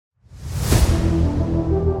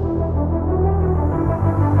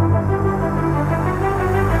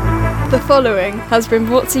The following has been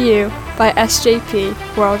brought to you by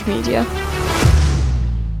SJP World Media.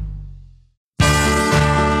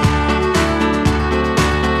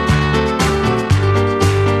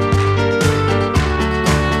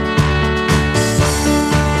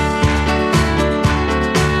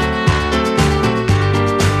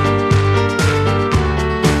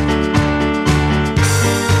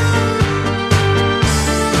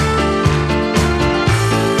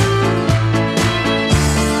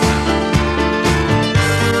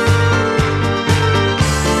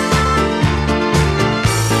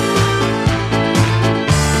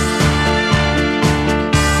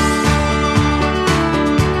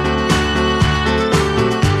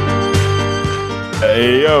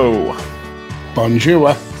 Hey yo,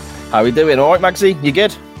 Bonjour. how we doing? All right, Maxie, you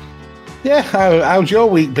good? Yeah, how's your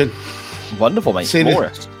week been? Wonderful, mate. Seen it.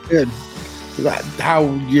 Glorious. Good. How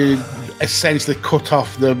you essentially cut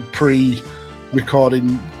off the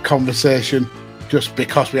pre-recording conversation just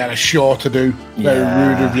because we had a show to do. Very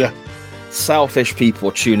rude of you. Selfish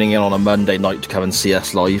people tuning in on a Monday night to come and see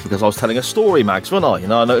us live because I was telling a story, Max, wasn't I? You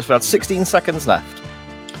know, I noticed we had 16 seconds left.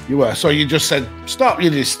 You were. So you just said, stop, you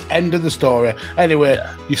just ended the story. Anyway,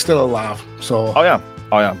 you're still alive. So I am.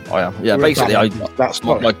 Yeah, basically,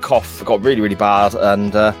 my cough got really, really bad,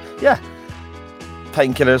 and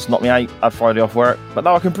painkillers knocked me out. I had Friday off work, but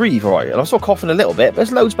now I can breathe all right. And I'm still coughing a little bit, but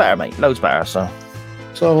it's loads better, mate. Loads better.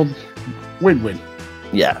 So win-win.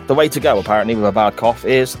 Yeah, the way to go, apparently, with a bad cough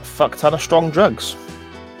is fuck ton of strong drugs.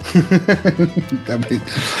 I mean,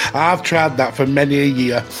 I've tried that for many a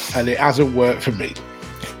year, and it hasn't worked for me.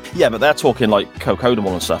 Yeah, but they're talking like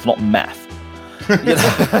cocodamol and stuff, not meth.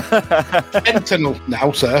 Fentanyl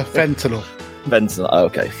now, sir. Fentanyl.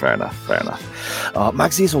 Okay, fair enough.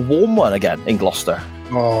 Magsy is a warm one again in Gloucester.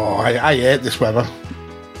 Oh, I hate this weather.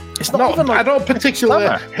 It's not even like I don't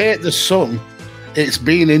particularly hate the sun. It's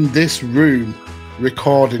being in this room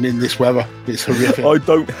recording in this weather. It's horrific. I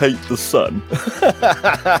don't hate the sun.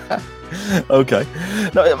 Okay.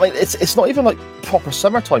 No, I mean, it's not even like proper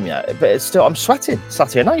summertime yet, but it's still, I'm sweating.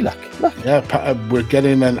 Saturday night, look. Yeah, we're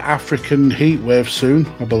getting an African heat wave soon,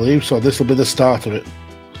 I believe, so this will be the start of it.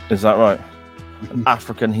 Is that right? An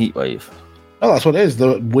African heat wave? Oh, that's what it is.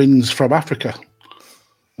 The winds from Africa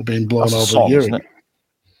are being blown That's a over song, Europe. isn't it?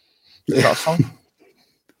 Is that a song?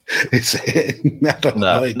 I don't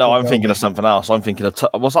know. No, I'm thinking of something else. I'm thinking of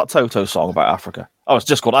what's that Toto song about Africa? Oh, it's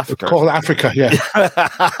just called Africa. It's called Africa, yeah.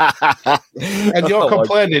 And you're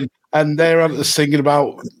complaining, and they're singing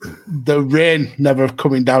about the rain never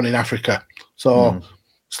coming down in Africa. So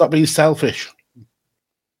stop being selfish.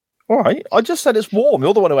 All right, I just said it's warm.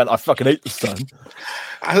 You're the one who went, I fucking hate the sun.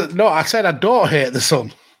 I said I don't hate the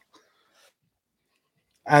sun.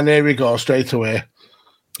 And there we go, straight away.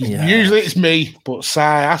 Yeah. Usually it's me, but Si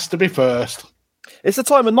has to be first. It's the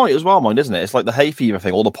time of night as well, mind, isn't it? It's like the hay fever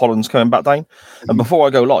thing, all the pollen's coming back down. And before I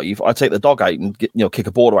go live, I take the dog out and kick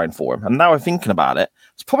a board around for him. And now I'm thinking about it,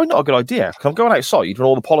 it's probably not a good idea because I'm going outside when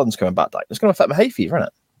all the pollen's coming back down. It's going to affect my hay fever, isn't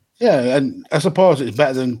it? Yeah, and I suppose it's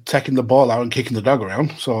better than taking the ball out and kicking the dog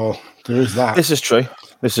around. So there is that. This is true.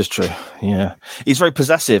 Yeah. He's very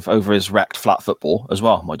possessive over his wrecked flat football as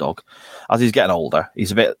well, my dog. As he's getting older,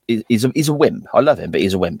 he's a wimp. I love him, but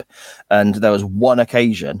he's a wimp. And there was one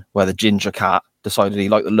occasion where the ginger cat decided he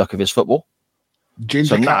liked the look of his football.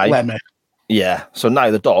 Lemmy. Yeah. So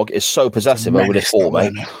now the dog is so possessive over this ball,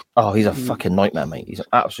 mate. Oh, he's a fucking nightmare, mate. He's an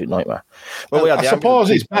absolute nightmare. Well, I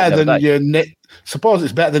suppose it's better than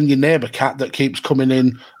your neighbour cat that keeps coming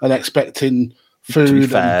in and expecting food to be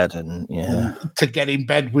fed and to get in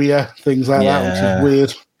bed with you, things like that, which is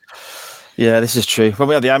weird. Yeah, this is true. When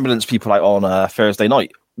we had the ambulance people out on Thursday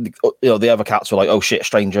night, the other cats were like, "Oh shit,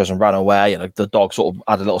 strangers," and ran away. And the dog sort of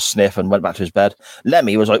had a little sniff and went back to his bed.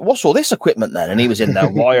 Lemmy was like, "What's all this equipment then?" And he was in their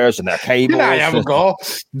wires and their cables. Did I have a go?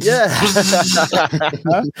 Yeah.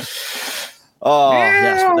 Oh,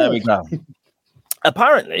 yes, well, there we go.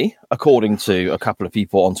 Apparently, according to a couple of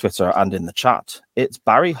people on Twitter and in the chat, it's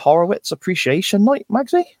Barry Horowitz Appreciation Night,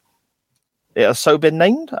 Magsy. It has so been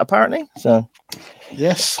named, apparently. So,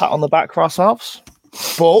 yes, pat on the back for ourselves.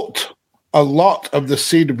 But a lot of the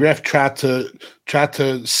CWF tried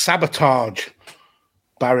to sabotage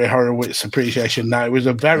Barry Horowitz Appreciation Night. It was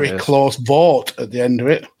a very close vote at the end of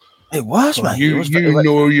it. It was, so mate. You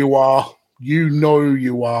know you are. You know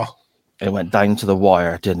you are. It went down to the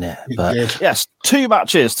wire, didn't it? It did. Yes, 2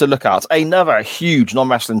 matches to look at. Another huge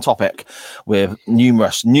non-wrestling topic with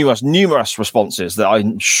numerous responses that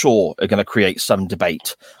I'm sure are going to create some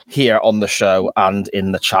debate here on the show and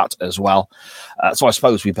in the chat as well. So I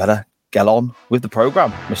suppose we better get on with the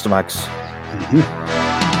programme, Mr. Mags.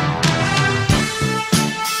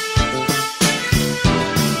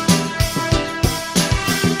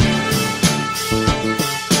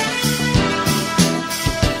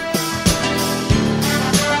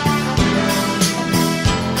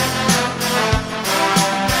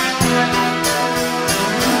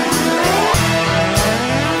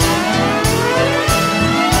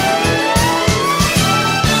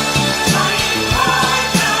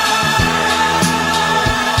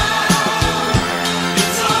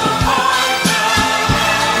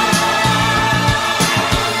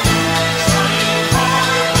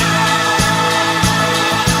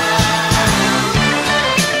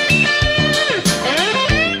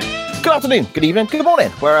 afternoon, good evening, good morning,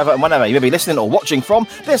 wherever and whenever you may be listening or watching from.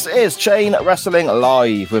 This is Chain Wrestling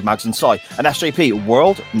Live with Mags and Si, an SJP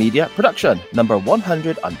World Media production, number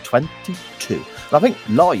 122. And I think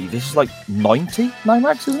live, this is like 90 now,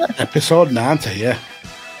 Mags, isn't it? Episode 90, yeah.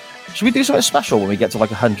 Should we do something special when we get to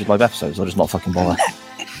like 100 live episodes, or just not fucking bother?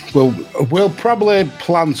 We'll probably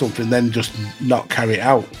plan something, then just not carry it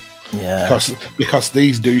out. Yeah. Because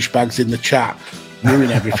these douchebags in the chat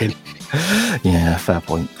ruin everything. Yeah, fair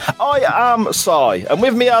point. I am Si, and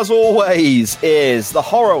with me as always is the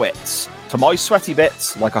Horowitz. To my sweaty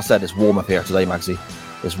bits, like I said, it's warm up here today, Magsy.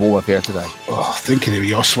 It's warm up here today. Oh, thinking of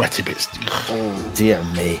your sweaty bits. Oh, dear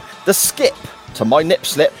me. The Skip. To my nip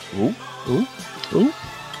slip. Ooh.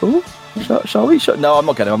 Shall we? No, I'm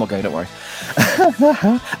not going, don't worry.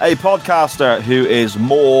 A podcaster who is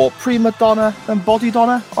more prima donna than body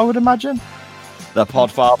donna, I would imagine. The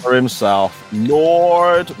podfather himself,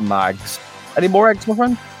 Lord Mags. Any more eggs, my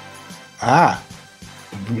friend?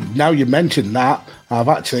 Now you mentioned that, I've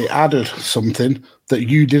actually added something that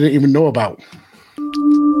you didn't even know about.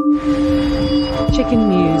 Chicken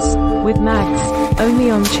News with Mags,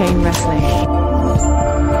 only on Chain Wrestling.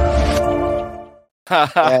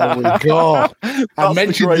 There we go. That's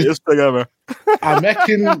the greatest thing ever. I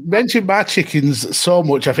mentioned my chickens so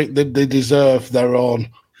much, I think they deserve their own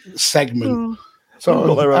segment. So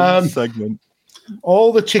got their own segment.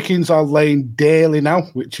 All the chickens are laying daily now,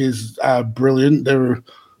 which is brilliant. They're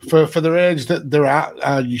for their age that they're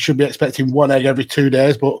at. You should be expecting one egg every 2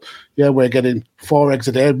 days, but yeah, we're getting 4 eggs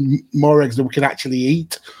a day, more eggs than we can actually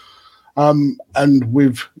eat. And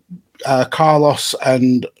with Carlos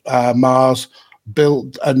and Mars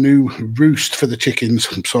built a new roost for the chickens.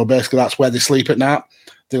 So basically that's where they sleep at night.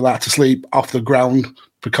 They like to sleep off the ground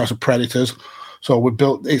because of predators. So we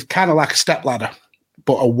built, it's kind of like a stepladder,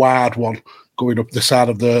 but a wide one going up the side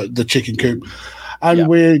of the chicken coop. And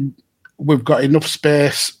we've got enough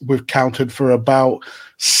space. We've counted for about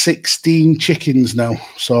 16 chickens now.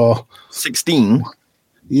 So 16?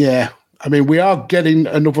 Yeah. I mean, we are getting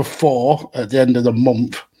another 4 at the end of the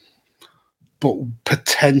month, but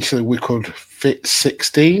potentially we could fit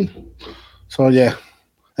 16. So yeah.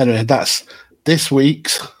 Anyway, that's this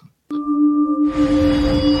week's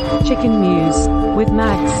Chicken News with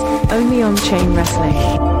Mags, only on Chain Wrestling.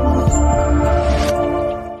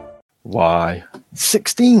 Why?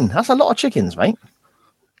 16? That's a lot of chickens, mate.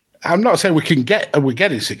 I'm not saying we're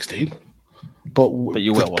getting 16, but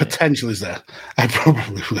you will. The potential is there. I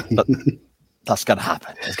probably will. That's going to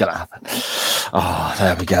happen. It's going to happen. Oh,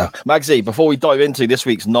 there we go. Magsy, before we dive into this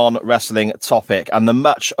week's non-wrestling topic and the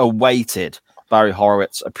much-awaited Barry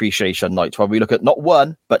Horowitz Appreciation Night, where we look at not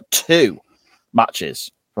 1, but 2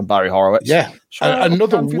 matches from Barry Horowitz. Yeah.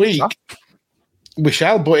 Another week. We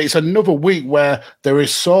shall, but it's another week where there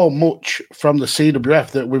is so much from the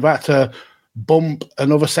CWF that we've had to bump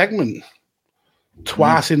another segment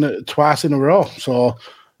twice in a row. So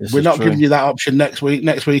we're not giving you that option next week.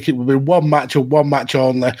 Next week it will be one match or one match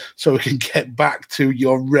only, so we can get back to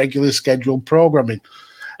your regular scheduled programming.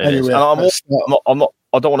 Anyway,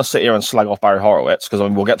 I don't want to sit here and slag off Barry Horowitz because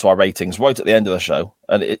we'll get to our ratings right at the end of the show,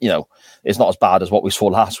 and it's not as bad as what we saw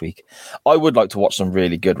last week. I would like to watch some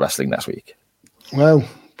really good wrestling next week. Well,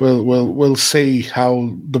 we'll see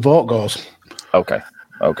how the vote goes. Okay.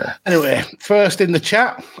 Anyway, first in the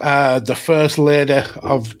chat, the first lady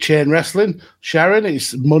of Chain Wrestling, Sharon.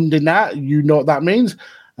 It's Monday night. You know what that means.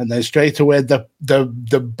 And then straight away, the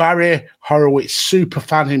Barry Horowitz super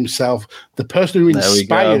fan himself, the person who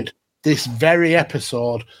inspired this very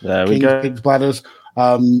episode. There we go. King's Bladders.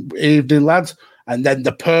 Evening, lads. And then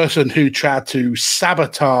the person who tried to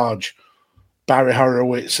sabotage Barry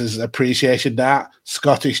Horowitz's appreciation night,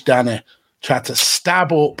 Scottish Danny, tried to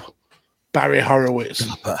stab up Barry Horowitz.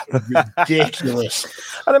 Ridiculous.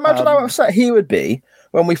 And imagine how upset he would be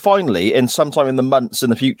when we finally, in sometime in the months in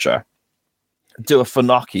the future, do a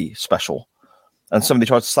Funaki special and somebody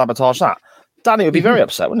tries to sabotage that. Danny would be very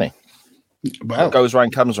upset, wouldn't he? Well, what goes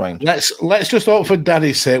round comes round. Let's just hope for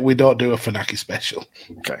Danny's sake we don't do a Funaki special.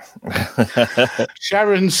 Okay.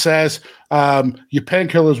 Sharon says your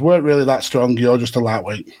painkillers weren't really that strong. You're just a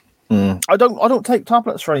lightweight. I don't take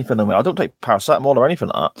tablets for anything. I don't take paracetamol or anything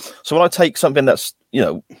like that. So when I take something that's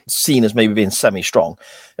seen as maybe being semi-strong,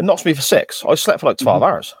 it knocks me for 6. I slept for like 12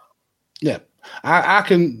 hours. Yeah, I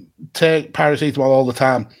can take paracetamol all the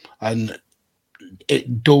time, and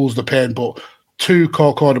it dulls the pain. But 2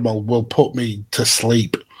 cocodamol will put me to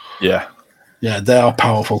sleep. Yeah, they are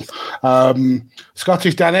powerful.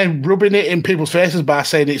 Scottish Danny rubbing it in people's faces by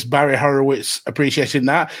saying it's Barry Horowitz appreciating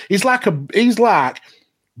that. He's like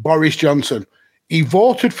Boris Johnson. He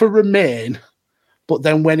voted for Remain, But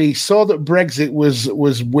then when he saw that Brexit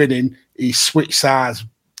was winning, he switched sides.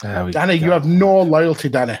 Danny, you have no loyalty,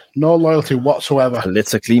 Danny. No loyalty whatsoever.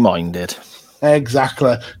 Politically minded.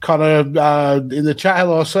 Exactly. Connor in the chat,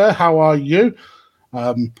 hello, sir. How are you?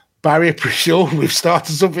 Barry appreciation. We've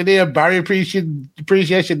started something here. Barry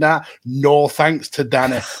appreciation that. No thanks to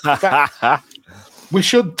Danny. We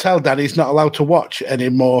should tell Danny he's not allowed to watch any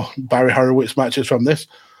more Barry Horowitz matches from this.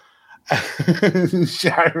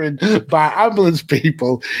 Sharon, by ambulance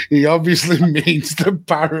people, he obviously means the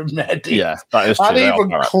paramedics. Yeah, that is true. I didn't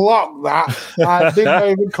even clock that. I didn't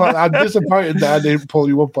even clock that. I'm disappointed that I didn't pull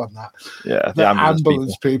you up on that. Yeah, the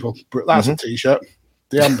ambulance people. That's a t-shirt.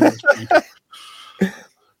 The ambulance people.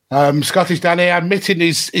 Scottish Danny admitting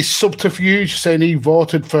his subterfuge, saying he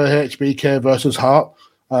voted for HBK versus Hart.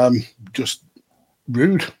 Just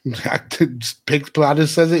rude. Pig's Platter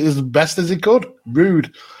says it as best as he could.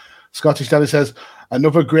 Rude. Scottish Danny says,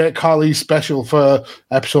 another great Carly special for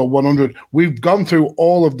episode 100. We've gone through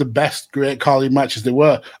all of the best great Carly matches there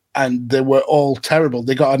were, and they were all terrible.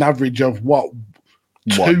 They got an average of what?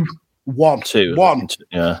 Two.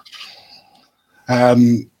 Yeah.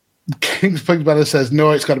 King's Pig's Platter says,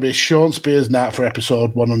 no, it's got to be Sean Spears night for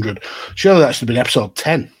episode 100. Surely that should have been episode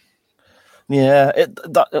 10. Yeah, I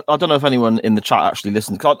don't know if anyone in the chat actually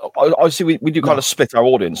listened. I see we do kind of split our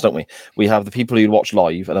audience, don't we? We have the people who watch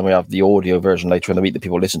live, and then we have the audio version later in the week that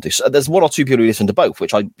people listen to. So there's one or two people who listen to both,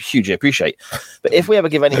 which I hugely appreciate. But if we ever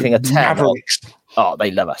give anything a 10,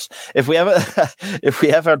 they love us. If we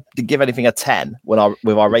ever give anything a 10 with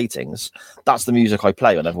our ratings, that's the music I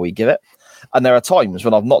play whenever we give it. And there are times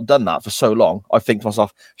when I've not done that for so long, I think to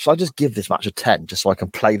myself, should I just give this match a 10 just so I can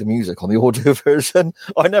play the music on the audio version?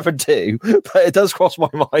 I never do, but it does cross my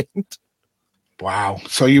mind. Wow.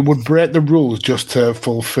 So you would break the rules just to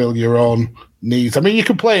fulfill your own needs. I mean, you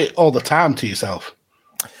can play it all the time to yourself.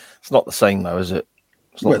 It's not the same, though, is it?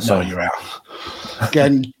 It's not the same. No, you're out.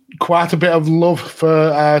 Again, quite a bit of love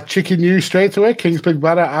for Chicken News straight away. King's Big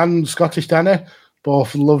Banner and Scottish Danny,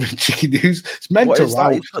 both loving Chicken News. It's mental,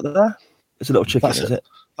 right? It's a little chicken, is it?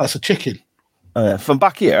 That's a chicken. From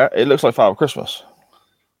back here, it looks like Father Christmas.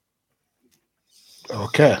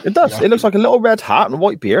 Okay. It does. Yeah. It looks like a little red hat and a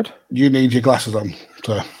white beard. You need your glasses on.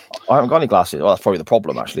 So. I haven't got any glasses. Well, that's probably the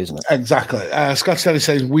problem, actually, isn't it? Exactly. Scott Stanley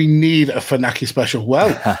says, we need a Funaki special.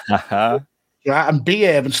 Well, right, and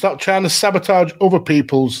behave and stop trying to sabotage other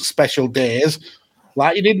people's special days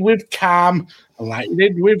like you did with Cam and like you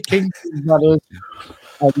did with King Brothers.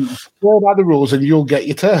 Go by the rules and you'll get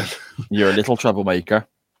your turn. You're a little troublemaker.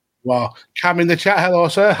 Well, Cam in the chat, hello,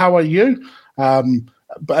 sir. How are you? And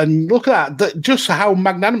look at that, just how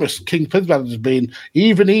magnanimous King Pinsman has been.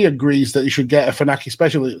 Even he agrees that he should get a Funaki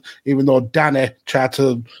special, even though Danny tried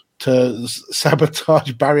to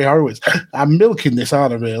sabotage Barry Horowitz. I'm milking this,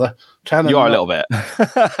 aren't I, really? You are a little bit.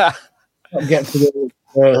 Get to the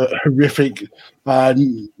horrific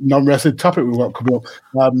non-wrestling topic we've got coming up.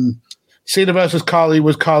 Cena versus Carly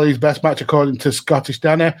was Carly's best match according to Scottish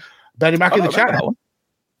Danny. Benny Mack in the chat.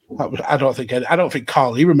 I don't think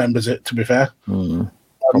Carly remembers it, to be fair.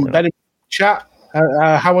 Benny chat.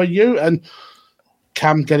 How are you? And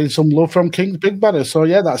Cam getting some love from King's Big Banner. So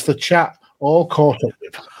yeah, that's the chat all caught up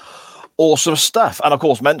with. Awesome stuff. And of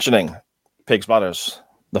course, mentioning Pig's Bladders,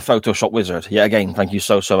 the Photoshop wizard. Yeah, again, thank you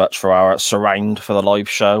so much for our surround for the live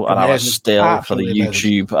show and our still for the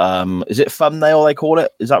YouTube. Is it thumbnail they call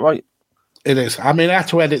it? Is that right? It is. I mean, I had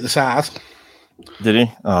to edit this out. Did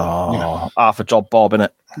he? Oh, half a job, Bob, innit?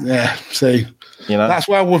 Yeah, see. You know? That's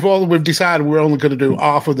why we've decided we're only going to do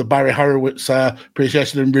half of the Barry Horowitz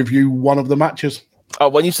appreciation and review one of the matches. Oh,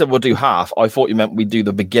 when you said we'll do half, I thought you meant we'd do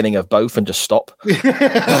the beginning of both and just stop.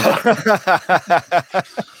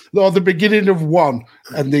 No, the beginning of one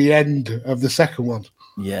and the end of the second one.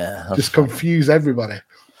 Yeah. Just confuse everybody.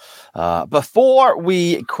 Before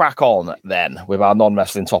we crack on then with our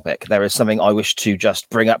non-wrestling topic, there is something I wish to just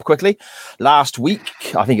bring up quickly. Last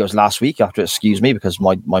week, I think it was last week, after excuse me, because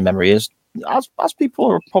my memory is, as people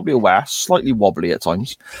are probably aware, slightly wobbly at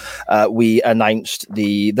times. We announced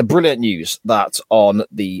the brilliant news that on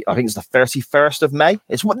I think it's the 31st of May,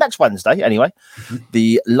 it's next Wednesday anyway,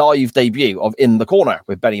 the live debut of In the Corner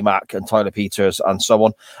with Benny Mack and Tyler Peters and so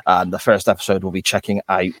on. And the first episode will be checking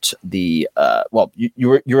out the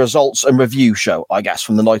your results and review show, I guess,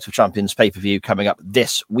 from the Night of Champions pay-per-view coming up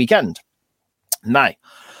this weekend. Now,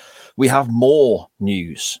 we have more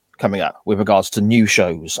news coming up with regards to new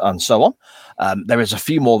shows and so on. There is a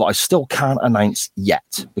few more that I still can't announce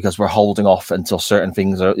yet because we're holding off until certain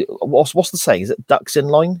things are. What's the saying? Is it ducks in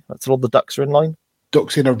line? Until all the ducks are in line?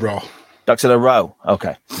 Ducks in a row. Ducks in a row.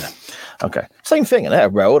 Okay. Yeah. Okay. Same thing, isn't it? A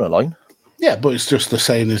row and a line. Yeah, but it's just the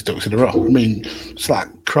same as ducks in a row. I mean, it's like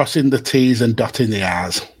crossing the T's and dotting the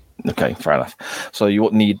R's. Okay, fair enough. So you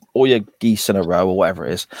wouldn't need all your geese in a row or whatever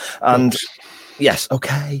it is. And yes,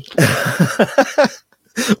 okay.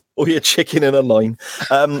 Or your chicken in a line.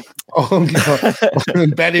 Oh,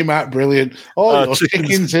 God. Benny Mac, brilliant. Oh, no,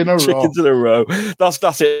 chickens in a row. Chickens in a row.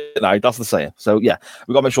 That's it now. That's the saying. So, yeah,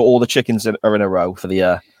 we've got to make sure all the chickens are in a row for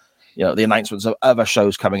the the announcements of other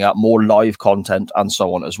shows coming up, more live content and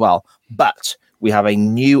so on as well. But we have a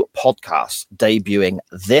new podcast debuting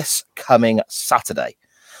this coming Saturday.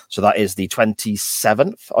 So that is the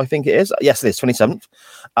 27th, I think it is. Yes, it is 27th,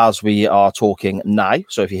 as we are talking now.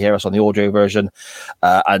 So if you hear us on the audio version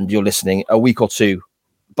and you're listening a week or two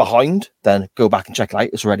behind, then go back and check it out.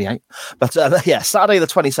 It's already out. But Saturday the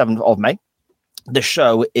 27th of May. The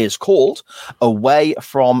show is called Away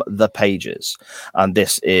from the Pages. And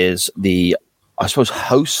this is the, I suppose,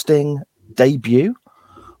 hosting debut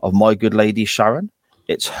of my good lady Sharon.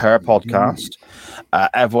 It's her podcast.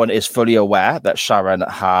 Everyone is fully aware that Sharon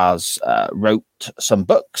has wrote some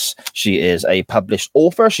books. She is a published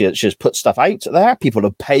author. She has put stuff out there. People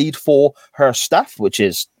have paid for her stuff, which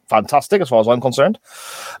is fantastic as far as I'm concerned.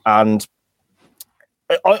 And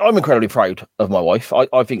I'm incredibly proud of my wife.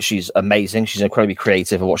 I think she's amazing. She's incredibly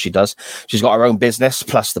creative in what she does. She's got her own business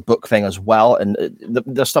plus the book thing as well. And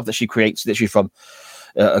the stuff that she creates, literally from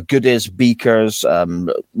goodies, beakers,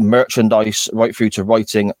 merchandise, right through to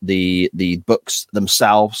writing the books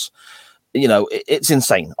themselves. You know, it's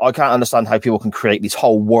insane. I can't understand how people can create these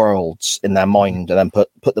whole worlds in their mind and then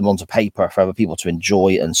put them onto paper for other people to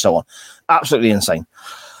enjoy and so on. Absolutely insane.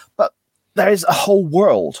 But there is a whole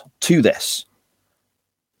world to this.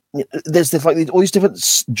 There's all these different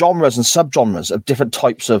genres and subgenres of different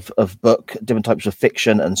types of book, different types of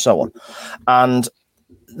fiction and so on. And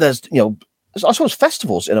there's, I suppose,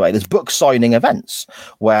 festivals in a way. There's book signing events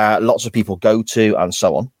where lots of people go to and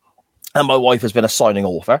so on. And my wife has been a signing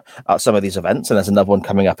author at some of these events, and there's another one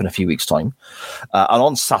coming up in a few weeks' time. And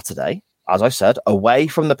on Saturday, as I said, Away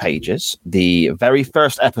from the Pages, the very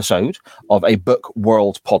first episode of a Book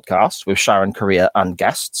World podcast with Sharon Correa and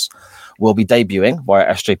guests will be debuting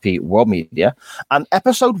via SJP World Media. And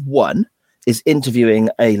episode 1 is interviewing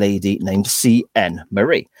a lady named C.N.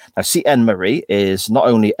 Marie. Now, C.N. Marie is not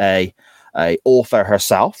only a author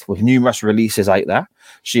herself with numerous releases out there,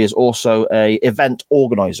 she is also a event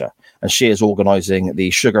organizer, and she is organizing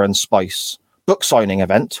the Sugar and Spice book signing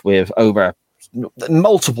event with over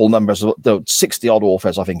multiple numbers of 60 odd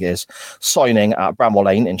authors, I think it is, signing at Bramwell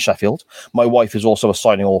Lane in Sheffield. My wife is also a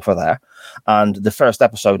signing author there, and the first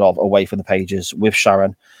episode of Away from the Pages with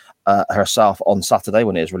Sharon herself on Saturday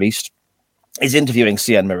when it is released is interviewing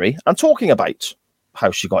C.N. Marie and talking about how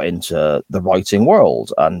she got into the writing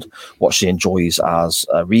world and what she enjoys as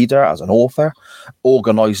a reader, as an author,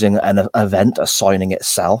 organising an event, a signing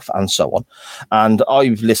itself, and so on. And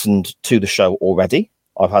I've listened to the show already.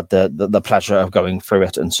 I've had the pleasure of going through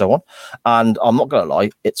it and so on. And I'm not going to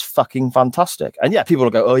lie, it's fucking fantastic. And yeah, people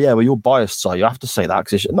will go, oh yeah, well, you're biased, so you have to say that.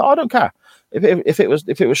 No, I don't care. If it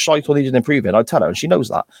was shite or needed improving, I'd tell her, and she knows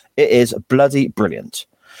that. It is bloody brilliant.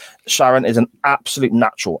 Sharon is an absolute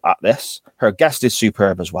natural at this. Her guest is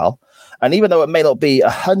superb as well. And even though it may not be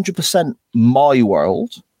 100% my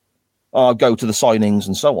world, I'll go to the signings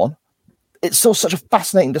and so on, it's still such a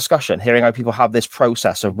fascinating discussion, hearing how people have this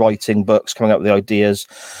process of writing books, coming up with the ideas,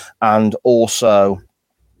 and also,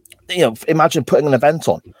 imagine putting an event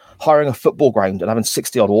on, hiring a football ground and having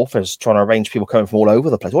 60 odd authors trying to arrange people coming from all over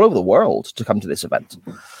the place, all over the world to come to this event.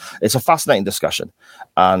 It's a fascinating discussion.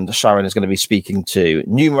 And Sharon is going to be speaking to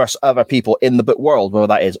numerous other people in the book world, whether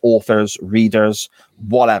that is authors, readers,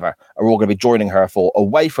 whatever, are all going to be joining her for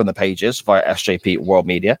Away from the Pages via SJP World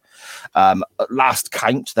Media. Last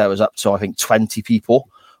count, there was up to, I think, 20 people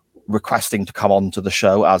requesting to come on to the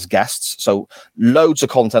show as guests. So loads of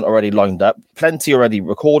content already lined up, plenty already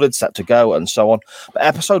recorded, set to go, and so on. But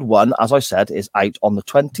episode 1, as I said, is out on the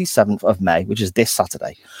 27th of May, which is this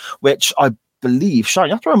Saturday, which I believe,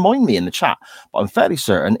 Sharon, you have to remind me in the chat, but I'm fairly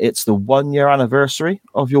certain it's the 1-year anniversary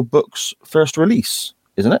of your book's first release,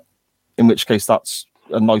 isn't it? In which case, that's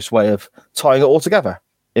a nice way of tying it all together,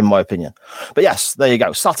 in my opinion. But yes, there you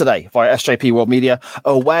go. Saturday via SJP World Media,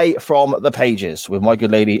 Away from the Pages with my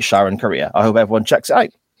good lady Sharon Correa. I hope everyone checks it out.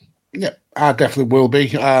 Yeah, I definitely will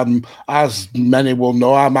be. As many will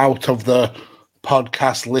know, I'm out of the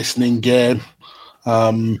podcast listening game.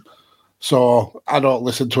 So I don't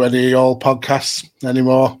listen to any of your podcasts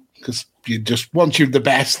anymore because once you're the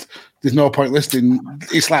best, there's no point listening.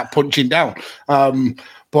 It's like punching down.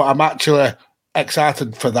 But I'm actually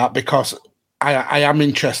excited for that because I am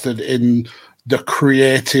interested in the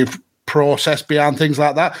creative process behind things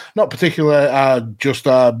like that. Not particularly just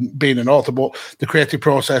being an author, but the creative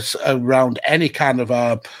process around any kind of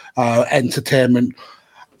entertainment,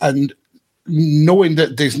 and knowing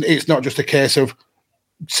that it's not just a case of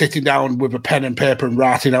sitting down with a pen and paper and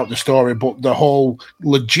writing out the story, but the whole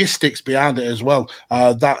logistics behind it as well.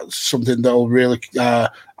 That's something that will really,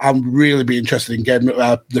 I'm really be interested in getting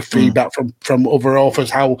the feedback from other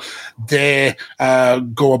authors, how they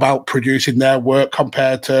go about producing their work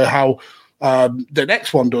compared to how the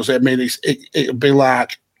next one does it. I mean, it'll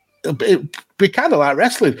be kind of like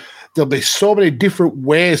wrestling. There'll be so many different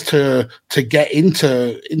ways to get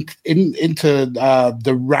into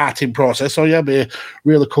the writing process. So yeah, it'll be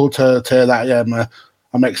really cool to hear that. Yeah,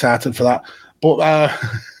 I'm excited for that. But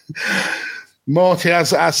Morty,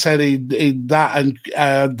 as I said, in that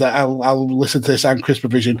and that I'll listen to this and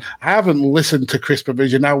CRISPR-Vision. I haven't listened to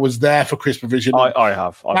CRISPR-Vision. I was there for CRISPR-Vision. I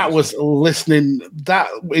have. That was listening. That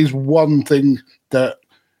is one thing that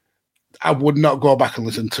I would not go back and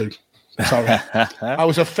listen to. Sorry, I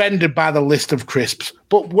was offended by the list of crisps.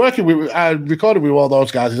 But recording with all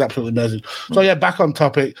those guys is absolutely amazing. So yeah, back on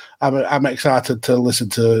topic. I'm excited to listen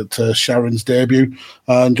to Sharon's debut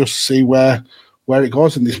and just see where it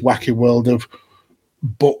goes in this wacky world of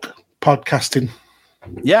book podcasting.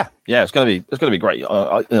 Yeah, it's gonna be great.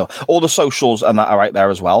 All the socials and that are out there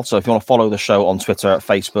as well. So if you want to follow the show on Twitter,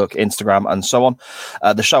 Facebook, Instagram, and so on,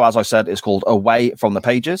 the show, as I said, is called Away from the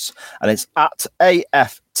Pages, and it's at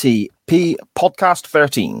AFTP Podcast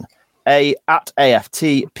 13. At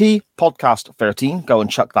AFTP Podcast 13. Go and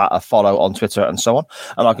chuck that a follow on Twitter and so on.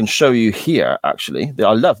 And I can show you here. Actually,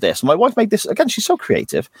 I love this. My wife made this again. She's so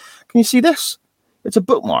creative. Can you see this? It's a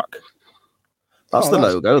bookmark. That's the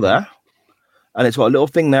logo there. And it's got a little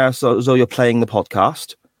thing there, so as though you're playing the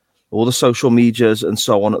podcast. All the social medias and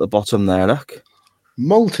so on at the bottom there, look.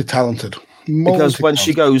 Multi-talented. Because when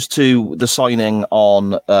she goes to the signing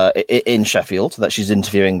on in Sheffield that she's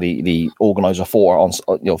interviewing the organizer for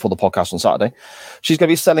for the podcast on Saturday, she's going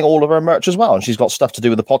to be selling all of her merch as well, and she's got stuff to do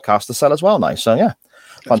with the podcast to sell as well now. So yeah,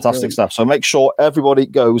 fantastic stuff. So make sure everybody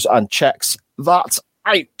goes and checks that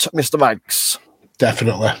out, Mr. Mags.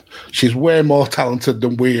 Definitely, she's way more talented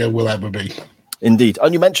than we will ever be. Indeed.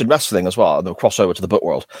 And you mentioned wrestling as well, and the crossover to the book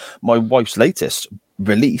world. My wife's latest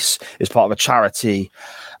release is part of a charity,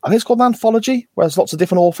 I think it's called an anthology, where there's lots of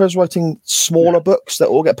different authors writing smaller books that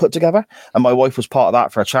all get put together. And my wife was part of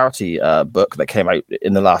that for a charity book that came out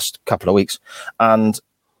in the last couple of weeks. And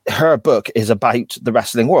her book is about the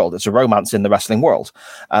wrestling world. It's a romance in the wrestling world.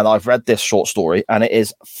 And I've read this short story, and it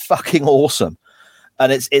is fucking awesome.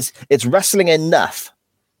 And it's wrestling enough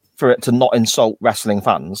for it to not insult wrestling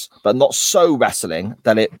fans, but not so wrestling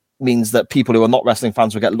that it means that people who are not wrestling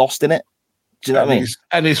fans will get lost in it. Do you know what I mean?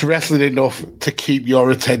 And it's wrestling enough to keep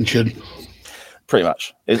your attention. Pretty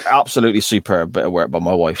much. It's absolutely superb bit of work by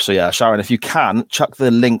my wife. So yeah, Sharon, if you can, chuck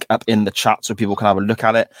the link up in the chat so people can have a look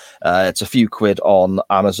at it. It's a few quid on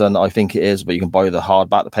Amazon, I think it is, but you can buy the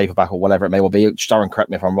hardback, the paperback, or whatever it may well be. Sharon,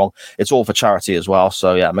 correct me if I'm wrong. It's all for charity as well.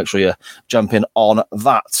 So yeah, make sure you jump in on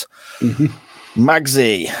that. Mm-hmm.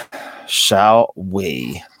 Magsy, shall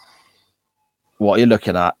we? What are you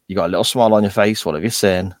looking at? You got a little smile on your face. What have you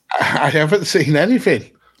seen? I haven't seen anything.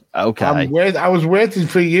 Okay. I was waiting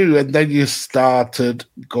for you, and then you started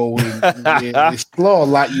going really slow,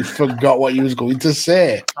 like you forgot what you was going to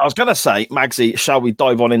say. I was going to say, Magsy, shall we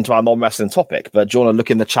dive on into our non-wrestling topic? But do you want to look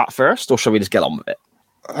in the chat first, or shall we just get on with it?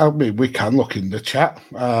 I mean, we can look in the chat.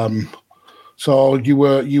 So you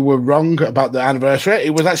were wrong about the anniversary.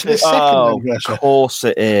 It was actually the second anniversary. Of course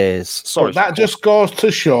it is. Sorry. But that just goes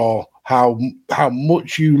to show how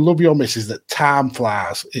much you love your missus, that time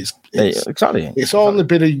flies. It's exactly. It's only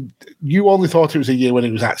been you only thought it was a year when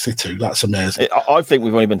it was actually 2. That's amazing. I think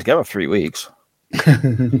we've only been together 3 weeks.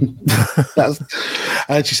 And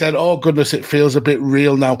she said, "Oh goodness, it feels a bit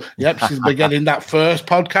real now." Yep, she's been getting that first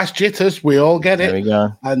podcast jitters. We all get it. There we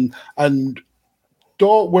go. And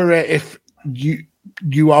don't worry if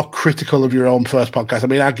you are critical of your own first podcast. I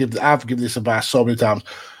mean, I've given this advice so many times.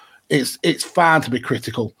 It's fine to be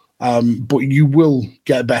critical, but you will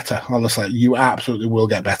get better. Honestly, you absolutely will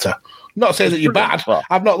get better. Not saying that you're bad. Well,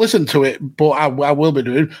 I've not listened to it, but I will be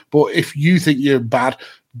doing. But if you think you're bad,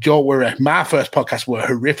 don't worry. My first podcasts were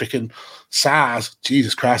horrific, and SARS,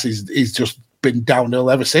 Jesus Christ, he's just been downhill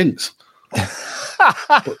ever since.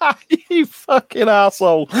 You fucking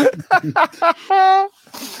asshole.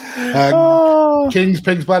 King's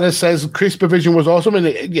Pigs Bladder says CRISPR-Vision was awesome, and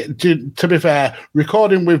to be fair,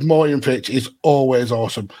 recording with Morty and Fitch is always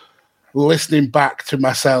awesome. Listening back to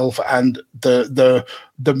myself and the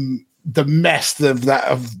the mess of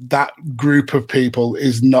that group of people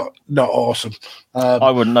is not awesome. I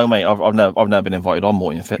wouldn't know, mate. I've never been invited on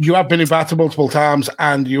Morty and Fitch. You have been invited multiple times,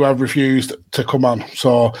 and you have refused to come on.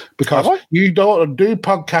 So because you don't do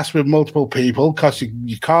podcasts with multiple people, because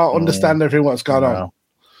you can't understand everything what's going on.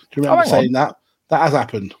 Do you remember saying that? That has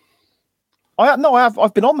happened.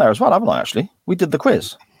 I've been on there as well, haven't I? Actually, we did the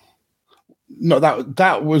quiz. No,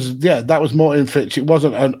 that was Morty and Fitch. It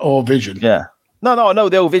wasn't an O Vision. Yeah. No, I know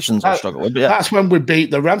the old Visions I struggle with. But that's when we beat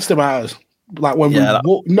the Ranstomators. Like when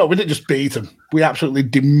we didn't just beat them. We absolutely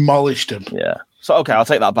demolished them. Yeah. So, okay, I'll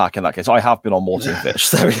take that back in that case. I have been on Morty and Fitch.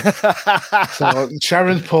 So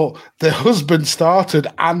Sharon's put, the husband started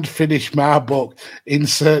and finished my book.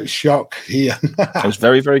 Insert shock here. It was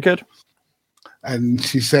very, very good. And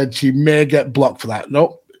she said she may get blocked for that.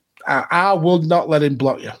 Nope. I will not let him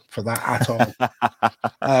block you for that at all.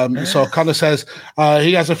 So Connor says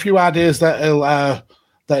he has a few ideas that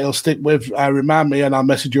he'll stick with. Remind me, and I'll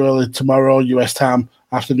message you early tomorrow, US time,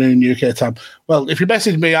 afternoon, UK time. Well, if you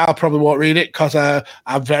message me, I probably won't read it because I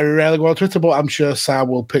very rarely go on Twitter, but I'm sure Sam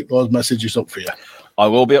will pick those messages up for you. I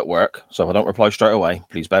will be at work, so if I don't reply straight away,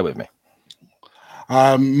 please bear with me.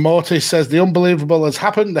 Morty says the unbelievable has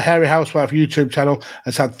happened. The Hairy Housewife YouTube channel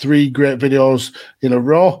has had 3 great videos in a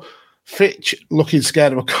row. Fitch looking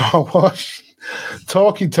scared of a car wash.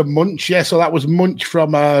 Talking to Munch. Yeah, so that was Munch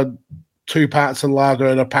from 2 parts of lager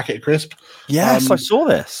and a packet of crisp. Yes, I saw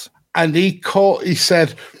this. And he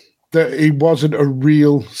said that he wasn't a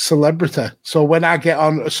real celebrity. So when I get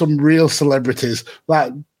on some real celebrities,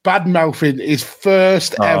 like bad mouthing his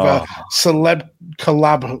first ever celeb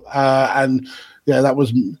collab, and yeah, that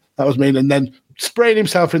was mean. And then spraying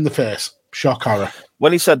himself in the face. Shock horror.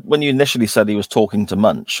 When you initially said he was talking to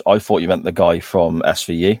Munch, I thought you meant the guy from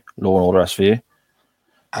SVU, Law and Order SVU.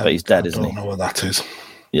 But he's dead, isn't he? I don't know what that is.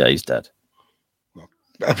 Yeah, he's dead.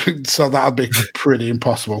 So that'll be pretty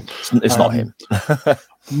impossible. It's not him.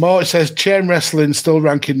 Morty says chain wrestling still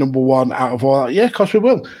ranking number 1 out of all. Yeah, of course we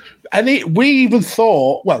will. And we even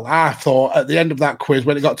thought, well, I thought at the end of that quiz,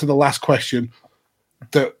 when it got to the last question,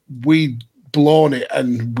 that we'd blown it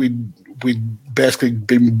and we'd basically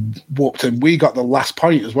been whooped, and we got the last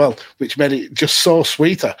point as well, which made it just so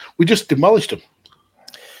sweeter. We just demolished them.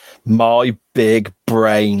 My big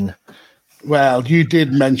brain. Well, you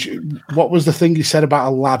did mention, what was the thing you said about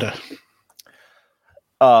a ladder?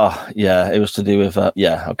 Yeah, it was to do with,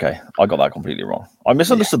 okay. I got that completely wrong. I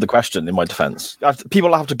misunderstood the question in my defense.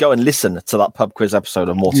 People have to go and listen to that pub quiz episode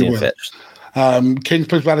of Morty and Fitch. King's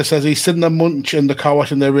Banner says he's seen the Munch and the car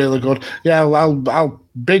wash and they're really good. Yeah, I'll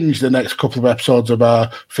binge the next couple of episodes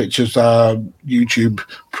of Fitch's YouTube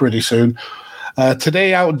pretty soon.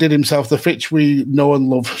 Today outdid himself. The Fitch we know and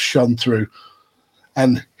love shone through.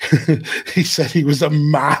 And he said he was a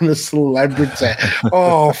man, a celebrity.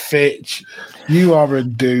 Oh, Fitch, you are a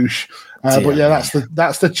douche. But yeah,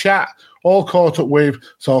 that's the chat all caught up with.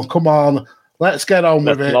 So come on, let's get on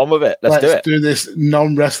with it. Let's do this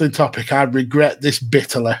non-wrestling topic. I regret this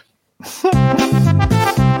bitterly.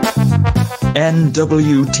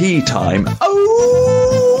 NWT time.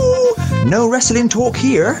 Oh, no wrestling talk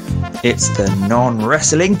here. It's the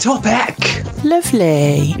non-wrestling topic.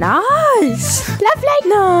 Lovely. Nice. Lovely.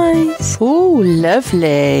 Nice. Oh,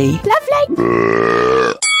 lovely.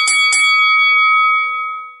 Lovely.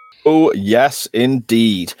 Oh, yes,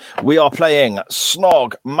 indeed. We are playing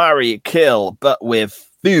Snog, Marry, Kill, but with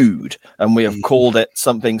food. And we have called it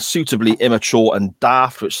something suitably immature and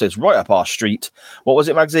daft, which says right up our street. What was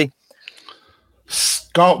it, Magsy?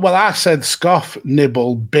 Well, I said scoff,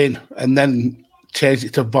 nibble, bin, and then changed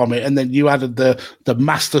it to vomit. And then you added the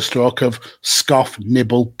master stroke of scoff,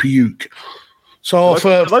 nibble, puke. So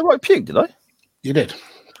did I write puke, did I? You did.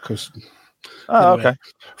 Because okay.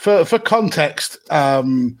 For context,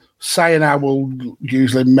 Si and I will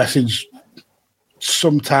usually message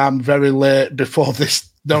sometime very late before this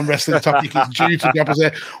non-wrestling topic is due to go up and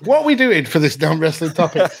say, what are we doing for this non-wrestling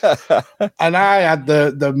topic? And I had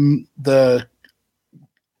the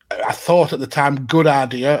I thought at the time good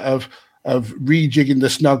idea of rejigging the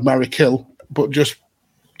Snog, Marry, Kill, but just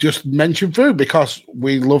mention food because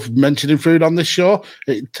we love mentioning food on this show.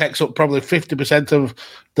 It takes up probably 50% of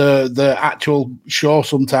the actual show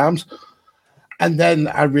sometimes. And then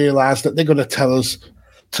I realised that they're going to tell us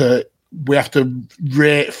we have to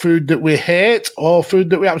rate food that we hate or food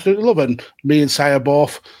that we absolutely love. And me and Si are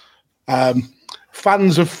both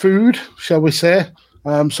fans of food, shall we say.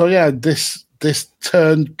 So yeah, this this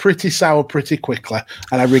turned pretty sour pretty quickly,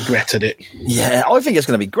 and I regretted it. Yeah, I think it's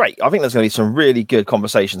going to be great. I think there's going to be some really good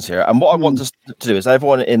conversations here. And what I want to do is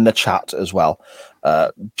everyone in the chat as well,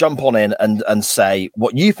 jump on in and say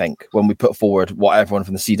what you think when we put forward what everyone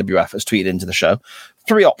from the CWF has tweeted into the show.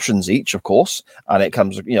 3 options each, of course. And it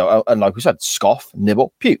comes, and like we said, scoff,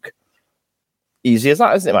 nibble, puke. Easy as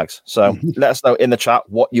that, isn't it, Mags? So let us know in the chat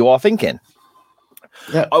what you are thinking.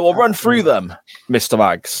 Yeah, I will run through them, Mr.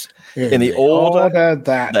 Mags, in the order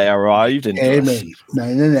that they arrived in.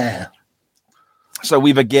 No. So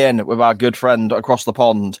we begin with our good friend across the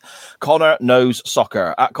pond, Connor Knows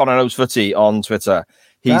Soccer, at Connor Knows Footy on Twitter.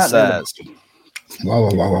 He says... Wow.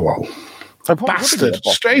 Bastard.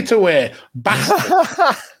 Straight away.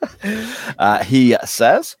 Bastard. He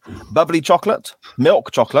says, bubbly chocolate,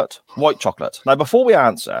 milk chocolate, white chocolate. Now, before we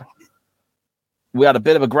answer, we had a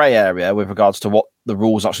bit of a grey area with regards to what the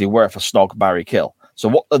rules actually were for Snog, Barry, Kill. So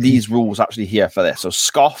what are these rules actually here for this? So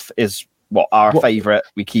scoff is our favourite.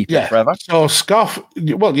 We keep it forever. So scoff,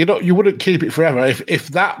 well, you wouldn't keep it forever. If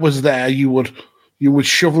that was there, you would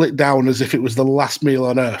shovel it down as if it was the last meal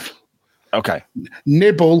on earth. Okay.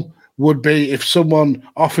 Nibble would be if someone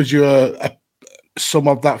offers you some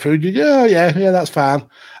of that food, you go, yeah, that's fine.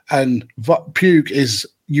 And puke is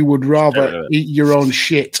you would rather eat your own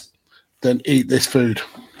shit than eat this food.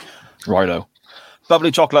 Righto.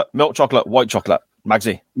 Bubbly chocolate, milk chocolate, white chocolate.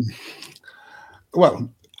 Magsy. Well,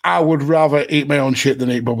 I would rather eat my own shit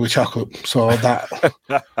than eat bubbly chocolate. So that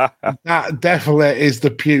definitely is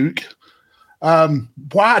the puke.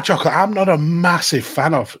 White chocolate, I'm not a massive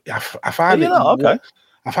fan of. I find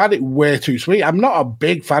I find it way too sweet. I'm not a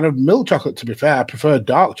big fan of milk chocolate, to be fair. I prefer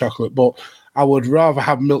dark chocolate, but I would rather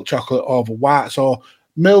have milk chocolate over white. So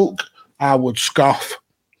milk, I would scoff,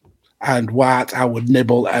 and white, I would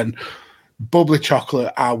nibble, and bubbly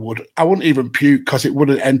chocolate, I wouldn't even puke because it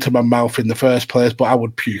wouldn't enter my mouth in the first place, but I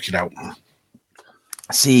would puke it out.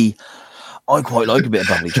 See, I quite like a bit of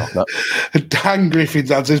bubbly chocolate. Dan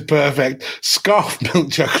Griffin's answer is perfect. Scoff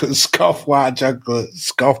milk chocolate, scoff white chocolate,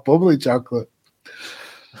 scoff bubbly chocolate.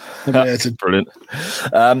 That's brilliant.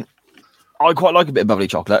 I quite like a bit of bubbly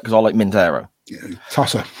chocolate because I like mint aero.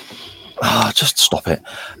 Tosser. Just stop it.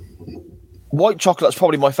 White chocolate's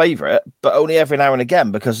probably my favourite, but only every now and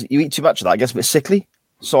again because you eat too much of that, it gets a bit sickly.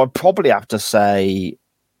 So I'd probably have to say,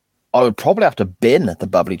 I would probably have to bin the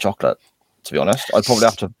bubbly chocolate, to be honest. I'd probably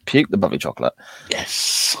have to puke the bubbly chocolate.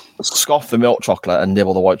 Yes. Scoff the milk chocolate and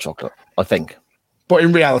nibble the white chocolate, I think. But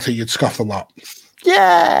in reality, you'd scoff a lot.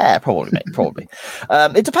 Yeah, probably, mate, probably.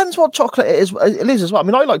 It depends what chocolate it is as well. I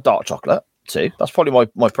mean, I like dark chocolate too. That's probably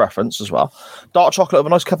my preference as well. Dark chocolate with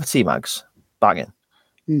a nice cup of tea, Mags. Banging.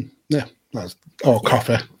 Yeah.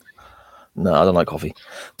 Coffee. No, I don't like coffee.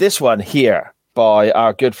 This one here by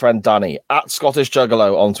our good friend Danny at Scottish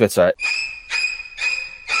Juggalo on Twitter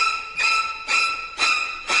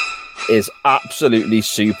is absolutely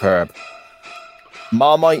superb.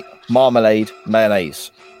 Marmite, marmalade,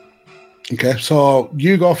 mayonnaise. Okay, so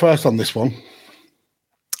you go first on this one.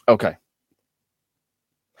 Okay.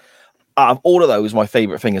 Out of all of those, my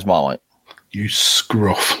favourite thing is Marmite. You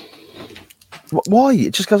scruff. Why?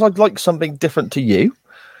 Just because I'd like something different to you?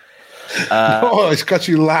 It's because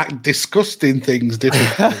you like disgusting things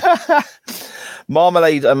different.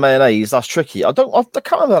 Marmalade and mayonnaise, that's tricky. I can't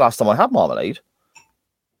remember the last time I had marmalade.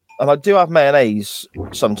 And I do have mayonnaise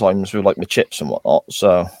sometimes with like my chips and whatnot,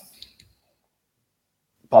 so...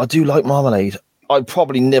 But I do like marmalade. I'd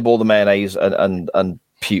probably nibble the mayonnaise and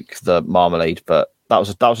puke the marmalade, but that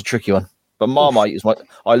was a tricky one. But Marmite is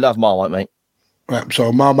I love Marmite, mate. Right,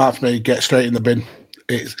 so Marmite for me, get straight in the bin.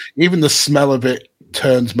 It's even the smell of it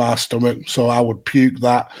turns my stomach, so I would puke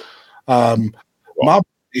that.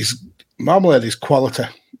 Marmalade is quality,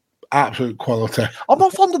 absolute quality. I'm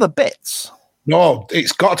not fond of the bits. No,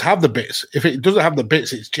 it's got to have the bits. If it doesn't have the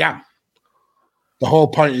bits, it's jam. The whole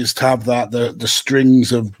point is to have the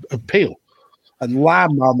strings of peel. And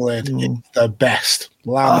lime marmalade is the best.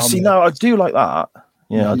 See, no, I do like that.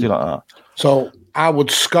 Yeah, I do like that. So I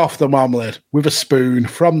would scoff the marmalade with a spoon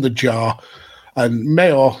from the jar. And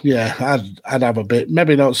mayo, yeah, I'd have a bit.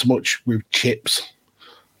 Maybe not so much with chips,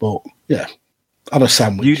 but yeah, on a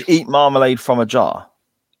sandwich. You'd eat marmalade from a jar?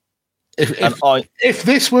 If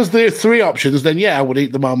this was the 3 options, then yeah, I would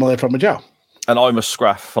eat the marmalade from a jar. And I'm a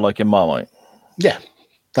scraff for liking Marmite. Yeah,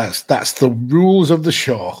 that's the rules of the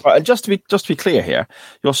show. Right, and just to be clear here,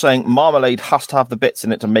 you're saying marmalade has to have the bits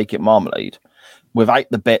in it to make it marmalade. Without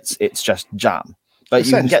the bits, it's just jam. But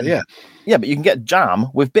you can get but you can get jam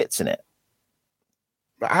with bits in it.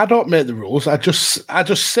 I don't make the rules. I just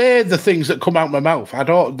say the things that come out my mouth.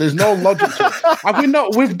 There's no logic to it. Have we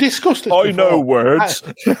not? We've discussed it. I know words.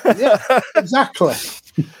 Yeah, exactly.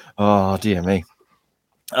 Oh, dear me.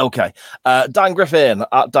 Okay. Dan Griffin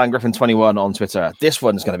at Dan Griffin 21 on Twitter. This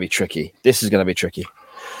one's going to be tricky. This is going to be tricky.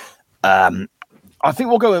 I think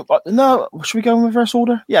we'll go in. No, should we go in reverse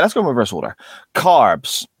order? Yeah, let's go in reverse order.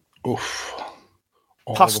 Carbs. Oof.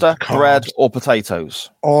 Pasta, bread, or potatoes?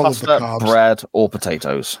 Pasta, bread, or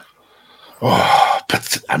potatoes? Oh,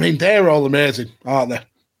 but I mean, they're all amazing, aren't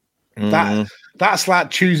they? That's like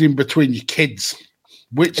choosing between your kids.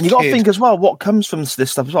 And you got to think as well, what comes from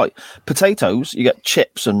this stuff is like potatoes, you get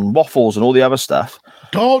chips and waffles and all the other stuff.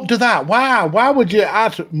 Don't do that. Wow. Why would you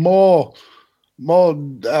add more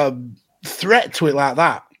threat to it like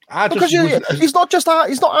that? He's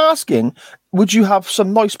not asking, would you have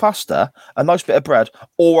some nice pasta, a nice bit of bread,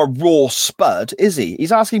 or a raw spud, is he?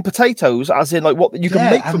 He's asking potatoes as in like what you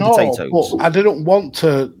can make from potatoes. But I didn't want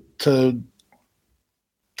to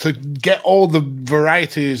get all the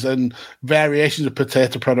varieties and variations of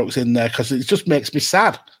potato products in there because it just makes me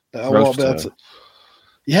sad that I won't be able to.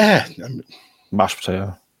 Yeah. Mashed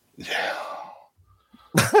potato. Yeah.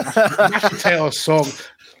 Mashed potato song.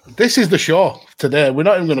 This is the show today. We're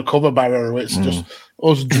not even going to cover Barry Horowitz, just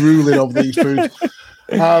us drooling over these foods.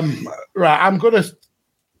 Right, I'm going to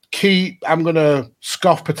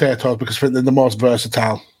scoff potatoes because I think they're the most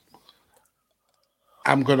versatile.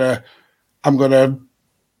 I'm going to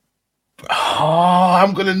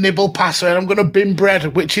nibble pasta and I'm going to bin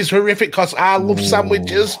bread, which is horrific because I love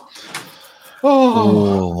sandwiches.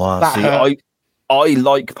 I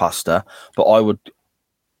like pasta, but I would.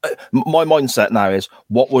 My mindset now is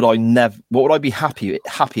what would I be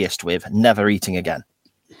happiest with never eating again?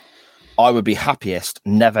 I would be happiest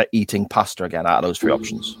never eating pasta again out of those three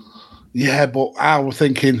options. Yeah, but I was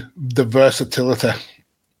thinking the versatility.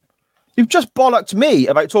 You've just bollocked me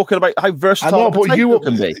about talking about how versatile potato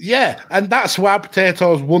can be. Yeah, and that's why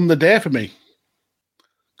potatoes won the day for me.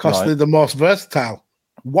 Because they're the most versatile.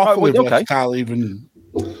 Waffly versatile even.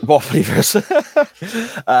 Waffly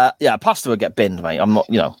versatile. Yeah, pasta would get binned, mate. I'm not,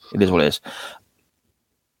 it is what it is.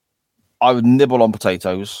 I would nibble on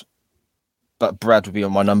potatoes, but bread would be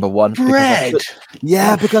on my number one. Bread?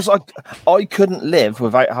 Because I couldn't live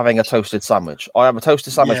without having a toasted sandwich. I have a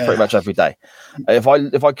toasted sandwich pretty much every day. If I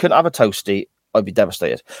couldn't have a toasty, I'd be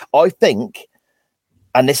devastated. I think,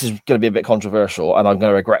 and this is going to be a bit controversial, and I'm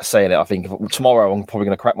going to regret saying it. I think tomorrow I'm probably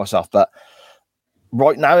going to correct myself, but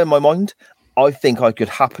right now in my mind, I think I could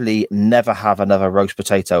happily never have another roast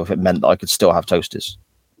potato if it meant that I could still have toasties.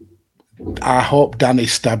 I hope Danny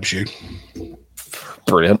stabs you.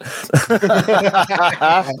 Brilliant.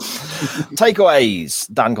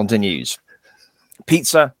 Takeaways. Dan continues.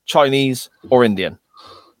 Pizza, Chinese, or Indian?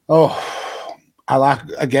 Oh, I like,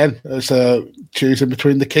 again, it's choosing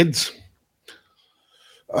between the kids.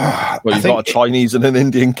 Well, you've got a Chinese and an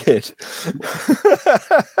Indian kid.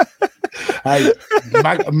 Hey,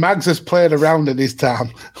 Mags has played around in his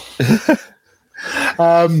time.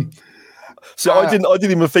 So I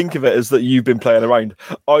didn't even think of it as that you've been playing around.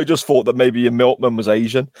 I just thought that maybe your milkman was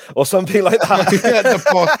Asian or something like that. Yeah, the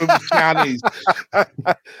postman was Chinese.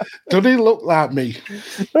 Doesn't he look like me?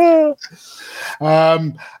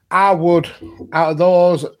 I would, out of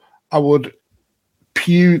those, I would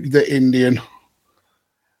puke the Indian.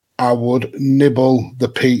 I would nibble the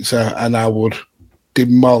pizza, and I would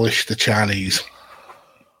demolish the Chinese.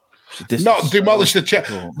 Not demolish the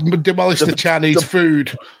Chinese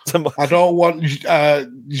food. I don't want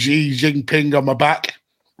Xi Jinping on my back.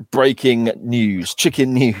 Breaking news,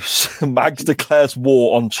 chicken news. Mags declares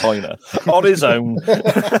war on China on his own.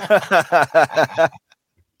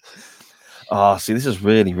 See, this is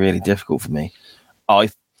really, really difficult for me.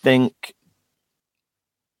 I think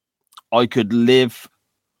I could live.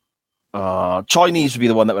 Chinese would be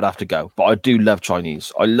the one that would have to go, but I do love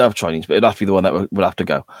Chinese. I love Chinese, but it'd have to be the one that would have to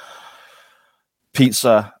go.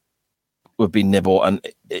 Pizza would be nibble, and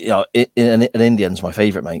an Indian's my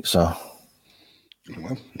favourite, mate. So,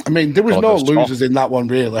 I mean, there was no losers in that one,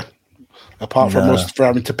 really, apart from us for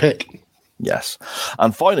having to pick. Yes,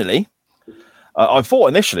 and finally, I thought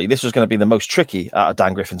initially this was going to be the most tricky out of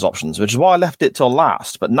Dan Griffin's options, which is why I left it till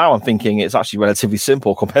last. But now I'm thinking it's actually relatively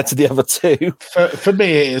simple compared to the other two. For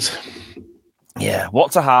me, it is. Yeah,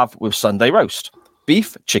 what to have with Sunday roast?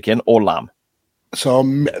 Beef, chicken, or lamb? So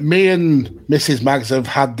me and Mrs. Mags have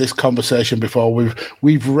had this conversation before.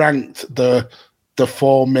 We've ranked the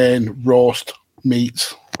four main roast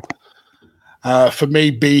meats. For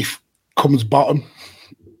me, beef comes bottom.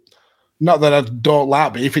 Not that I don't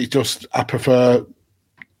like beef, it's just I prefer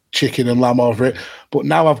chicken and lamb over it. But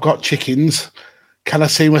now I've got chickens. can I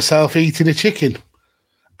see myself eating a chicken?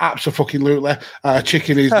 Absolutely.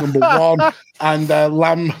 Chicken is number one, and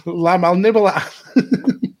lamb I'll nibble at.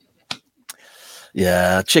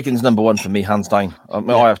 Yeah, chicken's number one for me, hands down.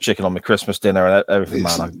 I have chicken on my Christmas dinner and everything,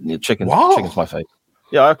 man. Chicken's my favourite.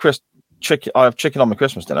 Yeah, I have chicken on my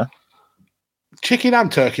Christmas dinner. Chicken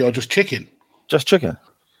and turkey, or just chicken? Just chicken.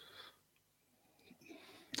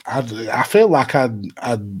 I feel like I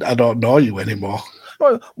don't know you anymore.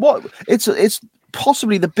 What? It's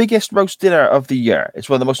possibly the biggest roast dinner of the year. It's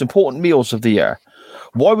one of the most important meals of the year.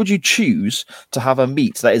 Why would you choose to have a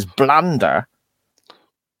meat that is blander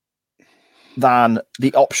than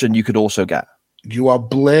the option you could also get? You are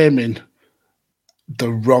blaming the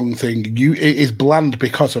wrong thing. It is bland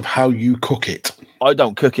because of how you cook it. I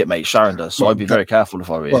don't cook it, mate. Sharon does, so I'd be very careful if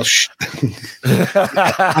I were you. Well,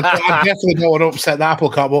 I definitely don't want to upset the apple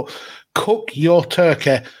cart, but cook your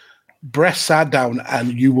turkey breast side down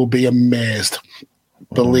and you will be amazed.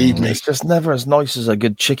 Believe me. It's just never as nice as a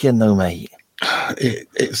good chicken, though, mate.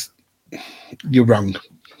 You're wrong,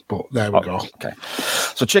 but there we go. Okay.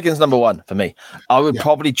 So chicken's number one for me. I would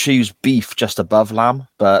probably choose beef just above lamb,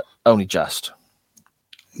 but only just.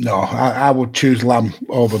 No, I would choose lamb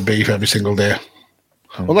over beef every single day.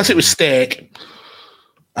 Unless it was steak.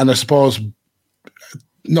 And I suppose,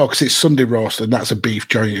 no, because it's Sunday roast and that's a beef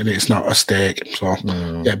joint and it's not a steak. So,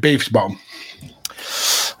 yeah, beef's bottom.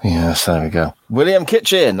 Yes, there we go. William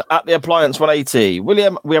Kitchen at the Appliance 180.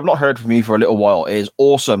 William, we have not heard from you for a little while. It is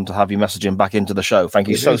awesome to have you messaging back into the show. Thank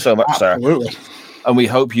you so much, absolutely, sir. And we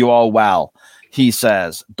hope you are well. He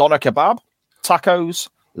says, doner kebab, tacos,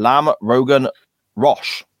 lamb, Rogan,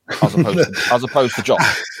 Roche, as opposed to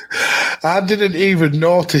Josh. I didn't even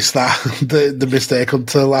notice that, the mistake,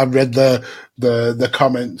 until I read the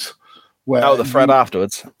comments. Where the thread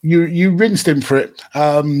afterwards. You rinsed him for it.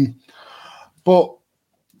 But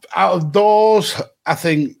out of those, I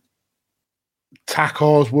think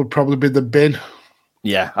tacos would probably be the bin.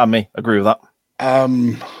 Yeah, I agree with that.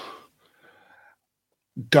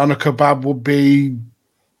 Doner kebab would be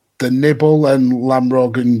the nibble, and lamb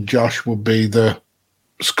Rogan Josh would be the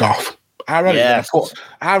scoff. Ironic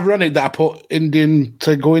that I put Indian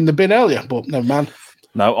to go in the bin earlier, but never mind.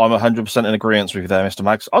 No, I'm 100% in agreement with you there, Mr.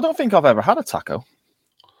 Mags. I don't think I've ever had a taco.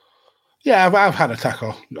 Yeah, I've had a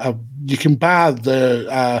taco. You can buy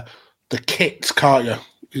the kits, can't you?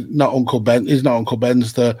 Not Uncle Ben. It's not Uncle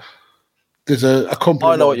Ben's. There's a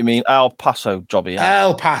company. I know what you mean. El Paso jobby. Yeah.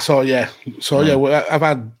 El Paso, yeah. So yeah, I've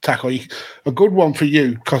had taco. A good one for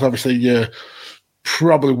you, because obviously you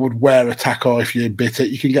probably would wear a taco if you bit it.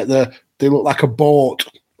 You can get they look like a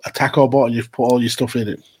taco boat, and you've put all your stuff in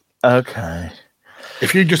it. Okay.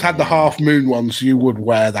 If you just had the half moon ones, you would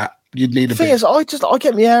wear that. You'd need a bit. Is, I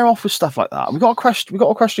get my hair off with stuff like that. We've got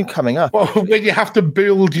a question coming up. Well, when you have to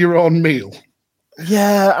build your own meal.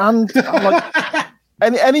 Yeah, and like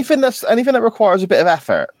anything that requires a bit of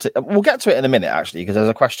effort. We'll get to it in a minute, actually, because there's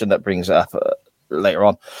a question that brings it up later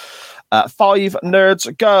on. 5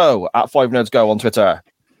 Nerds Go at 5 Nerds Go on Twitter.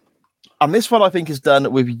 And this one I think is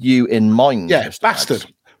done with you in mind. Yeah, bastard.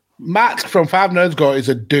 Matt from 5 Nerds Go is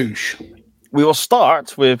a douche. We will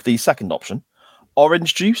start with the second option.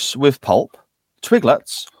 Orange juice with pulp,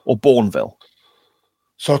 Twiglets, or Bourneville?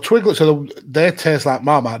 So Twiglets, they taste like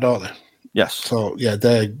Marmite, don't they? Yes. So yeah,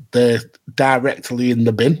 they're directly in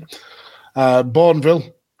the bin.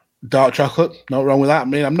 Bourneville, dark chocolate, no wrong with that. I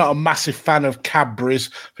mean, I'm not a massive fan of Cadbury's.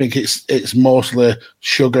 I think it's mostly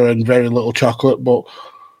sugar and very little chocolate, but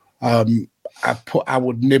I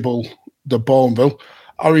would nibble the Bourneville.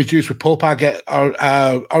 Orange juice with pulp, I get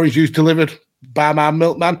orange juice delivered by my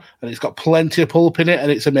milkman, and it's got plenty of pulp in it,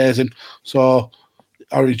 and it's amazing. So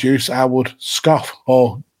orange juice, I would scoff,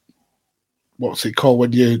 or what's it called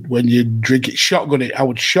when you drink it? Shotgun it. I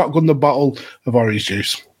would shotgun the bottle of orange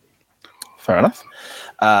juice. Fair enough.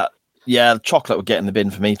 Yeah, chocolate would get in the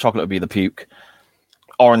bin for me. Chocolate would be the puke.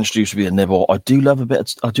 Orange juice would be the nibble. I do love a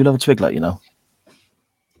Twiglet, you know.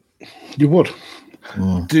 You would.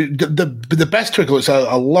 The best Twiglets,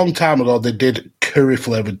 a long time ago, they did curry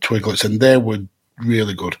flavoured Twiglets, and they were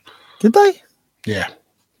really good. Did they? Yeah,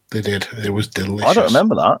 they did. It was delicious. I don't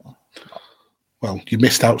remember that. Well, you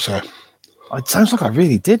missed out, sir. It sounds like I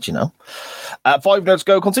really did, you know. 5 Nerds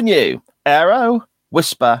Go, continue. Aero,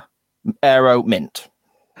 Whisper, Aero, Mint.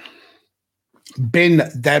 Bin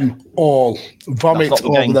them all. Vomit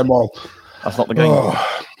over them all. That's not the game.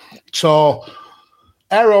 Oh. So,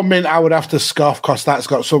 Aero Mint, I would have to scoff, because that's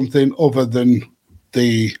got something other than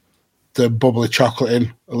the bubbly chocolate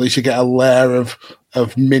in. At least you get a layer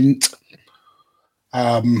of mint.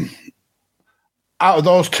 Out of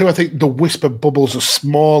those two, I think the Whisper bubbles are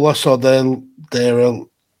smaller, so they're a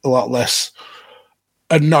lot less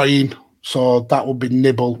annoying. So that would be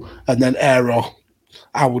nibble, and then Aero.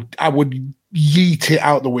 I would yeet it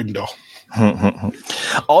out the window.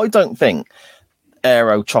 I don't think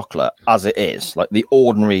Aero chocolate, as it is, like the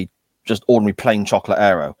ordinary plain chocolate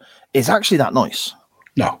Aero, is actually that nice.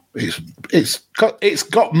 No, it's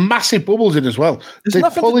got massive bubbles in as well. There's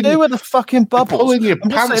nothing to do with the fucking bubbles. Pulling your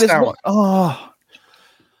pants down.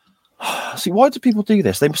 See, why do people do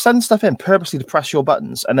this? They send stuff in purposely to press your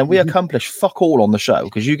buttons, and then we accomplish fuck all on the show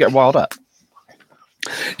because you get riled up.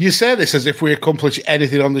 You say this as if we accomplish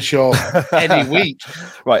anything on the show any week.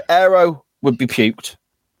 Right, Aero would be puked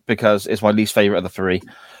because it's my least favourite of the three.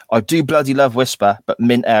 I do bloody love Whisper, but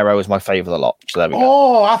Mint Aero is my favourite of the lot. So there we go.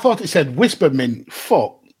 Oh, I thought it said Whisper Mint.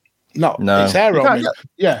 Fuck. No, it's Aero Mint.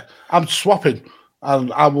 Yeah, I'm swapping.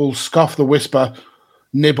 I will scoff the Whisper,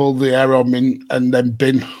 nibble the Aero Mint, and then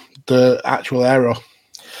bin the actual Aero.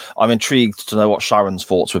 I'm intrigued to know what Sharon's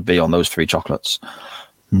thoughts would be on those three chocolates.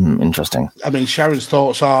 Interesting. I mean, Sharon's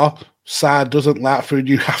thoughts are, Sad doesn't like food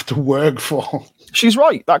you have to work for. She's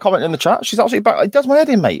right. That comment in the chat, she's absolutely back. It does my head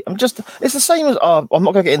in, mate. It's the same as, I'm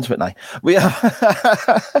not going to get into it now.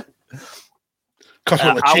 Because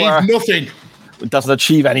we'll achieve nothing. It doesn't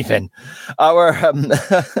achieve anything. Our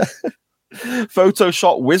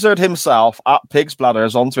Photoshop wizard himself at Pig's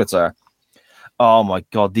Bladders on Twitter. Oh my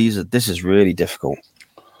God, this is really difficult.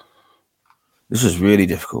 This is really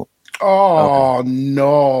difficult. Oh, okay.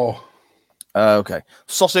 No. Okay.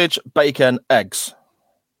 Sausage, bacon, eggs.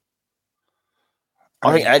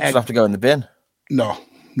 I think eggs would have to go in the bin. No.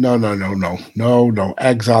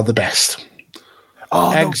 Eggs are the best.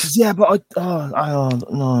 Oh, eggs. No, yeah, but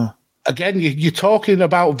no. Again, you're talking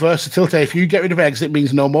about versatility. If you get rid of eggs, it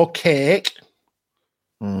means no more cake.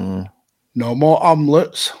 No more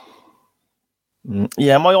omelettes.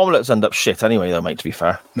 Yeah, my omelettes end up shit anyway, though, mate, to be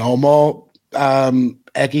fair. No more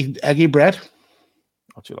eggy bread.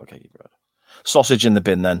 I do like eggy bread. Sausage in the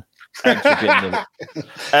bin, then. Eggs would be a nibble.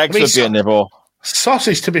 Eggs would be a nibble.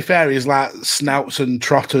 Sausage, to be fair, is like snouts and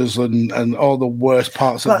trotters and all the worst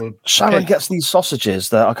parts of the Sharon gets these sausages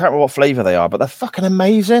that I can't remember what flavour they are, but they're fucking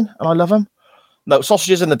amazing, and I love them. No,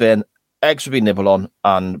 sausages in the bin, eggs would be nibble on,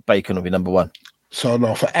 and bacon would be number one. So,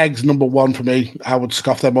 no, for eggs, number one for me, I would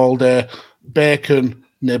scoff them all day. Bacon,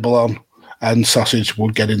 nibble on, and sausage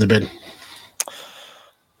would get in the bin.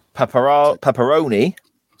 Pepperoni,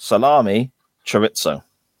 salami, chorizo.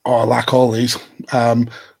 Oh, I like all these.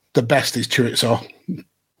 The best is chorizo.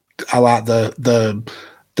 I like the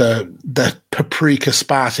paprika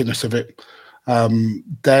spiciness of it.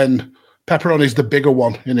 Then pepperoni is the bigger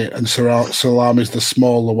one in it, and salami is the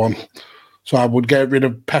smaller one. So I would get rid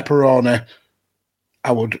of pepperoni.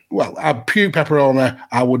 I'd puke pepperoni.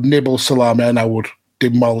 I would nibble salami, and I would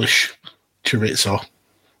demolish chorizo.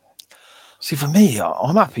 See, for me,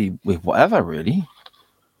 I'm happy with whatever, really.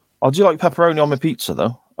 I do like pepperoni on my pizza,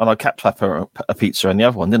 though. And I kept a pizza in the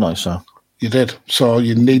other one, didn't I? So you did. So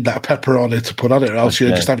you need that pepperoni to put on it, or else you're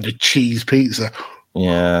just having a cheese pizza.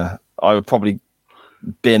 Yeah. I would probably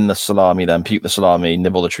bin the salami, then puke the salami,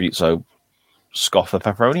 nibble the chorizo, scoff the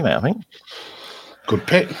pepperoni, mate, I think. Good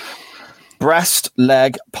pick. Breast,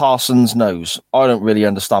 leg, Parson's nose. I don't really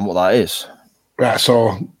understand what that is. Right,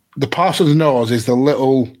 so the Parson's nose is a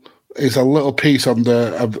little piece on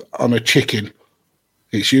a chicken.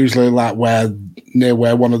 It's usually like near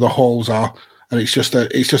where one of the holes are, and it's just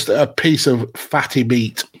a piece of fatty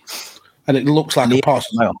meat, and it looks like a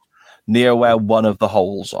Parson's. Near where one of the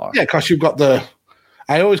holes are. Yeah, because you've got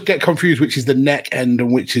I always get confused which is the neck end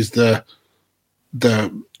and which is the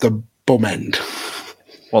bum end.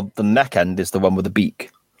 Well, the neck end is the one with the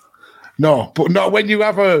beak. No, but not when you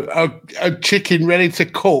have a chicken ready to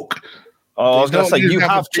cook. Oh, I was going to say, you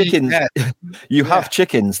have chickens. You have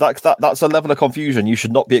chickens. That's a level of confusion you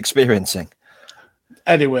should not be experiencing.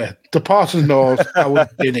 Anyway, the Parson's nose, I would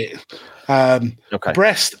bin it. Okay.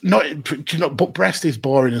 Breast, but breast is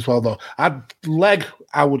boring as well, though. Leg,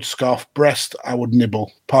 I would scoff. Breast, I would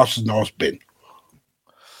nibble. Parson's nose, bin.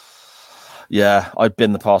 Yeah, I'd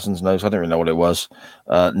bin the Parson's nose. I don't really know what it was.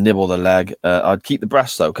 Nibble the leg. I'd keep the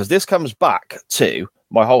breast, though, because this comes back to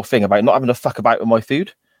my whole thing about not having to fuck about with my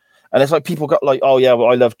food. And it's like people got like, oh, yeah, well,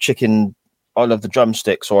 I love chicken. I love the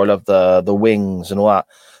drumsticks, or I love the wings and all that.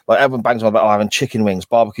 Like, everyone bangs on about having chicken wings,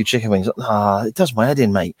 barbecue chicken wings. Nah, it does my head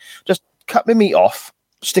in, mate. Just cut my meat off,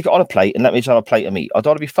 stick it on a plate, and let me just have a plate of meat. I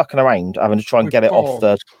don't want to be fucking around having to try and get it off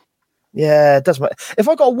the... Yeah, it does. If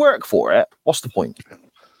I got to work for it, what's the point?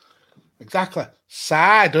 Exactly. Si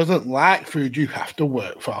doesn't like food you have to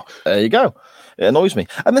work for. There you go. It annoys me.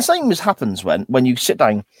 And the same happens when you sit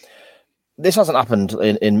down... this hasn't happened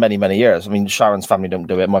in many, many years. I mean, Sharon's family don't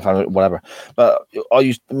do it, my family, whatever. But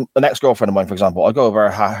an ex-girlfriend of mine, for example, I go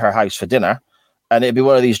over her house for dinner, and it'd be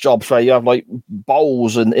one of these jobs where you have like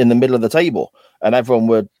bowls in the middle of the table, and everyone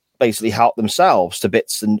would basically help themselves to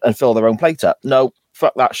bits and fill their own plate up. No,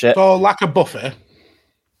 fuck that shit. So like a buffet?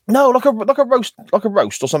 No, like a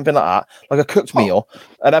roast or something like that, like a cooked meal,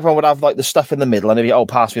 and everyone would have like the stuff in the middle, and they'd be,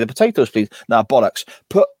 pass me the potatoes, please. Nah, bollocks.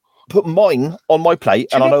 Put mine on my plate,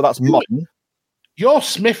 and I know that's mine. You're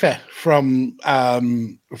Smithy from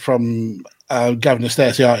Gavin and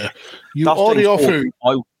Stacey, aren't you? You order your food.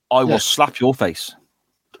 I will slap your face.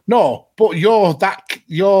 No, but you're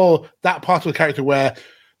that part of the character where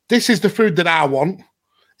this is the food that I want.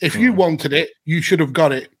 If you wanted it, you should have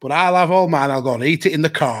got it. But I'll have all mine. I'll go and eat it in the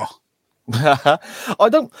car. I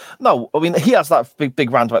don't know. I mean, he has that big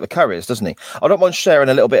rant about the curries, doesn't he? I don't mind sharing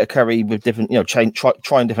a little bit of curry with different,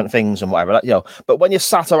 trying different things and whatever. But when you're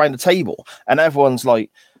sat around the table and everyone's like,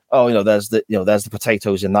 oh, there's the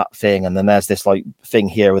potatoes in that thing, and then there's this like thing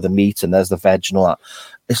here with the meat, and there's the veg and all that.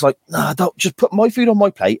 It's like, nah, don't just put my food on my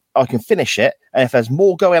plate. I can finish it, and if there's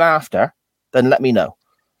more going after, then let me know.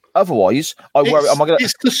 Otherwise, I worry.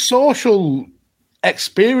 It's the social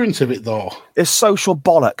experience of it, though. It's social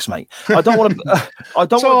bollocks, mate. I don't want to. I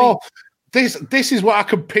don't want to. This is what I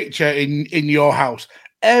can picture in your house.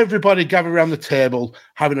 Everybody gathered around the table,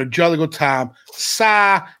 having a jolly good time.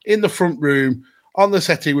 Sat in the front room on the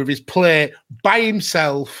settee with his plate by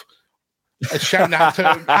himself, shouting out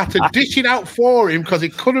to dish it out for him because he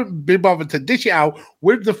couldn't be bothered to dish it out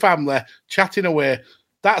with the family, chatting away.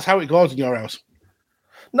 That's how it goes in your house.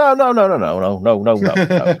 No.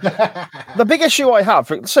 The big issue I have,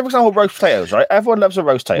 for example, roast potatoes, right? Everyone loves a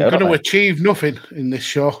roast potato. We're going to achieve nothing in this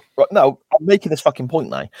show. No, I'm making this fucking point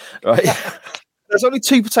now, right? There's only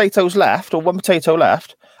 2 potatoes left, or 1 potato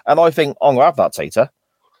left, and I think, I'm going to have that tater.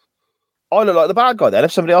 I look like the bad guy then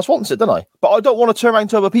if somebody else wants it, don't I? But I don't want to turn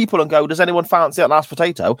around to other people and go, does anyone fancy that last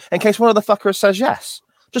potato? In case one of the fuckers says yes.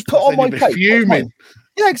 Just put on my plate. Fuming.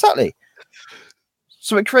 Yeah, exactly.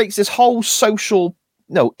 So it creates this whole social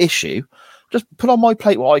issue. Just put on my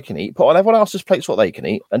plate what I can eat, put on everyone else's plates what they can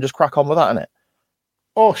eat, and just crack on with that, innit?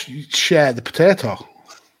 Or share the potato.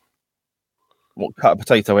 What, cut a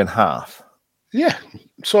potato in half? Yeah.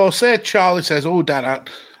 So say Charlie says, oh, Dad,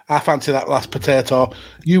 I fancy that last potato.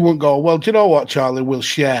 You wouldn't go, well, do you know what, Charlie, we'll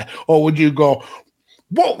share? Or would you go,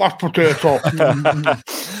 what last potato?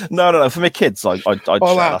 No. For my kids, I'd share.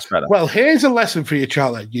 That's better. Well, here's a lesson for you,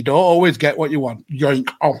 Charlie. You don't always get what you want.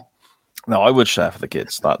 Yoink. Oh. No, I would share for the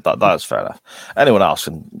kids. That's fair enough. Anyone else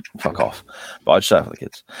can fuck off, but I'd share for the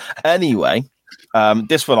kids. Anyway,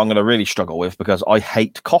 this one I'm going to really struggle with because I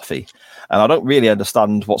hate coffee, and I don't really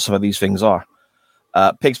understand what some of these things are.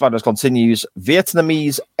 Pig Spiders continues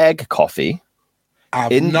Vietnamese egg coffee.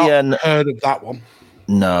 I've not heard of that one.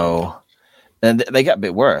 No, and they get a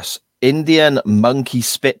bit worse. Indian monkey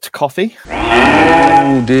spit coffee.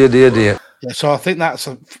 Oh dear. Yeah, so I think that's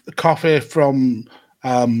a coffee from.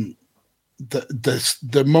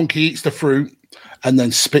 The monkey eats the fruit and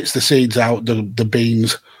then spits the seeds out, the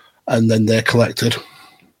beans, and then they're collected.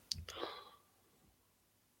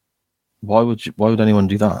 Why would anyone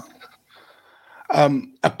do that?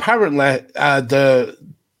 Apparently, the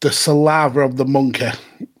saliva of the monkey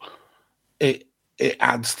it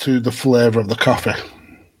adds to the flavour of the coffee.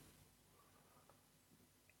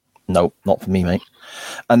 No, not for me, mate.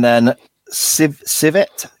 And then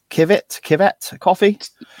civet coffee.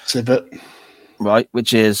 Civet. Right,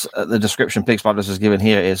 which is the description Pig Spiders is given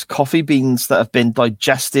here is coffee beans that have been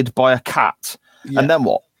digested by a cat. Yeah. And then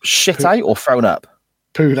what? Shit out or thrown up?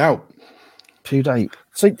 Pooed out. Pooed out.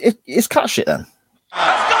 So it's cat shit then?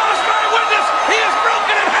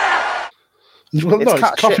 Well, no,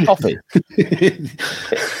 it's coffee.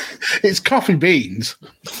 It's coffee beans.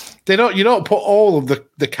 You don't put all of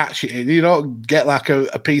the cat shit in. You don't get like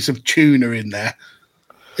a piece of tuna in there.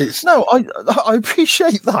 No, I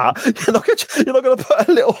appreciate that. You're not going to put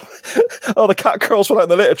a little. Oh, the cat curls one out in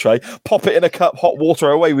the litter tray. Pop it in a cup, hot water,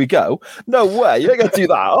 away we go. No way, you ain't going to do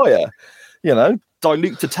that, are you?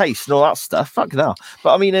 Dilute to taste and all that stuff. Fuck no.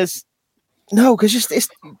 But I mean, because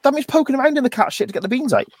that means poking around in the cat shit to get the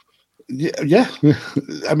beans out. Yeah.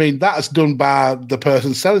 I mean, that's done by the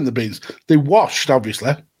person selling the beans. They washed,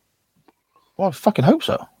 obviously. Well, I fucking hope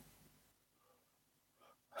so.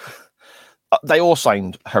 They all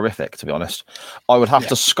sound horrific, to be honest. I would have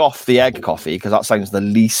to scoff the egg coffee because that sounds the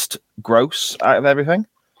least gross out of everything.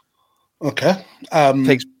 Okay.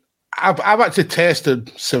 I've actually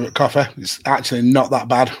tasted civet coffee. It's actually not that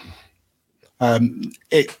bad.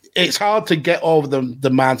 It's hard to get over the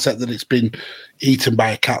mindset that it's been eaten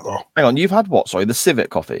by a cat, though. Hang on, you've had what? Sorry, the civet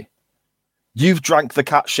coffee? You've drank the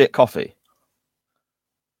cat shit coffee.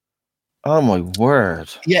 Oh my word!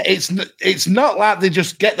 Yeah, it's not like they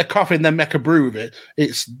just get the coffee and then make a brew of it.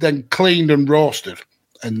 It's then cleaned and roasted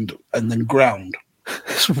and then ground.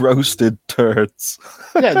 It's roasted turds.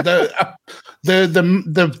 Yeah, the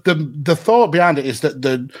thought behind it is that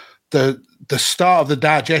the start of the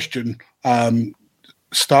digestion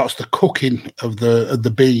starts the cooking of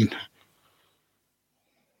the bean.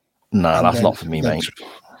 No, that's not for me, mate.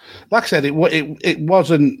 Like I said, it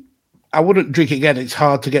wasn't. I wouldn't drink it again. It's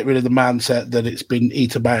hard to get rid of the mindset that it's been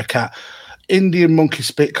eaten by a cat. Indian monkey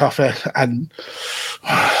spit coffee and.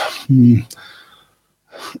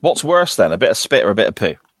 What's worse then, a bit of spit or a bit of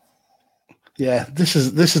poo? Yeah, this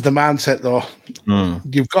is the mindset though.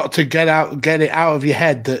 You've got to get it out of your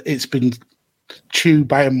head that it's been chewed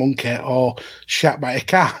by a monkey or shat by a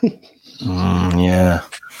cat. Yeah.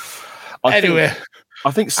 I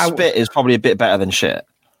think spit is probably a bit better than shit.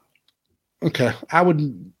 Okay, I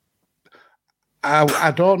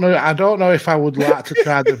don't know. I don't know if I would like to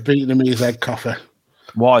try the Vietnamese egg coffee.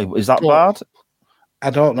 Why is that bad?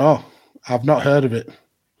 I don't know. I've not heard of it.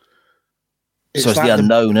 So it's like the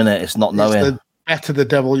unknown, isn't it? It's not knowing. It's the better the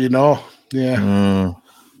devil you know. Yeah.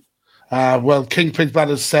 Well, Kingpin's Bad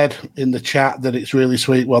has said in the chat that it's really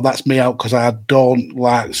sweet. Well, that's me out because I don't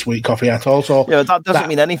like sweet coffee at all. So yeah, that doesn't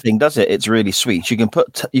mean anything, does it? It's really sweet. You can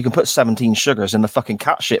put 17 sugars in the fucking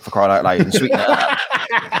cat shit for crying out loud and sweeten it up.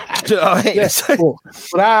 Do you know what I mean? Yes,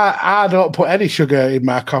 but I don't put any sugar in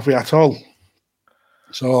my coffee at all.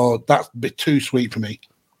 So that's a bit too sweet for me.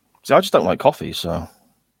 See, I just don't like coffee, so.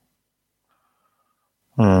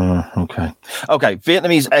 Okay.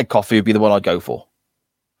 Vietnamese egg coffee would be the one I'd go for.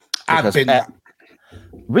 I've been that.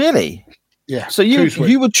 Really? Yeah. So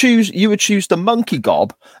you would choose the monkey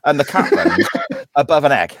gob and the cat bones above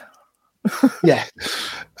an egg. Yeah,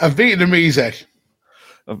 a Vietnamese egg.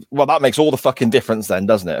 Well, that makes all the fucking difference then,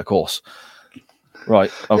 doesn't it? Of course.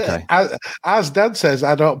 Right. Okay. As Dad says,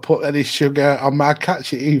 I don't put any sugar on my cat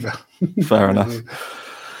shit either. Fair enough.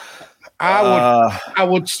 I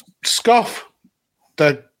would scoff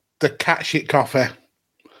the cat shit coffee.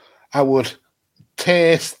 I would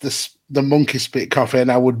taste the monkey spit coffee,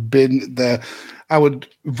 and I would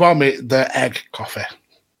vomit the egg coffee.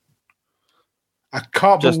 I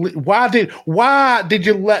can't believe why did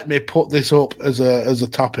you let me put this up as a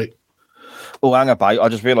topic? Oh, hang about! I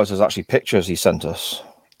just realised there's actually pictures he sent us.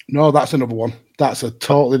 No, that's another one. That's a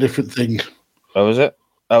totally different thing. Oh, is it?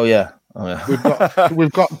 Oh yeah. Oh yeah.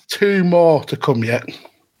 We've got 2 more to come yet.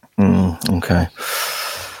 Okay.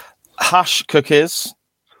 Hash cookies,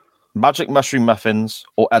 magic mushroom muffins,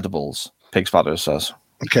 or edibles? Pig's Father says.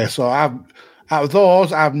 Okay, so out of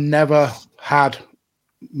those, I've never had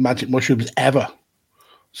magic mushrooms ever.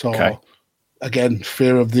 So again,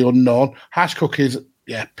 fear of the unknown. Hash cookies,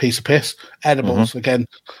 yeah, piece of piss. Edibles, again,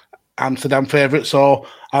 Amsterdam favourite. So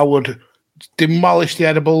I would demolish the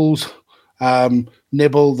edibles,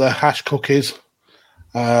 nibble the hash cookies,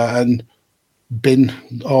 and bin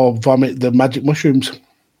or vomit the magic mushrooms.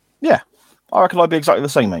 Yeah, I reckon I'd be exactly the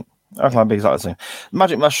same, mate. I reckon I'd be exactly the same.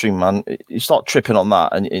 Magic mushroom, man, you start tripping on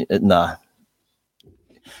that, and nah.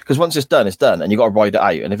 Because once it's done, and you got to ride it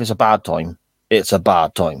out. And if it's a bad time, it's a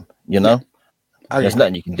bad time, you know? Yeah. There's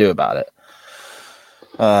nothing you can do about it.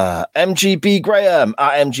 MGB Graham,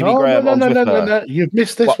 at MGB Graham on Twitter. No. You've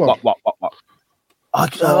missed this one. What?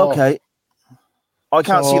 Okay. I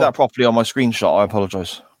can't see that properly on my screenshot. I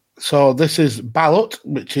apologise. So this is ballot,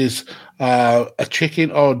 which is a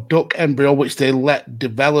chicken or duck embryo, which they let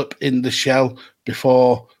develop in the shell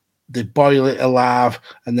before they boil it alive,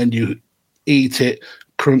 and then you eat it,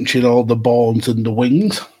 crunching all the bones and the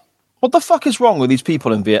wings. What the fuck is wrong with these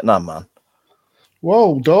people in Vietnam, man?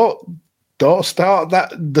 Whoa, don't start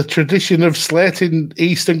the tradition of slating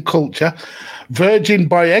Eastern culture. Virgin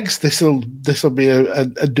boy eggs. This'll be a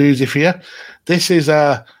doozy for you. This is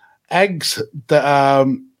eggs that are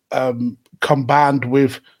combined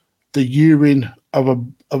with the urine of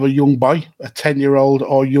a young boy, a 10-year-old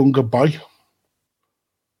or younger boy.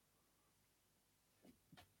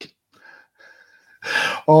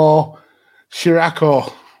 Or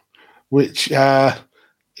Shirako, which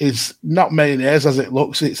is not mayonnaise as it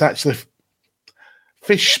looks. It's actually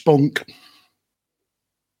fish spunk.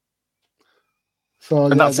 So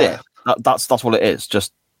and that's it. That's what it is.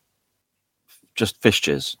 Just fish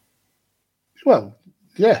jizz. Well,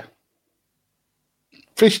 yeah.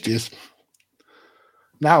 Fish jizz.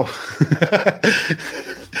 Now,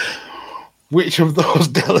 which of those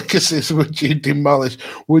delicacies would you demolish?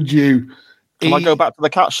 Would you Can I go back to the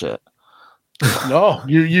cat shit? No,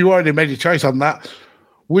 you already made your choice on that.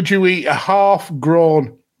 Would you eat a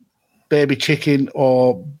half-grown baby chicken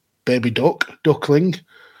or baby duckling?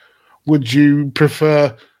 Would you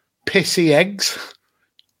prefer pissy eggs,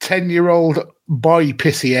 10-year-old boy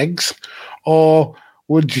pissy eggs, or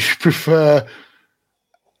would you prefer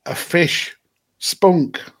a fish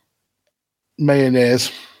spunk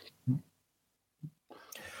mayonnaise?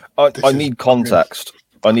 I need context.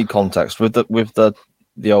 I need context with the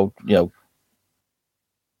old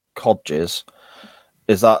cod jizz.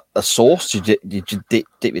 Is that a sauce? Did you dip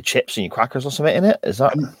your chips and your crackers or something in it? Is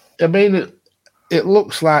that? I mean, it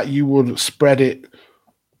looks like you would spread it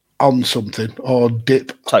on something or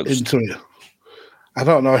dip Toast into it. I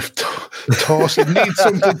don't know if toast.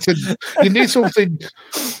 You need something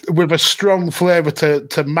with a strong flavour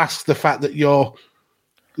to mask the fact that you're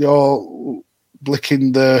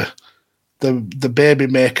licking the baby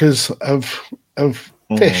makers of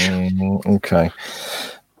fish. Okay.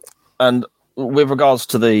 And with regards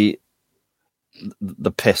to the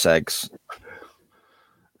piss eggs,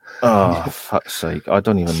 oh fuck's sake, I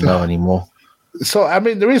don't even know anymore. So I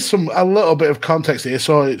mean, there is a little bit of context here.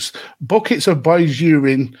 So it's buckets of boys'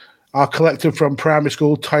 urine are collected from primary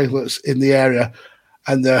school toilets in the area,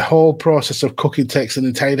 and the whole process of cooking takes an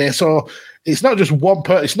entire day. So it's not just one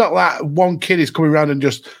person. It's not like one kid is coming around and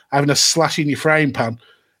just having a slash in your frying pan.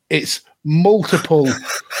 It's multiple.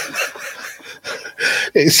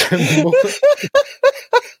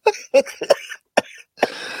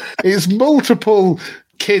 It's multiple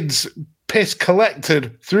kids' piss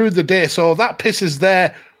collected through the day. So that piss is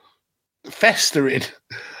there festering,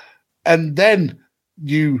 and then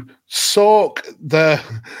you soak the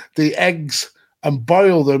eggs and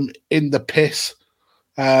boil them in the piss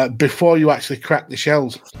before you actually crack the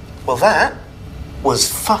shells. Well, that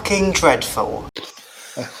was fucking dreadful.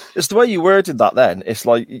 It's the way you worded that then. It's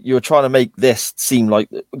like you're trying to make this seem like,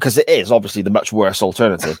 because it is obviously the much worse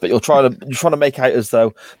alternative, but you're trying to make out as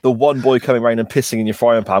though the one boy coming around and pissing in your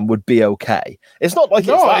frying pan would be okay. It's not like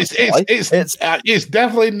it's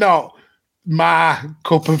definitely not my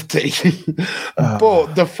cup of tea.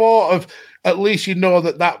 But the thought of, at least you know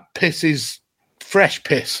that piss is fresh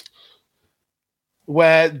piss,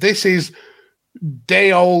 where this is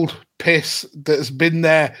day old piss that's been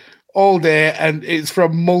there all day, and it's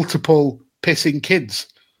from multiple pissing kids.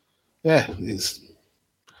 Yeah,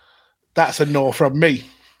 that's a no from me.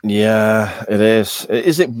 Yeah, it is.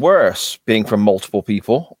 Is it worse being from multiple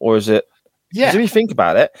people, or is it? Yeah. If you think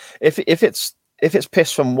about it, if it's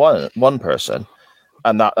piss from one person,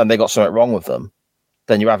 and they got something wrong with them,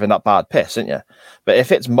 then you're having that bad piss, aren't you? But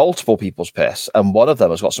if it's multiple people's piss and one of them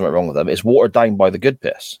has got something wrong with them, it's watered down by the good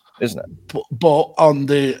piss, isn't it? But on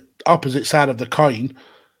the opposite side of the coin,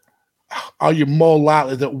 are you more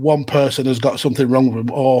likely that one person has got something wrong with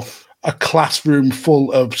them, or a classroom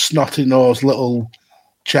full of snotty-nosed little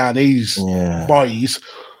Chinese boys,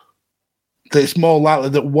 that it's more likely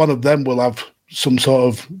that one of them will have some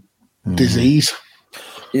sort of disease?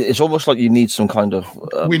 It's almost like you need some kind of...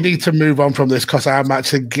 we need to move on from this, because I'm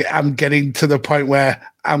getting to the point where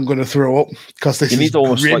I'm going to throw up, because this is... You need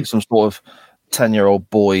almost like some sort of 10-year-old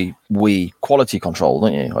boy quality control,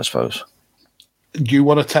 don't you, I suppose? Do you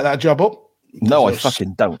want to take that job up? No, I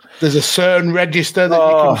fucking don't. There's a certain register that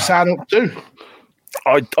you can sign up to.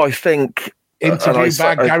 I think... Interviewed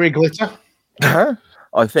by Gary Glitter.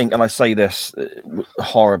 I think, and I say this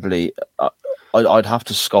horribly, I'd have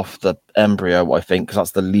to scoff the embryo, I think, because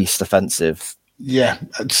that's the least offensive. Yeah,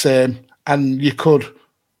 same. And you could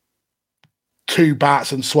 2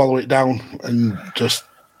 bites and swallow it down and just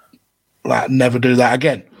never do that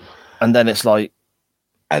again. And then it's like...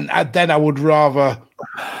 And then I would rather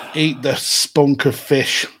eat the spunk of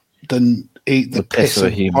fish than eat the piss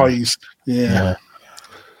of boys. Yeah.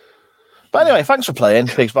 But anyway, thanks for playing,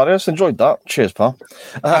 Pigs Barriers. Enjoyed that. Cheers, pal.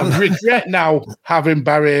 I regret now having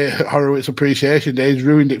Barry Horowitz Appreciation Days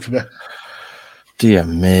ruined it for me. Dear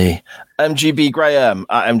me. MGB Graham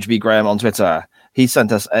at MGB Graham on Twitter. He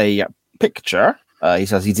sent us a picture. He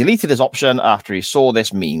says he deleted his option after he saw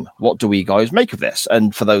this meme. What do we guys make of this?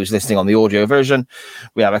 And for those listening on the audio version,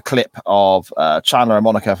 we have a clip of Chandler and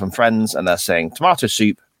Monica from Friends, and they're saying tomato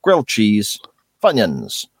soup, grilled cheese,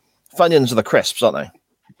 Funyuns. Funyuns are the crisps, aren't they?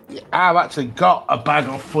 I've actually got a bag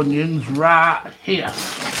of Funyuns right here.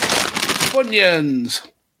 Funyuns.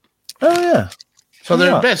 Oh, yeah. So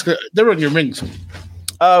they're basically, they're onion rings.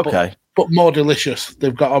 Okay. But more delicious.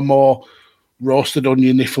 They've got a more roasted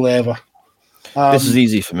oniony flavour. This is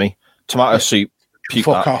easy for me. Tomato soup.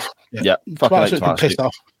 Fuck off. Yeah. Fucking tomato pissed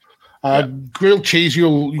soup. Off. Grilled cheese,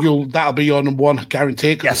 that'll be your number one,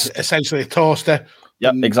 guaranteed. Yes. It's essentially a toaster.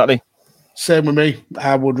 Yep, exactly. Same with me.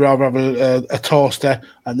 I would rather have a toaster,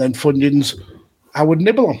 and then Funyuns I would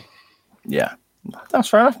nibble on. Yeah. That's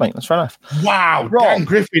fair enough, mate. That's fair enough. Wow, Rob. Dan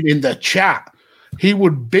Griffin in the chat. He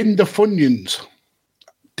would bin the Funyuns.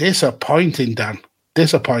 Disappointing, Dan.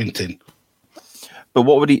 Disappointing. But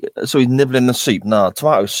what would he? So he's nibbling the soup. No,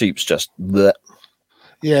 tomato soup's just bleh.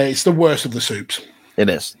 Yeah, it's the worst of the soups. It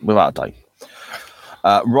is, without a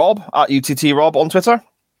doubt. Rob at UTT Rob on Twitter.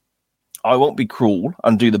 I won't be cruel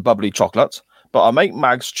and do the bubbly chocolate, but I'll make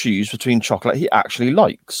Mags choose between chocolate he actually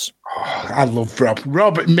likes. Oh, I love Rob.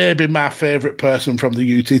 Rob may be my favourite person from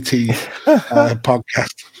the UTT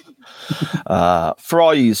podcast.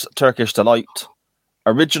 Fries, Turkish Delight,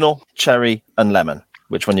 original, cherry, and lemon.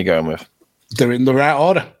 Which one you going with? They're in the right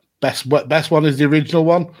order. Best one is the original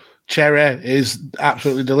one. Cherry is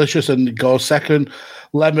absolutely delicious and it goes second.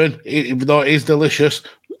 Lemon, even though it is delicious,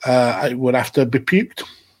 it would have to be puked.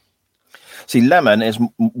 See, lemon is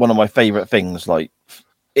one of my favourite things, like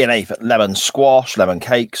in anything. Lemon squash, lemon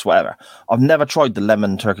cakes, whatever. I've never tried the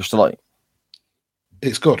lemon Turkish Delight.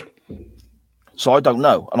 It's good. So I don't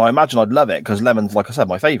know. And I imagine I'd love it because lemon's, like I said,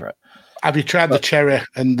 my favourite. Have you tried the cherry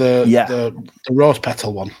and the rose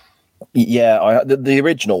petal one? Yeah, the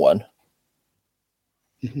original one.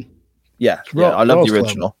 Mm-hmm. Yeah, I love the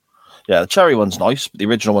original. Yeah, the cherry one's nice, but the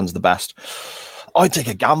original one's the best. I'd take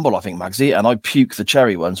a gamble, I think, Magsy, and I'd puke the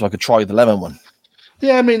cherry one so I could try the lemon one.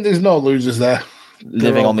 Yeah, I mean, there's no losers there.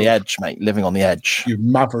 Living on the edge, mate. Living on the edge. You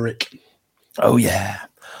maverick. Oh, yeah.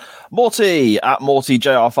 Morty at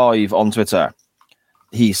MortyJR5 on Twitter.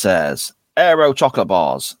 He says, Aero chocolate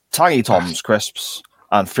bars, Tangy Tom's crisps,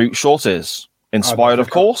 and fruit shorties. Inspired, of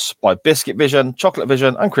course, by Biscuit Vision, Chocolate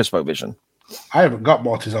Vision, and Crispo Vision. I haven't got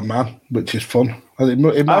Morty's on man, which is fun. It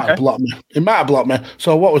might have blocked me. It might have blocked me.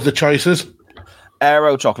 So what was the choices?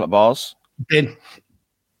 Aero chocolate bars. Bin.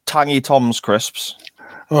 Tangy Tom's crisps.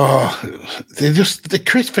 Oh, they're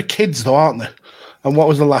crisp for kids though, aren't they? And what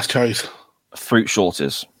was the last choice? Fruit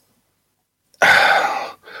shorties.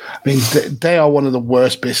 I mean, they are one of the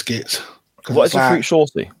worst biscuits. What is a fruit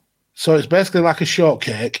shorty? So it's basically like a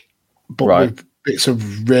shortcake, but with bits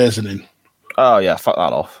of raisin in. Oh, yeah, fuck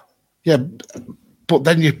that off. Yeah, but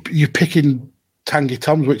then you're picking Tangy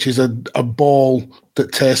Tom's, which is a ball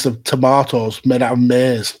that tastes of tomatoes made out of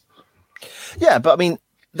maize. Yeah, but I mean,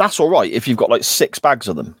 that's all right if you've got like 6 bags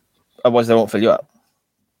of them. Otherwise, they won't fill you up.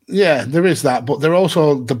 Yeah, there is that, but there are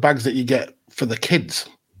also the bags that you get for the kids,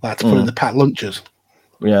 like to put in the packed lunches.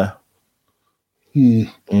 Yeah.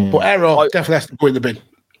 But Aero definitely has to go in the bin,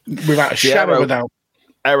 without a shadow of a doubt.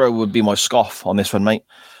 Aero would be my scoff on this one, mate.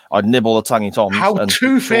 I'd nibble the Tangy Toms. How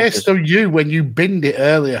two-faced are you when you binned it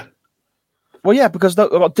earlier? Well, yeah, because they've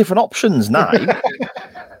got different options now. Do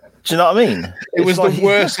you know what I mean? It was the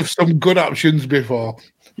worst of some good options before.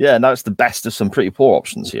 Yeah, now it's the best of some pretty poor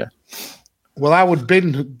options here. Well, I would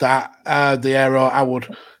bin that, the Aero. I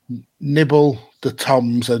would nibble the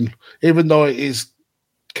Toms, and even though it is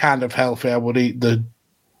kind of healthy, I would eat the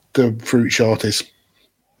fruit shorties.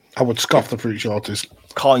 I would scoff the fruit shorties.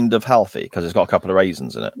 Kind of healthy because it's got a couple of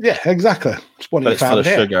raisins in it. Yeah, exactly. It's full of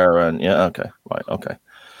sugar and okay.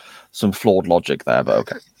 Some flawed logic there, but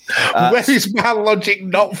okay. Where is my logic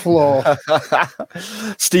not flawed?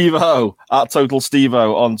 Steve-O at Total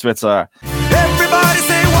Steve-O on Twitter. Everybody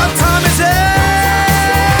say what time is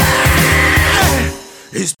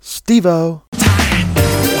it? It's Steve-O.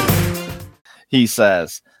 He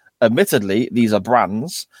says, admittedly, these are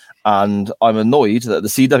brands, and I'm annoyed that the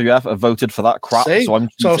CWF have voted for that crap. See? So I'm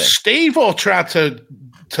so Steve-O tried to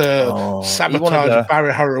sabotage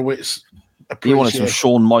Barry Horowitz. He wanted some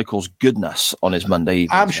Shawn Michaels goodness on his Monday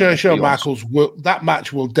evening. I'm sure Shawn Michaels that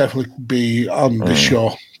match will definitely be on the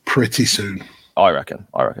show pretty soon. I reckon.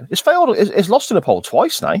 It's failed. It's lost in a poll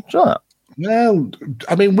twice now. Do you know that? Well,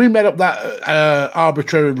 I mean, we made up that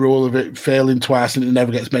arbitrary rule of it failing twice and it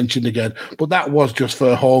never gets mentioned again. But that was just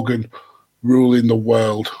for Hogan ruling the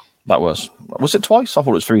world. That was it twice? I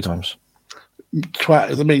thought it was 3 times.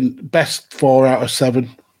 Twice. I mean, best 4 out of 7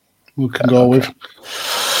 we can go with.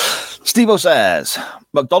 Steve-O says,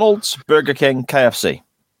 McDonald's, Burger King, KFC.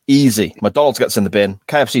 Easy. McDonald's gets in the bin.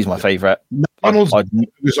 KFC's my favourite. McDonald's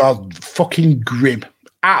burgers are fucking grim.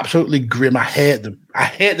 Absolutely grim. I hate them. I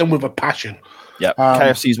hate them with a passion. Yeah,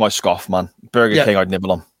 KFC's my scoff, man. Burger King, I'd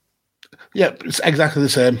nibble on. Yeah, it's exactly the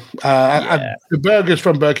same. The burgers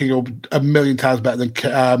from Burger King are a million times better than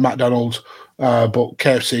McDonald's, but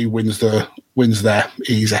KFC wins there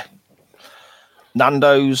easy.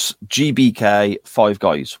 Nando's, GBK, Five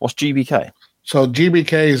Guys. What's GBK? So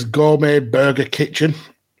GBK is Gourmet Burger Kitchen.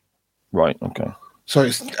 Right, okay. So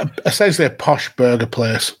it's essentially a posh burger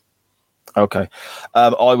place. Okay.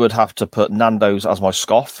 I would have to put Nando's as my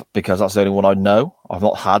scoff because that's the only one I know. I've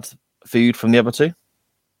not had food from the other two.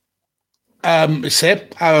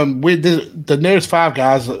 Same. With the nearest Five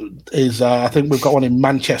Guys is, I think we've got one in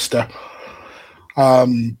Manchester.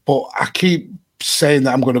 But I keep saying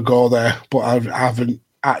that I'm going to go there, but I haven't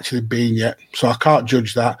actually been yet, so I can't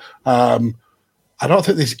judge that. I don't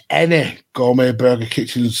think there's any gourmet burger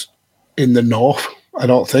kitchens in the north. I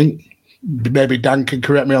don't think. Maybe Dan can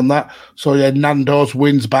correct me on that. So yeah, Nando's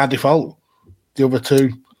wins by default. The other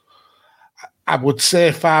two, I would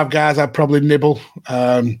say Five Guys. I'd probably nibble.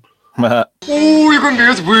 Oh, you're going to be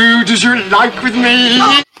as rude as you like with me.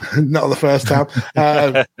 Not the first time.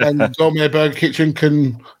 And gourmet burger kitchen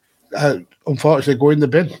can unfortunately go in the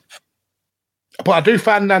bin. But I do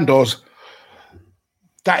find Nando's,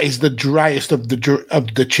 that is the driest of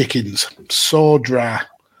the chickens. So dry.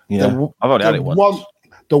 Yeah, I've already had it once.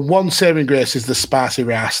 The one saving grace is the spicy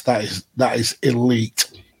rice. That is elite.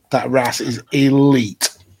 That rice is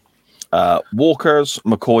elite. Walker's,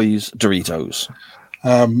 McCoy's, Doritos.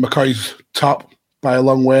 McCoy's top by a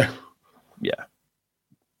long way. Yeah.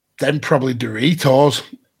 Then probably Doritos.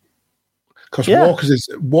 Because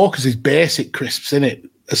Walker's is basic crisps, in it.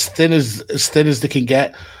 As thin as they can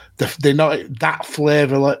get. They're not that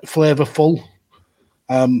flavorful.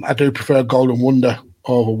 I do prefer Golden Wonder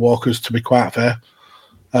over Walker's, to be quite fair.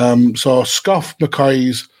 So scoff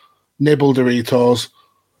McCoy's, nibble Doritos,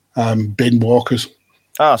 bin Walker's.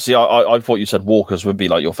 See, I thought you said Walker's would be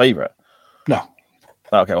like your favourite. No.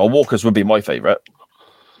 Okay, well, Walker's would be my favourite.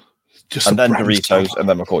 And then Doritos, and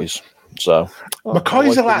then McCoy's. So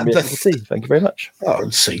McCoy's are like the... Thank you very much. Oh,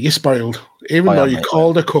 see, you're spoiled. Even though you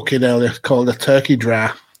called her cooking earlier, called her turkey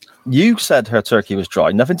dry. You said her turkey was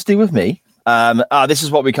dry. Nothing to do with me. This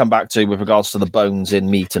is what we come back to with regards to the bones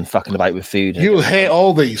in meat and fucking about with food. You'll hate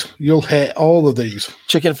all these. You'll hate all of these.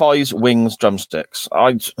 Chicken thighs, wings, drumsticks.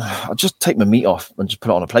 I just take my meat off and just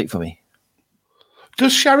put it on a plate for me.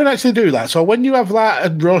 Does Sharon actually do that? So when you have like a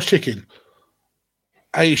roast chicken,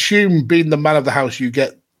 I assume, being the man of the house, you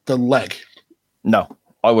get the leg. No,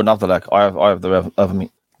 I wouldn't have the leg. I have the other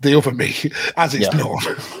meat. The other meat, as it's known.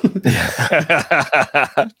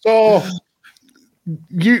 So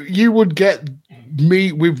you would get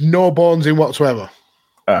meat with no bones in whatsoever.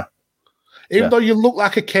 Even though you look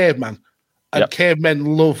like a caveman, and cavemen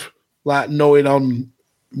love like knowing on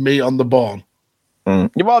meat on the bone. Yeah,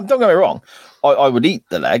 well, don't get me wrong. I would eat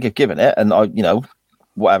the leg if given it, and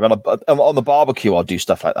whatever. And on the barbecue, I'll do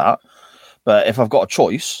stuff like that. But if I've got a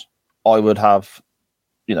choice, I would have,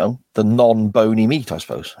 the non-bony meat, I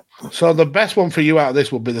suppose. So the best one for you out of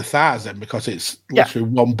this would be the thighs, then, because it's literally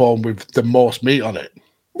one bone with the most meat on it.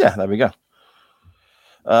 Yeah, there we go.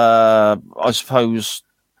 I suppose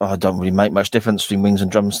I don't really make much difference between wings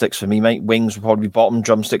and drumsticks for me, mate. Wings would probably be bottom,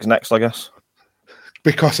 drumsticks next, I guess.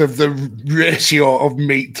 Because of the ratio of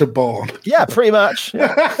meat to bone. Yeah, pretty much.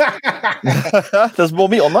 Yeah. There's more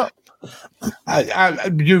meat on that.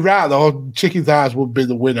 You're right, though. Chicken thighs would be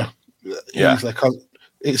the winner. Yeah. Easily, 'cause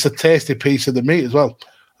it's a tasty piece of the meat as well.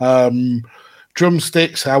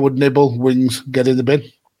 Drumsticks, I would nibble. Wings, get in the bin.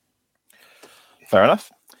 Fair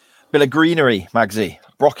enough. Bit of greenery, Magsy.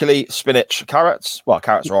 Broccoli, spinach, carrots. Well,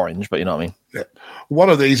 carrots are orange, but you know what I mean. Yeah. One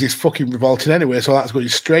of these is fucking revolting anyway, so that's going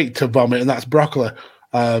straight to vomit, and that's broccoli.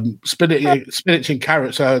 Spinach and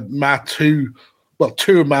carrots are two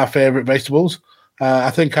of my favourite vegetables.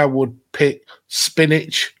 I think I would pick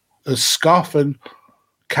spinach as scoff and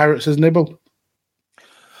carrots as nibble.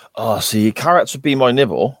 Oh, see, carrots would be my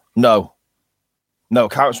nibble. No,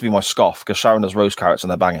 carrots would be my scoff, because Sharon does roast carrots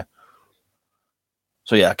and they're banging.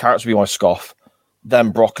 So yeah, carrots would be my scoff.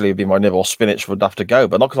 Then broccoli would be my nibble. Spinach would have to go,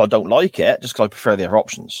 but not because I don't like it, just because I prefer the other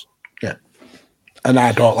options. Yeah. And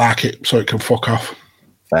I don't like it, so it can fuck off.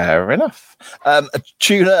 Fair enough.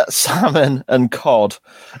 Tuna, salmon, and cod.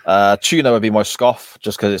 Tuna would be my scoff,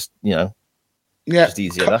 just because it's, just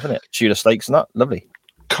easy enough, isn't it? Tuna steaks and that. Lovely.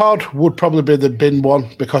 Cod would probably be the bin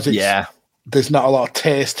one, because there's not a lot of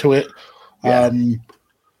taste to it. Yeah.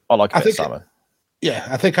 I like a bit of salmon. Yeah,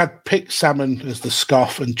 I think I'd pick salmon as the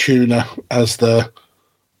scoff and tuna as the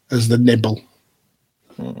nibble.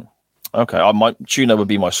 Okay, tuna would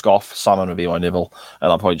be my scoff, salmon would be my nibble,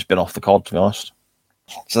 and I'll probably just bin off the cod, to be honest.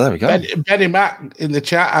 So there we go. Benny Mac in the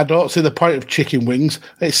chat, I don't see the point of chicken wings.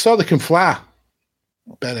 It's so they can fly.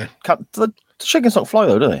 Benny. The chickens don't fly,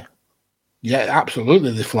 though, do they? Yeah,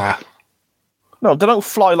 absolutely they fly. No, they don't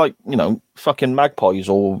fly like, fucking magpies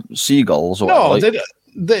or seagulls. Or no,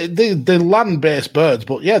 they're land-based birds,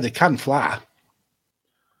 but yeah, they can fly.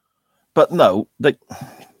 But no, they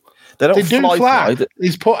don't they do fly. They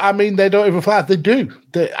don't even fly. They do.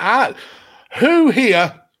 Who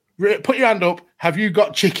here, put your hand up, have you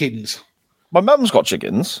got chickens? My mum's got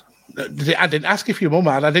chickens. I didn't ask if your mum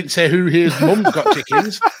had. I didn't say who here's mum's got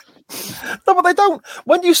chickens. No, but they don't.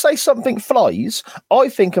 When you say something flies, I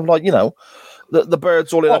think of like, the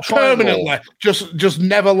birds all in a triangle. Permanently, just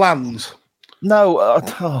never lands. No,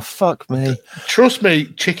 fuck me. Trust me,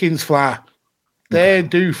 chickens fly. They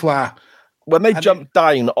do fly. When they jump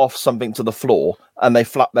down off something to the floor and they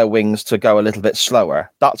flap their wings to go a little bit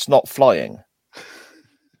slower, that's not flying.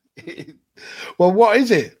 Well, what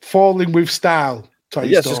is it? Falling with style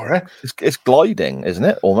type story. It's gliding, isn't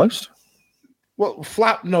it? Almost. Well,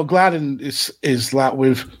 gliding is like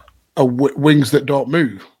with wings that don't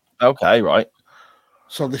move. Okay, right.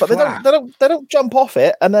 So they don't jump off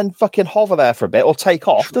it and then fucking hover there for a bit or take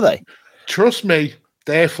off, do they? Trust me,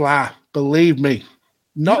 they fly. Believe me.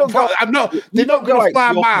 They're not going to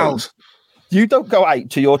fly miles. You don't go out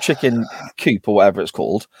to your chicken coop or whatever it's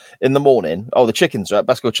called in the morning. Oh, the chickens are up.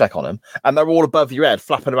 Best go check on them. And they're all above your head,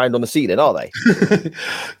 flapping around on the ceiling, are they?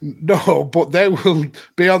 No, but they will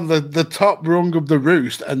be on the top rung of the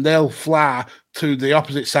roost, and they'll fly to the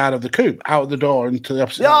opposite side of the coop, out of the door and to the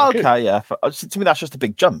opposite side of the coop. Okay, yeah. To me, that's just a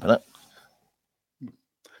big jump, isn't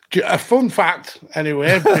it? A fun fact,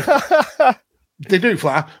 anyway. They do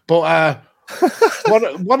fly, but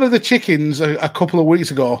one of the chickens a couple of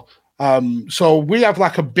weeks ago. So we have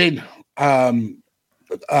like a bin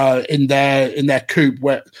in their coop,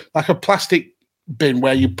 where like a plastic bin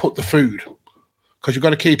where you put the food, because you've got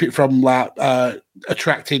to keep it from like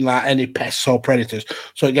attracting like any pests or predators.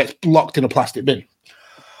 So it gets locked in a plastic bin.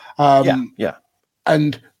 Yeah.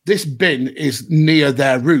 And this bin is near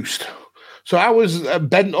their roost. So I was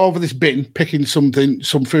bent over this bin, picking some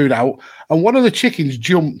food out, and one of the chickens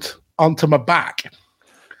jumped onto my back.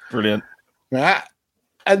 Brilliant. Right?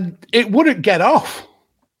 And it wouldn't get off.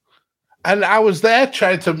 And I was there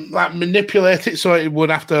trying to like manipulate it so it would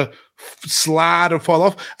have to slide and fall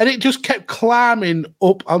off. And it just kept climbing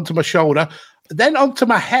up onto my shoulder, then onto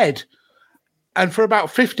my head. And for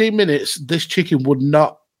about 15 minutes, this chicken would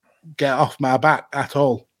not get off my back at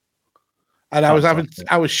all. And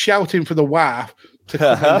I was shouting for the wife to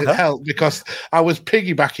come in and help, because I was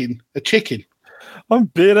piggybacking a chicken. I'm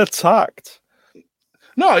being attacked.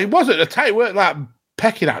 No, it wasn't attack. It weren't like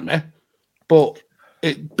pecking at me, but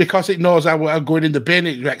because it knows I'm going in the bin,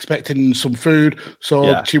 it's expecting some food,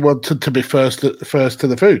 so she wanted to be first to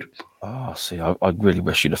the food. Oh, see, I really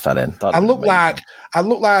wish you'd have fell in. I look like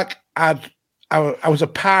I was a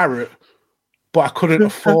pirate, but I couldn't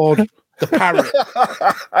afford the parrot.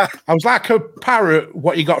 I was like a parrot,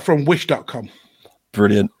 what you got from Wish.com.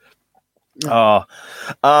 Brilliant.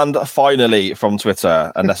 And finally from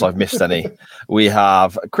Twitter, unless I've missed any, we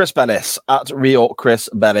have Chris Bellis at Real Chris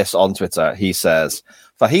Bellis on Twitter. He says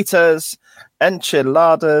fajitas,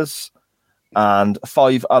 enchiladas, and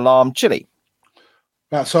 5-alarm chili.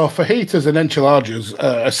 Right, so fajitas and enchiladas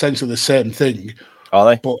are essentially the same thing. Are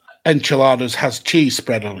they? But enchiladas has cheese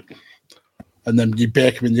spread on it, and then you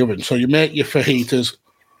bake them in the oven. So you make your fajitas,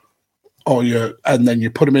 and then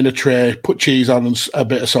you put them in a tray, put cheese on and a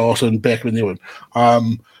bit of sauce, and bake them in the oven.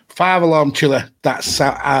 5-alarm chili, that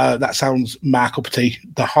sounds my cup of tea.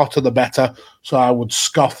 The hotter the better, so I would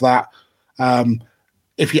scoff that.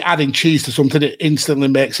 If you're adding cheese to something, it instantly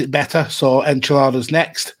makes it better. So enchiladas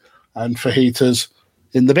next, and fajitas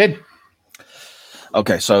in the bin.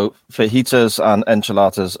 Okay, so fajitas and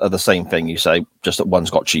enchiladas are the same thing, you say, just that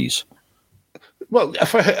one's got cheese. Well, a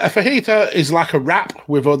fajita is like a wrap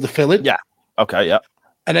with all the filling. Yeah. Okay, yeah.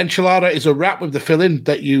 An enchilada is a wrap with the filling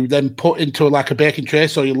that you then put into like a baking tray.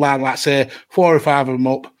 So you line, like, say, 4 or 5 of them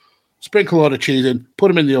up, sprinkle a load of cheese in, put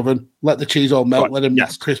them in the oven, let the cheese all melt, let them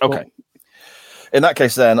crisp up. In that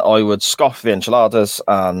case, then, I would scoff the enchiladas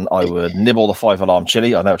and I would nibble the 5-alarm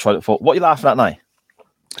chili. I've never tried it before. What are you laughing at now?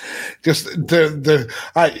 Just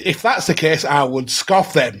if that's the case, I would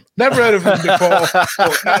scoff them. Never heard of them before,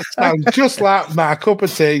 but that sounds just like my cup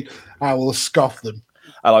of tea. I will scoff them.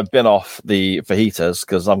 And I've been off the fajitas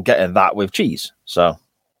because I'm getting that with cheese. So,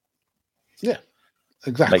 yeah,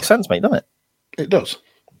 exactly. Makes sense, mate, doesn't it? It does.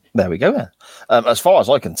 There we go, then. As far as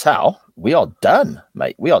I can tell, we are done,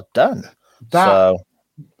 mate. We are done. That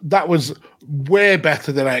was way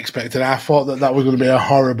better than I expected. I thought that was going to be a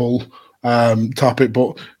horrible topic,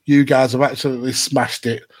 but you guys have absolutely smashed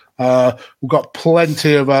it. We've got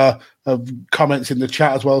plenty of comments in the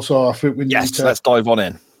chat as well, so I think we need to... let's dive on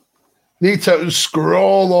in. Need to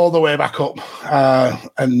scroll all the way back up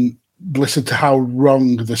and listen to how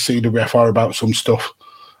wrong the CWF are about some stuff.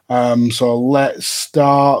 So let's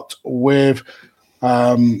start with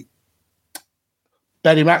Benny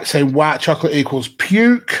Mac saying white chocolate equals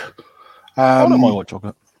puke. I don't mind white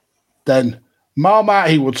chocolate. Then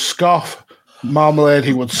Marmite, he would scoff. Marmalade,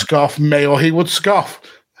 he would scoff. Mayo, he would scoff.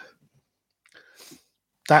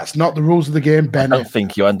 That's not the rules of the game, Benny. I don't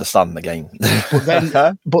think you understand the game.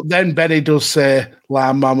 But then Benny does say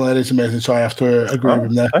lamb marmalade is amazing, so I have to agree with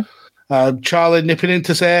him there. Okay. Charlie nipping in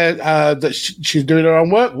to say that she's doing her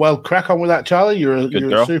own work. Well, crack on with that, Charlie. You're a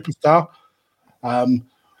superstar.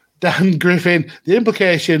 Dan Griffin, the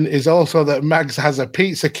implication is also that Mags has a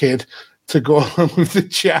pizza kid to go along with the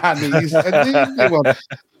Chinese.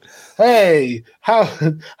 Hey,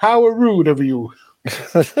 how rude of you.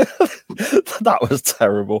 That was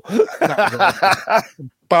terrible.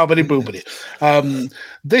 Bobbity boobity.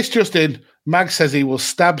 This just in, Mags says he will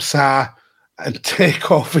stab Sar and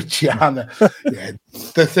take off Gianna. Yeah,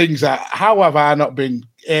 the things that, how have I not been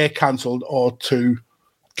A, cancelled or 2,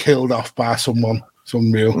 killed off by someone,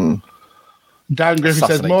 some real. Dan Griffin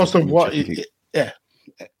says most of what,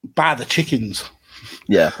 by the chickens.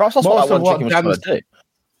 Yeah, perhaps that's what that one chicken was trying to do.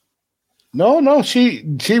 No, she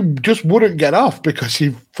just wouldn't get off because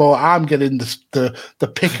she thought I'm getting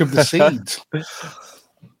the pick of the seeds.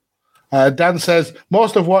 Dan says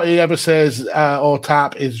most of what he ever says or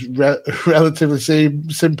tap is relatively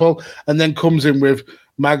simple, and then comes in with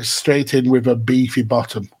Mags straight in with a beefy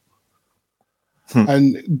bottom.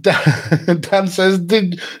 And Dan says,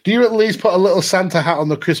 do you at least put a little Santa hat on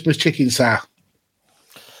the Christmas chicken, sir?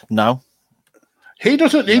 No. He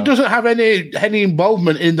doesn't have any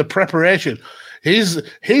involvement in the preparation. His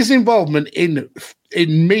involvement in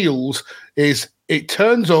meals is it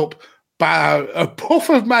turns up by a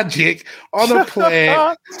puff of magic on a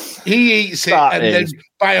plate. He eats it, then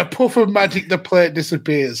by a puff of magic, the plate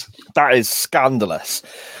disappears. That is scandalous.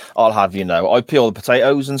 I'll have you know. I peel the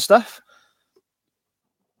potatoes and stuff.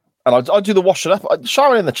 And I do the washing up.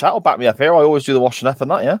 Sharon in the chat will back me up here. I always do the washing up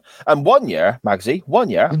and that, yeah. And one year, Magsy, I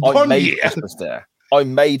made Christmas dinner. I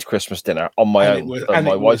made Christmas dinner on my own.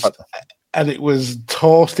 My wife and it was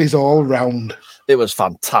toasties all round. It was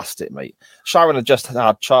fantastic, mate. Sharon had just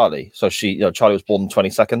had Charlie, so Charlie was born on the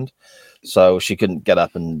 22nd, so she couldn't get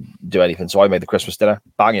up and do anything. So I made the Christmas dinner.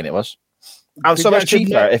 Banging it was, and so much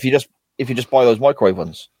cheaper if you just buy those microwave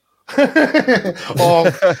ones. or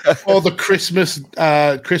the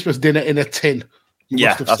Christmas dinner in a tin.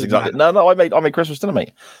 Yeah, that's exactly. That. No, I made Christmas dinner,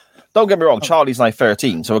 mate. Don't get me wrong, Charlie's now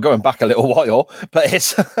 13, so we're going back a little while, but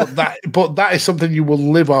it's but that is something you will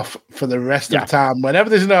live off for the rest of the time. Whenever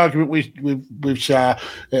there's an argument with Shah,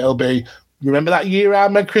 it'll be, remember that year I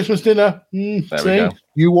made Christmas dinner? See,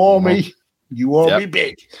 you owe me. You owe me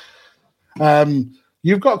big.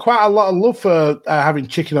 You've got quite a lot of love for having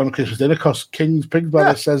chicken on a Christmas dinner because King's Pig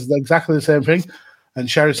Brother says exactly the same thing. And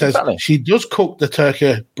Sharon says she does cook the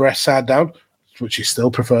turkey breast side down, but she still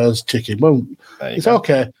prefers chicken. Well, it's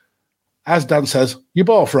okay. As Dan says, you're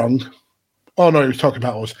both wrong. Oh, no, he was talking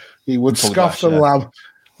about us. He would scoff the lamb,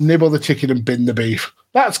 nibble the chicken and bin the beef.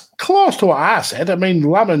 That's close to what I said. I mean,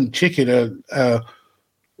 lamb and chicken are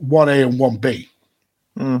 1A and 1B.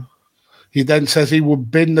 He then says he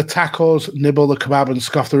would bin the tacos, nibble the kebab and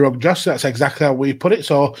scoff the rug. Just that's exactly how we put it.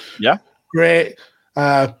 So, great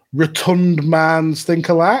rotund man's think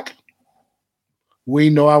alike.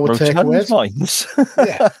 We know our takeaways.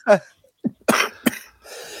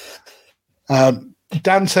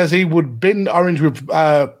 Dan says he would bin orange with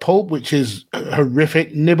pulp, which is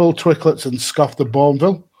horrific, nibble Twiglets and scoff the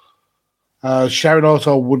Bourneville. Sharon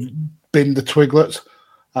also would bin the Twiglets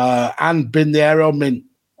and bin the Aero mint.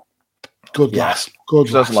 Good lass. Good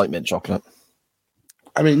lass. Doesn't like mint chocolate.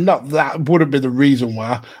 I mean, not that wouldn't be the reason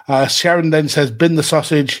why. Sharon then says bin the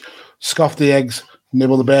sausage, scoff the eggs,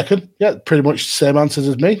 nibble the bacon. Yeah, pretty much the same answers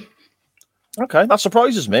as me. Okay, that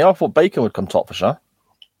surprises me. I thought bacon would come top for sure.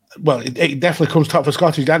 Well, it definitely comes top for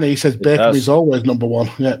Scottish Danny. He says bacon is always number one.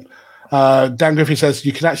 Yeah. Dan Griffin says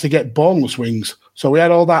you can actually get boneless wings. So we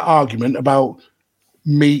had all that argument about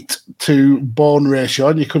meat to bone ratio,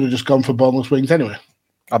 and you could have just gone for boneless wings anyway.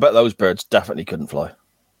 I bet those birds definitely couldn't fly.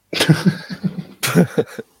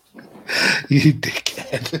 You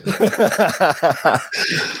dickhead.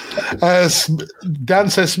 Dan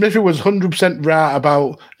says Smithy was 100% right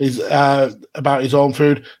about his own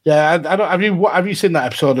food. Yeah, I don't. Have you seen that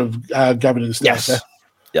episode of Gavin and Stacey?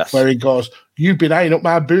 Yes. Where he goes, "You've been eyeing up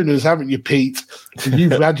my booners, haven't you, Pete?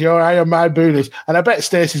 You've had your eye on my booners." And I bet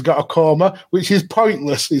Stacey's got a coma, which is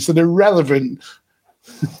pointless. It's an irrelevant.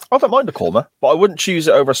 I don't mind a korma, but I wouldn't choose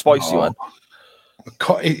it over a spicy one.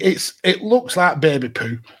 It looks like baby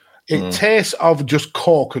poo. It tastes of just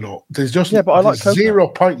coconut. There's just but I like 0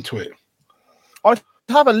 point to it. I'd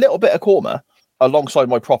have a little bit of korma alongside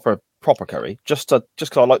my proper curry, just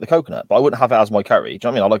because I like the coconut, but I wouldn't have it as my curry. Do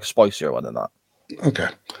you know what I mean? I like a spicier one than that. Okay.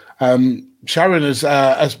 Sharon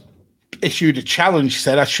has issued a challenge. She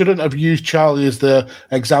said, I shouldn't have used Charlie as the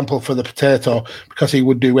example for the potato because he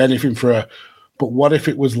would do anything for her. but what if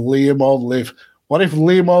it was Liam or Liv? What if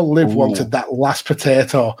Liam or Liv wanted that last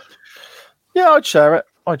potato? Yeah, I'd share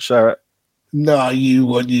it. No, you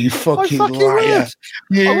would, you fucking liar.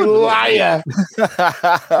 You liar.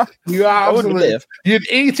 You absolutely.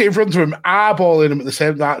 You'd eat it in front of him, eyeballing him at the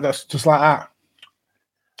same time. That's just like that.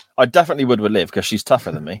 I definitely would with Liv because she's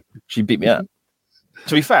tougher than me. She'd beat me up.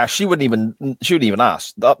 To be fair, she wouldn't even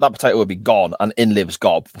ask. That potato would be gone and in Liv's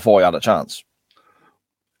gob before I had a chance.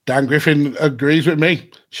 Dan Griffin agrees with me.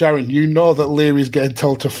 Sharon, you know that Leary's getting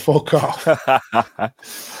told to fuck off.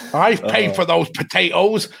 I've paid for those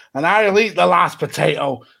potatoes and I'll eat the last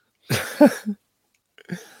potato.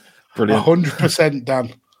 Brilliant. 100%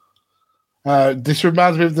 Dan. This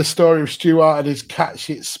reminds me of the story of Stuart and his cat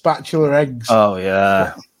shit spatula eggs. Oh,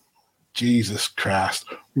 yeah. Jesus Christ.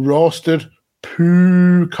 Roasted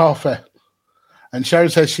poo coffee. And Sharon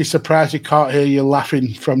says she's surprised she can't hear you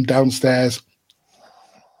laughing from downstairs.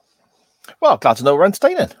 Well, glad to know we're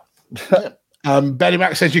entertaining. Benny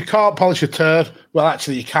Mac says you can't polish a turd. Well,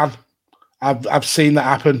 actually, you can. I've seen that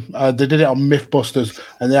happen. They did it on Mythbusters,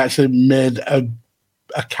 and they actually made a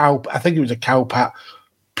cow. I think it was a cow pat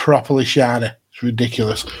properly shiny. It's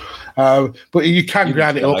ridiculous. But you can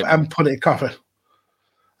grind it up and put it in coffee.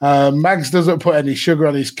 Mags doesn't put any sugar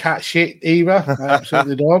on his cat shit either. I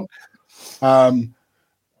absolutely don't.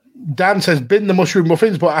 Dan says bin the mushroom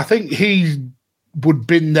muffins, but I think he would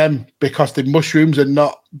bin them because the mushrooms are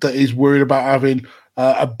not that he's worried about having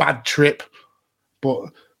a bad trip. But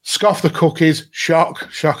scoff the cookies, shock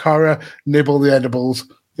horror, nibble the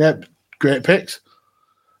edibles. Yep, great picks.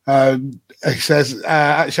 He says,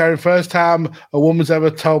 Sharon, first time a woman's ever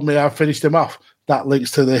told me I've finished him off. That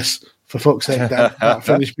links to this. For fuck's sake, Dan, that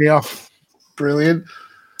finished me off. Brilliant.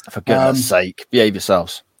 For goodness sake, behave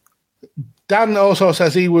yourselves. Dan also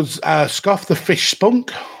says he was scoff the fish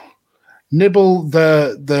spunk, nibble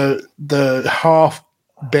the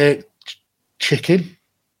half-baked chicken,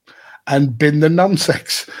 and bin the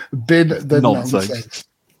nonsense. Bin the nonsense.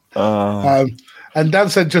 And Dan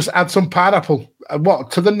said just add some pineapple.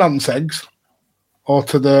 What, to the nonsense? Or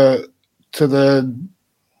to the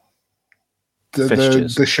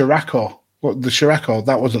Shirako? What, the Shirako?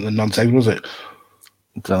 That wasn't the nonsense, was it?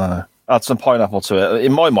 Don't know. Add some pineapple to it.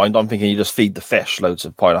 In my mind, I'm thinking you just feed the fish loads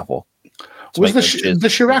of pineapple. Was the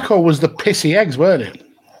Shirako was the pissy eggs, weren't it?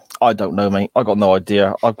 I don't know, mate. I got no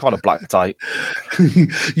idea. I'm kind of blacked out.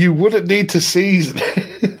 You wouldn't need to season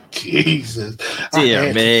it. Jesus.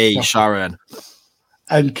 Dear me, Sharon.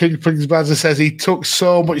 And King Prince Blazer says he took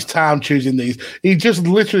so much time choosing these. He just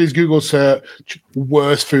literally is Google search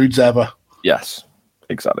worst foods ever. Yes,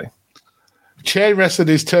 exactly. Chain wrestling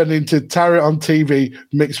is turning into Tarot on TV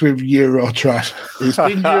mixed with Euro trash.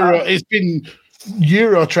 It's been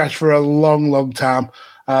Euro trash for a long, long time.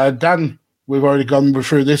 Dan, we've already gone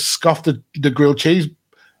through this. Scoff the grilled cheese,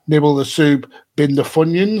 nibble the soup, bin the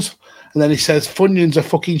Funyuns. And then he says Funyuns are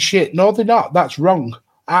fucking shit. No, they're not. That's wrong.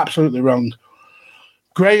 Absolutely wrong.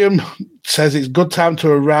 Graham says it's good time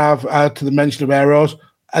to arrive to the mention of arrows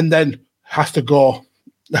and then has to go.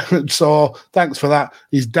 So thanks for that.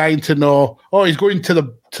 He's dying to know. Oh, he's going to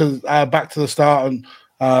back to the start and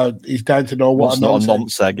he's dying to know what a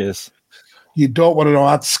nonseg is. You don't want to know.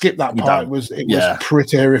 I'd skip that part. It was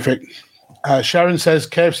pretty horrific. Sharon says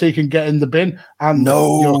KFC can get in the bin, and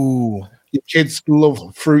your kids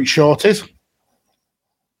love fruit shorties.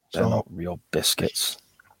 They're not real biscuits.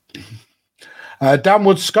 Dan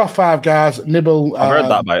would scoff Five Guys, nibble. I've heard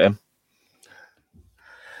that about him.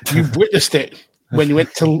 You've witnessed it when you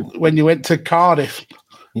went to Cardiff.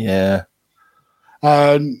 Yeah.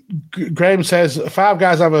 Graham says Five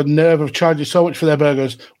Guys have a nerve of charging so much for their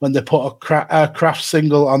burgers when they put a Kraft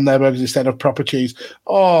single on their burgers instead of proper cheese.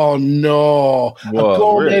 Oh no! Whoa, a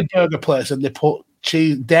gourmet really? burger place and they put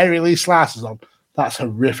cheese, dairy slices on. That's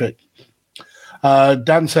horrific.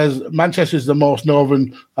 Dan says Manchester is the most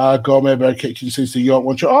northern gourmet burger kitchen since the York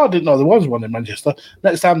one. Oh, I didn't know there was one in Manchester.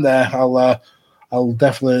 Next time there, I'll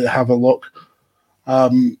definitely have a look.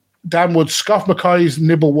 Dan would scoff McCoy's,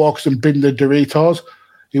 nibble walks and bin the Doritos.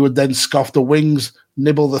 He would then scoff the wings,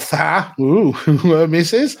 nibble the thigh. Ooh,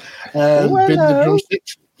 misses. Bin the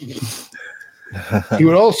drumsticks. He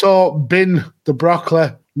would also bin the broccoli,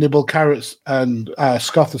 nibble carrots, and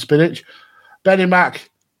scoff the spinach. Benny Mac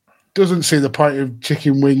doesn't see the point of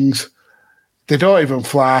chicken wings. They don't even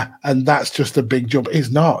fly, and that's just a big jump.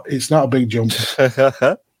 It's not a big jump.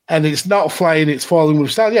 And it's not flying, it's falling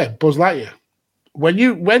with style. Yeah, Buzz Lightyear.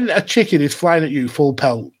 When a chicken is flying at you full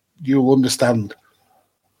pelt, you'll understand.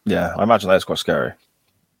 Yeah, I imagine that's quite scary.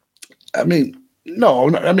 I mean,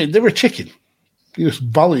 no, I mean, they're a chicken. You just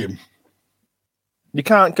volume. You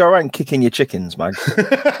can't go around kicking your chickens, man.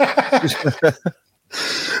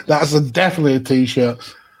 That's definitely a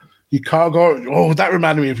T-shirt. You can't go. Oh, that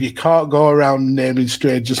reminded me of you can't go around naming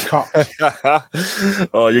strangers cocks.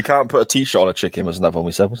 Oh, you can't put a T-shirt on a chicken. Was another one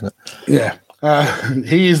we said, wasn't it? Yeah.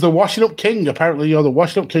 He is the washing up king. Apparently, you're the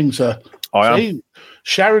washing up king, sir. I am.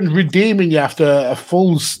 Sharon redeeming you after a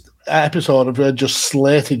full episode of her just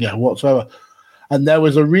slating you whatsoever. And there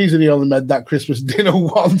was a reason he only made that Christmas dinner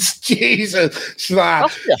once. Jesus. She's like,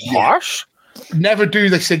 that's a bit harsh. Never do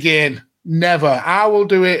this again. Never. I will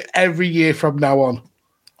do it every year from now on.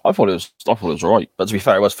 I thought it was right, but to be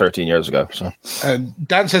fair, it was 13 years ago. So,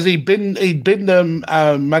 Dan says he'd been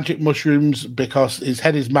magic mushrooms because his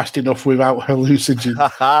head is mashed enough without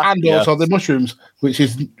hallucinogens, and also the mushrooms, which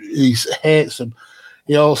is he hates them.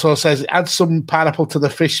 He also says add some pineapple to the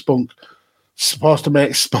fish spunk, supposed to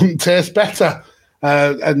make spunk taste better.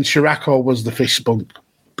 And Shirako was the fish spunk.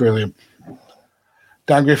 Brilliant.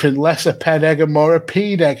 Dan Griffin, less a ped egg and more a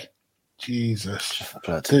peed egg. Jesus.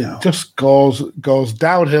 It just goes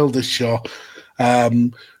downhill, this show.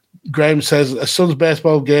 Graham says, a son's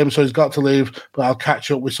baseball game, so he's got to leave, but I'll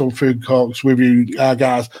catch up with some food talks with you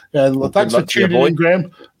guys. Thanks for tuning in,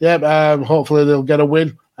 Graham. Hopefully they'll get a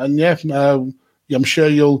win. And I'm sure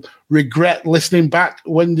you'll regret listening back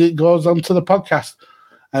when it goes on to the podcast.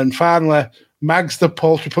 And finally, Mags the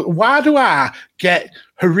Poultry. Why do I get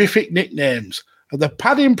horrific nicknames? The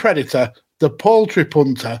Padding Predator, the Poultry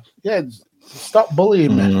Punter. Yeah, stop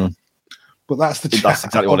bullying me. But that's that's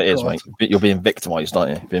exactly what it is, mate. You're being victimised,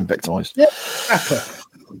 aren't you? Being victimised. Yeah, exactly.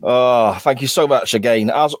 Thank you so much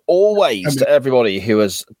again, as always, to everybody who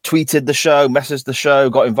has tweeted the show, messaged the show,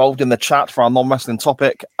 got involved in the chat for our non-wrestling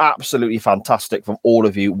topic. Absolutely fantastic from all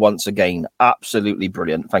of you once again. Absolutely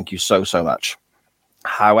brilliant. Thank you so much.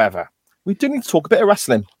 However, we do need to talk a bit of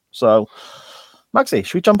wrestling. So, Maxie,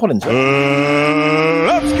 should we jump on into it?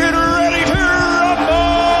 Let's get ready to rumble!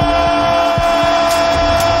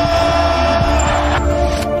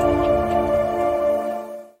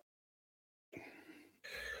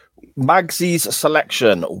 Magsie's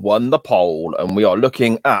selection won the poll, and we are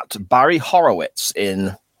looking at Barry Horowitz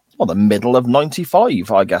in the middle of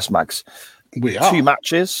 95, I guess, Mags. We are. 2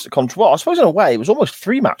 matches. Well, I suppose in a way, it was almost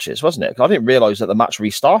 3 matches, wasn't it? I didn't realise that the match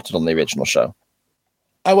restarted on the original show.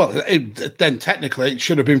 Oh, well, then technically it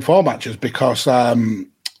should have been 4 matches because the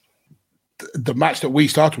match that we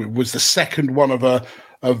started with was the second one of a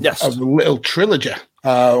little trilogy.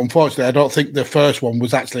 Unfortunately, I don't think the first one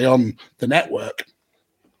was actually on the network.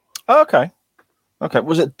 Okay.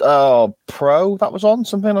 Was it Pro that was on?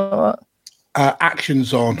 Something like that? Action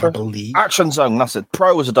Zone, I believe. Action Zone, that's it.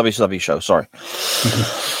 Pro was a WCW show, sorry.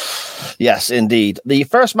 Yes, indeed. The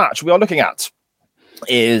first match we are looking at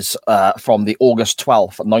is from the August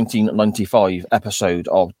 12th, 1995 episode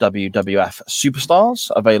of WWF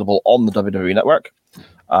Superstars, available on the WWE Network.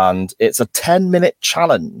 And it's a 10-minute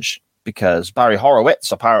challenge because Barry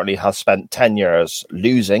Horowitz apparently has spent 10 years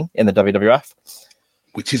losing in the WWF.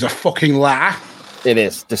 Which is a fucking lie. It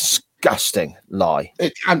is. Disgusting lie.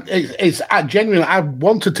 It's genuinely, I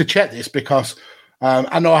wanted to check this because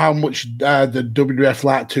I know how much the WWF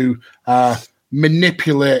like to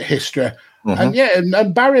manipulate history. Mm-hmm.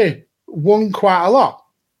 And Barry won quite a lot.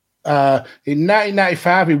 In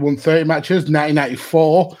 1995, he won 30 matches.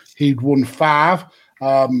 1994, he'd won 5.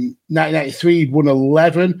 1993, he'd won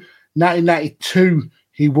 11. 1992,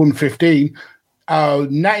 he won 15.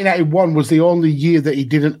 1991 was the only year that he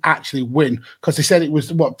didn't actually win because they said it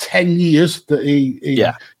was 10 years that he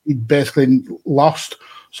basically lost.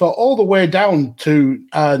 So all the way down to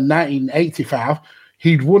 1985,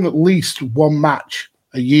 he'd won at least 1 match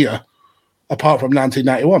a year, apart from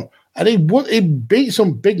 1991. And he beat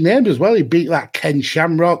some big names as well. He beat like Ken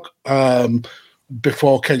Shamrock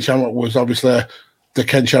before Ken Shamrock was obviously the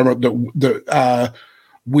Ken Shamrock that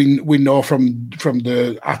we know from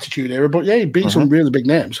the Attitude Era, but he beat some really big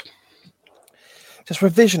names. Just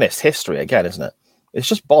revisionist history again, isn't it? It's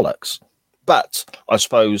just bollocks. But I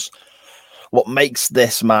suppose what makes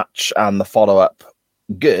this match and the follow-up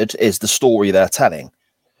good is the story they're telling.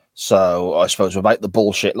 So I suppose without the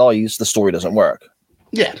bullshit lies, the story doesn't work.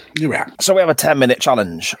 Yeah, you're right. So we have a 10-minute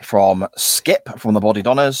challenge from Skip from the Body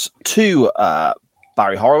Donners to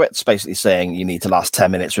Barry Horowitz, basically saying you need to last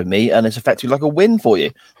 10 minutes with me, and it's effectively like a win for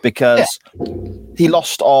you because he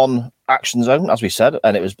lost on Action Zone, as we said,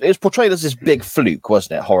 and it was portrayed as this big fluke,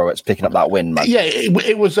 wasn't it? Horowitz picking up that win, man. Yeah,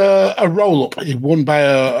 it was a roll-up. He won by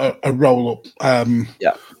a roll-up.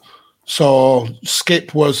 So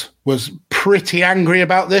Skip was pretty angry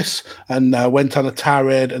about this and went on a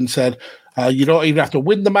tirade and said You don't even have to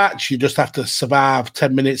win the match. You just have to survive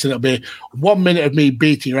 10 minutes, and it'll be 1 minute of me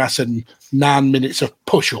beating your ass and 9 minutes of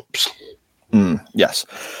push-ups. Yes.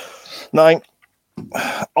 Now,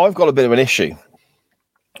 I've got a bit of an issue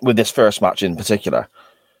with this first match in particular.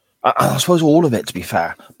 I suppose all of it, to be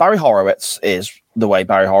fair. Barry Horowitz is the way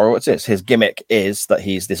Barry Horowitz is. His gimmick is that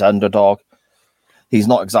he's this underdog. He's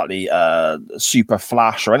not exactly super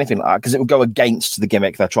flash or anything like that, because it would go against the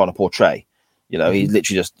gimmick they're trying to portray. You know, he's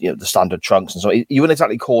literally just the standard trunks and so. You wouldn't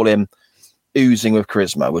exactly call him oozing with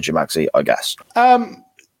charisma, would you, Maxie? I guess.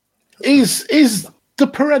 Is the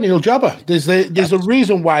perennial jobber. There's a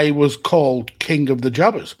reason why he was called King of the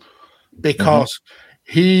Jobbers, because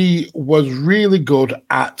he was really good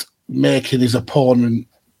at making his opponent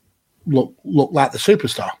look like the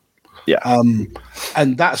superstar. Yeah.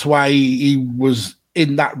 And that's why he was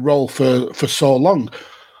in that role for so long.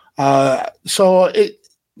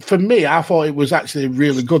 For me, I thought it was actually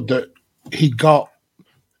really good that he got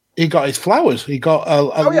his flowers. He got a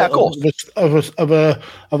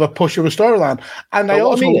push of a storyline. And but I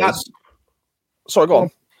also sorry, go on.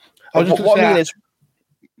 I was just what I mean is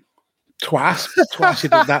twice he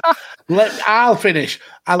did that. I'll finish.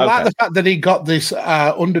 I like the fact that he got this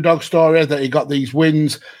underdog story, that he got these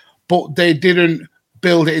wins, but they didn't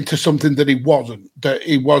build it into something that he wasn't. That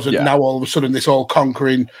he wasn't now all of a sudden this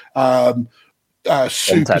all-conquering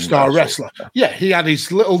superstar wrestler. Yeah, he had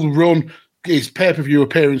his little run, his pay-per-view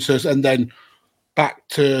appearances, and then back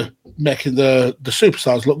to making the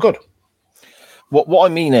superstars look good. What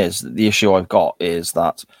I mean is, the issue I've got is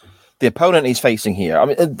that the opponent he's facing here, I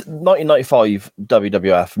mean, 1995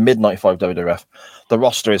 WWF, mid-95 WWF, the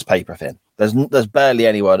roster is paper thin. There's barely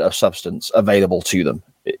anyone of substance available to them,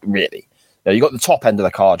 really. You got the top end of the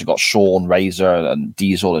card, you've got Shawn, Razor, and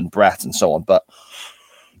Diesel, and Brett, and so on, but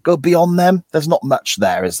go beyond them, there's not much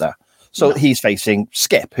there, is there? So he's facing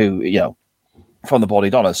Skip, who, from the Body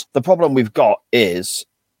Donners. The problem we've got is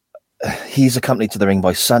he's accompanied to the ring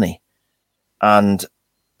by Sunny, and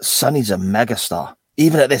Sunny's a megastar.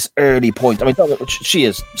 Even at this early point, I mean, she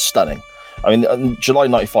is stunning. I mean, in July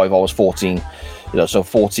 95, I was 14, so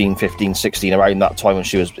 14, 15, 16, around that time when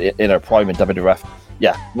she was in her prime in WWF.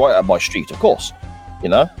 Yeah, right up my street, of course,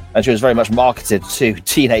 and she was very much marketed to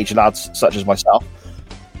teenage lads such as myself.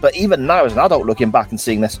 But even now, as an adult looking back and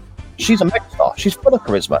seeing this, she's a megastar. She's full of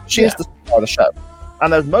charisma. She is the star of the show.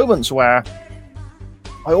 And there's moments where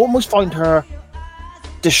I almost find her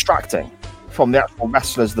distracting from the actual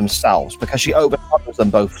wrestlers themselves, because she overpowers them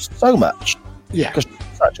both so much. Yeah. Because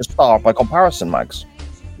she's such a star by comparison, Mags.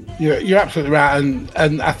 You're absolutely right.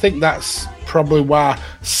 And I think that's probably why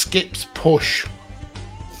Skip's push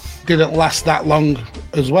didn't last that long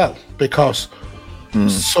as well, because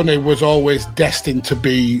Sunny was always destined to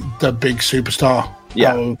be the big superstar.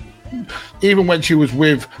 Yeah. Even when she was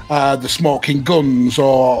with the Smoking Guns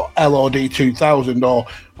or LOD 2000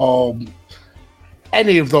 or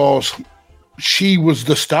any of those, she was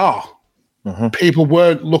the star. People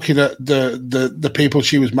weren't looking at the people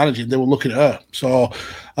she was managing; they were looking at her. So,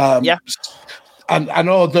 and I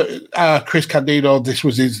know that Chris Candido, this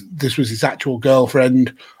was his actual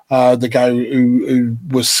girlfriend, the guy who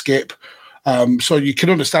was Skip. So you can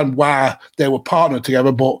understand why they were partnered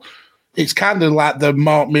together, but it's kind of like the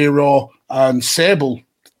Mark Miro and Sable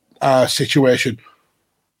situation.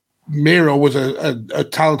 Miro was a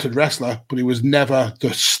talented wrestler, but he was never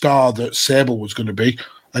the star that Sable was going to be.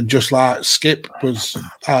 And just like Skip was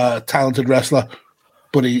a talented wrestler,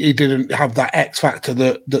 but he didn't have that X factor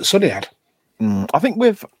that Sunny had. I think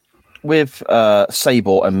with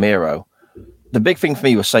Sable and Miro, the big thing for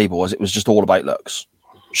me with Sable was it was just all about looks.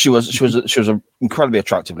 She was an incredibly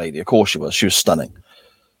attractive lady. Of course she was. She was stunning.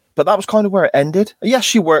 But that was kind of where it ended. Yes,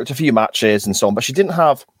 she worked a few matches and so on, but she didn't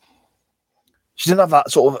have that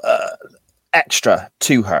sort of extra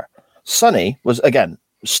to her. Sunny was, again,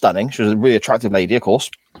 stunning. She was a really attractive lady, of course.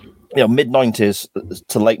 Mid-90s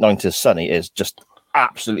to late 90s Sunny is just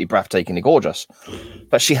absolutely breathtakingly gorgeous.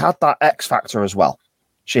 But she had that X factor as well.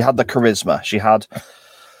 She had the charisma. She had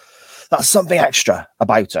that something extra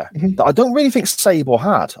about her that I don't really think Sable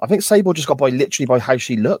had. I think Sable just got literally by how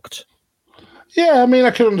she looked. Yeah, I mean,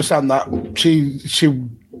 I can understand that. She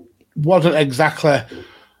wasn't exactly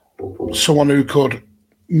someone who could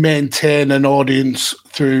maintain an audience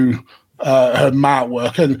through her mark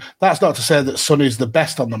work, and that's not to say that Sunny's the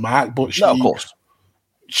best on the mark, but no, of course,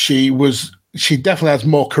 she definitely has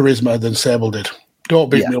more charisma than Sable did. Don't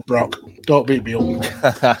beat me up, Brock. Don't beat me up.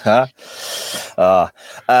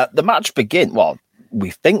 The match begins. Well,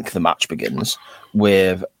 we think the match begins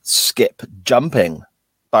with Skip jumping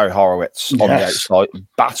Barry Horowitz on the outside,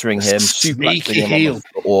 battering him, suplexing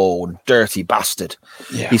him. Dirty bastard.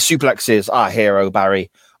 Yeah. He suplexes our hero, Barry,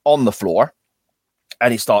 on the floor.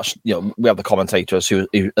 And he starts, we have the commentators who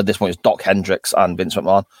at this point is Doc Hendricks and Vince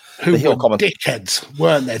McMahon. Who were dickheads,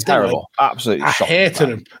 weren't they? Terrible. Absolutely I hated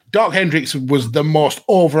them. Doc Hendricks was the most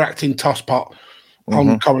overacting tosspot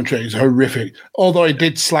on commentary. It's horrific. Although he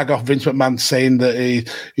did slag off Vince McMahon, saying that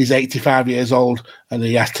he's 85 years old and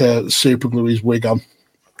he has to super glue his wig on.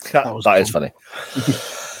 That is funny.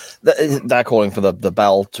 They're calling for the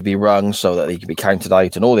bell to be rung so that he can be counted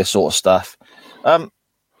out and all this sort of stuff.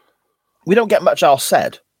 We don't get much else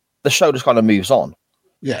said. The show just kind of moves on.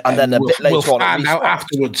 Yeah. And then a bit later on, out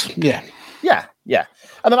afterwards. Yeah. Yeah. Yeah.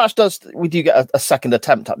 And the match we do get a second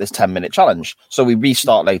attempt at this 10-minute challenge. So we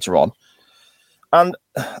restart later on. And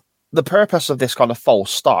the purpose of this kind of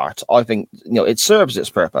false start, I think, it serves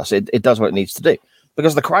its purpose. It does what it needs to do.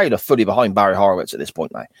 Because the crowd are fully behind Barry Horowitz at this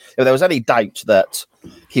point now. If there was any doubt that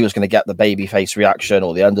he was going to get the babyface reaction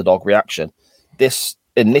or the underdog reaction, this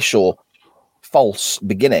initial false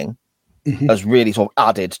beginning has really sort of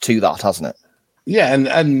added to that, hasn't it? Yeah,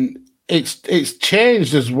 and it's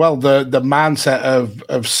changed as well the mindset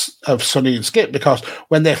of Sonny and Skip, because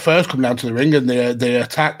when they first come down to the ring and they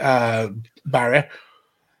attack Barry,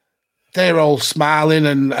 they're all smiling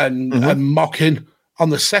and mocking.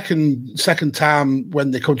 On the second time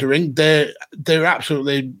when they come to ring, they're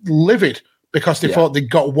absolutely livid because they thought they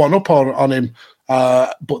got one up on him,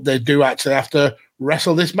 but they do actually have to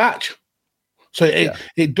wrestle this match. So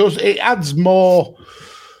it adds more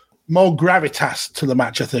gravitas to the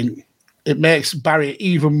match. I think it makes Barry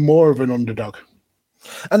even more of an underdog.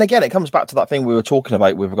 And again, it comes back to that thing we were talking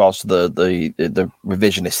about with regards to the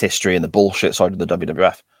revisionist history and the bullshit side of the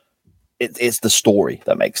WWF. It's the story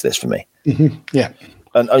that makes this for me. Yeah.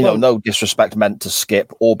 And no disrespect meant to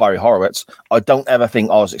Skip or Barry Horowitz. I don't ever think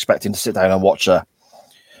I was expecting to sit down and watch an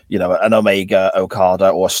Omega Okada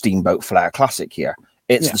or a Steamboat Flair classic here.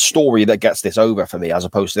 It's the story that gets this over for me, as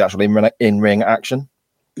opposed to the actual in-ring action.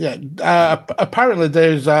 Yeah. Apparently,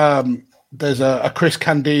 there's a Chris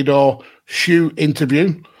Candido shoot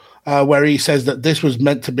interview where he says that this was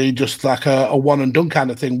meant to be just like a one and done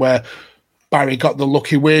kind of thing, where Barry got the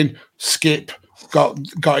lucky win, Skip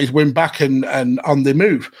got his win back and on the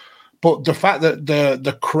move. But the fact that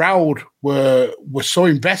the crowd were so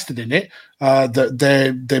invested in it that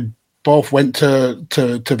they both went to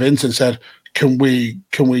Vince and said, Can we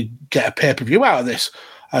get a pay-per-view out of this?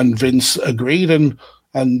 And Vince agreed,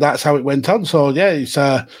 and that's how it went on. So yeah, it's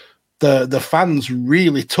the fans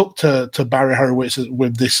really took to Barry Horowitz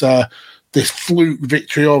with this fluke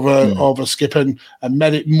victory over Skip and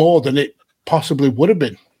made it more than it possibly would have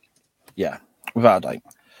been. Yeah, without a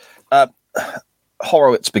doubt.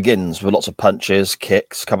 Horowitz begins with lots of punches,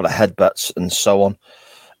 kicks, a couple of headbutts, and so on.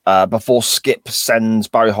 Before Skip sends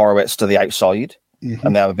Barry Horowitz to the outside,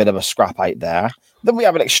 and they have a bit of a scrap out there. Then we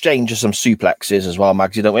have an exchange of some suplexes as well,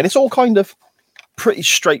 Magsy, don't we? And it's all kind of pretty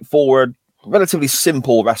straightforward, relatively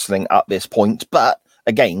simple wrestling at this point. But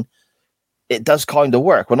again, it does kind of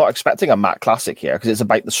work. We're not expecting a Matt Classic here because it's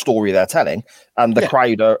about the story they're telling, and the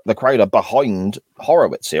crowd are behind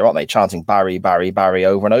Horowitz here, aren't they? Chanting Barry, Barry, Barry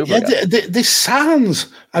over and over again. This sounds.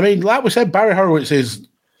 I mean, like we said, Barry Horowitz is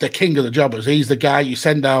the king of the jobbers. He's the guy you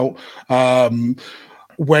send out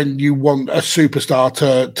when you want a superstar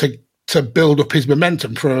to build up his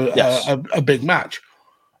momentum for a big match.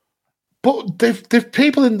 But they've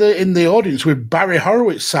people in the audience with Barry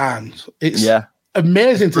Horowitz signs. It's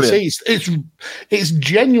amazing to see. It's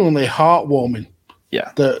genuinely heartwarming.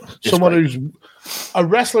 Yeah, that someone who's a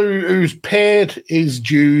wrestler who's paid his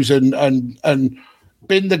dues and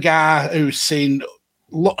been the guy who's seen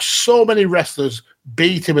so many wrestlers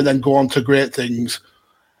beat him and then go on to great things,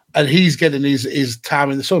 and he's getting his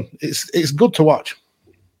time in the sun. It's good to watch.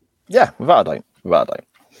 Yeah, without a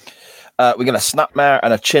doubt. We get a snapmare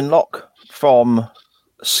and a chin lock from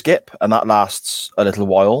Skip, and that lasts a little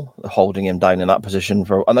while, holding him down in that position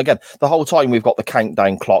and again, the whole time we've got the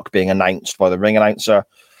countdown clock being announced by the ring announcer.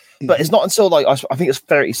 But it's not until I think it's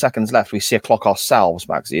 30 seconds left we see a clock ourselves,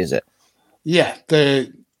 Magsy, is it? Yeah,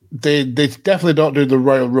 they definitely don't do the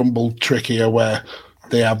Royal Rumble trick here where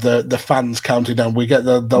they have the fans counting down. We get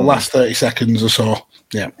the last 30 seconds or so.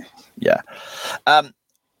 Yeah.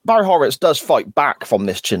 Barry Horowitz does fight back from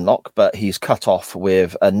this chin lock, but he's cut off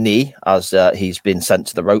with a knee as he's been sent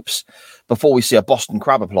to the ropes before we see a Boston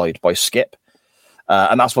Crab applied by Skip.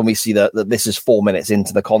 And that's when we see that this is 4 minutes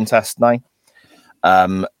into the contest now.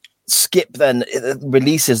 Skip then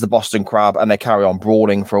releases the Boston Crab and they carry on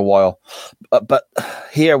brawling for a while. But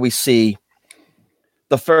here we see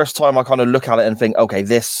the first time I kind of look at it and think, okay,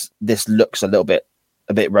 this looks a little bit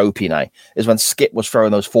a bit ropey now is when Skip was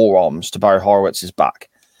throwing those forearms to Barry Horowitz's back.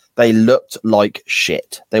 They looked like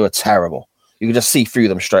shit. They were terrible. You could just see through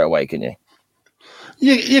them straight away, can you?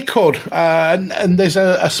 You could. And there's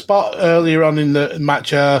a spot earlier on in the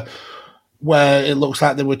match where it looks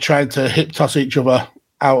like they were trying to hip toss each other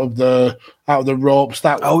out of the ropes.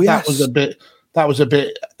 That was a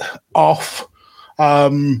bit off.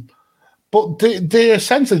 But they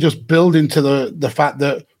essentially just build into the fact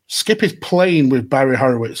that Skip is playing with Barry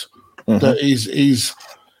Horowitz. That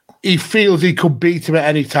he feels he could beat him at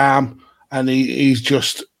any time, and he's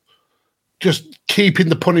just keeping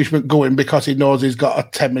the punishment going because he knows he's got a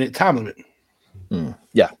 10-minute time limit.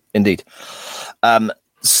 Yeah, indeed.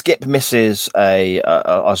 Skip misses a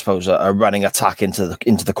running attack into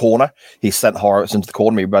the corner. He sent Horowitz into the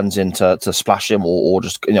corner. He runs in to splash him or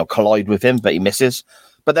just collide with him, but he misses.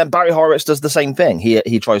 But then Barry Horowitz does the same thing.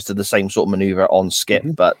 He tries to do the same sort of maneuver on Skip,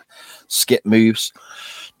 but Skip moves.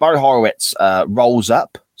 Barry Horowitz rolls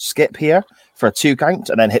up Skip here for a 2 count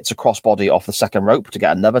and then hits a crossbody off the second rope to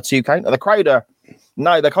get another 2 count. And the crowd they're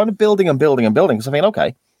kind of building and building and building. Because I mean,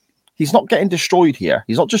 okay, he's not getting destroyed here.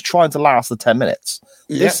 He's not just trying to last the 10 minutes.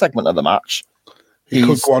 This segment of the match, he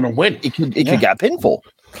could go on and win. He could get a pinfall.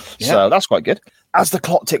 Yeah. So that's quite good. As the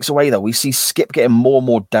clock ticks away, though, we see Skip getting more and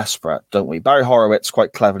more desperate, don't we? Barry Horowitz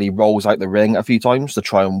quite cleverly rolls out the ring a few times to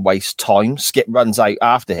try and waste time. Skip runs out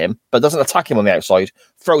after him, but doesn't attack him on the outside,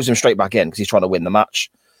 throws him straight back in because he's trying to win the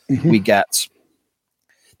match. We get...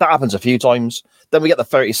 That happens a few times. Then we get the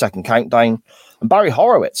 30-second countdown, and Barry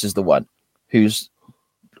Horowitz is the one who's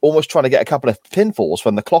almost trying to get a couple of pinfalls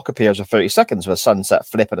when the clock appears with 30 seconds with a sunset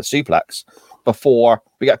flip and a suplex before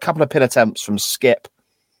we get a couple of pin attempts from Skip.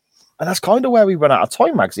 And that's kind of where we run out of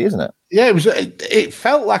time, Magsy, isn't it? Yeah, it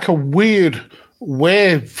felt like a weird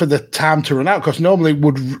way for the time to run out because normally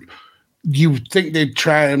you think they'd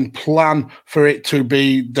try and plan for it to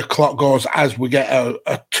be the clock goes as we get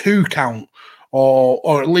a 2 count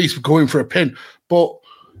or at least going for a pin. But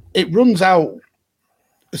it runs out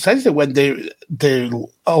essentially when they're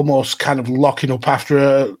almost kind of locking up after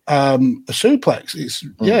a suplex. It's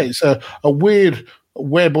a weird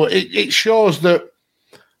way, but it shows that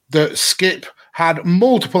Skip had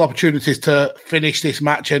multiple opportunities to finish this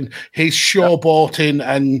match, and his showboating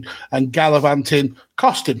and gallivanting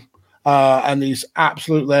cost him. And he's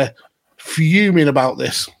absolutely fuming about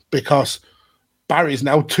this because Barry's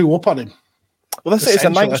now 2 up on him. Well, it's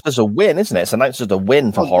announced as a win, isn't it? It's announced as a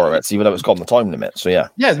win for Horowitz, even though it's gone the time limit. So yeah.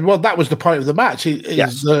 Yeah, well, that was the point of the match. He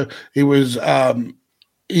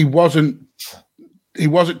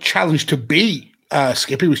wasn't challenged to beat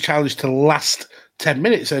Skip. He was challenged to last 10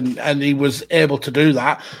 minutes, and he was able to do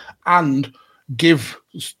that and give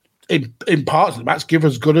in parts of the match give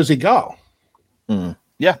as good as he got.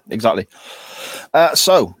 Yeah, exactly.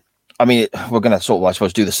 So I mean, we're going to sort of, I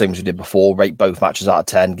suppose, do the same as we did before, rate both matches out of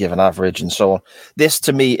 10, give an average and so on. This,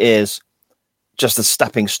 to me, is just a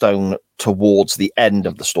stepping stone towards the end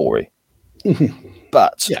of the story.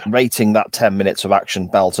 But rating that 10 minutes of action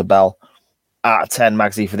bell to bell out of 10,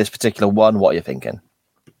 Magsy, for this particular one, what are you thinking?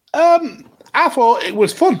 I thought it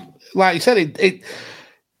was fun. Like you said, it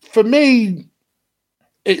for me,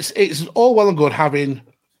 it's all well and good having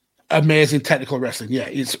amazing technical wrestling. Yeah,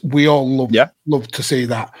 we all love to see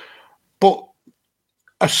that. But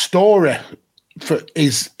a story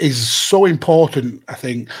is so important, I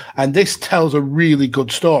think, and this tells a really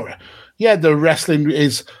good story. Yeah, the wrestling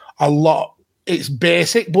is a lot. It's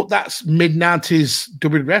basic, but that's mid-90s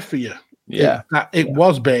WWF for you. Yeah, it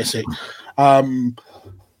was basic.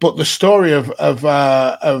 But the story of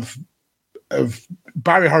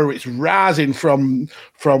Barry Horowitz rising from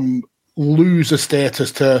loser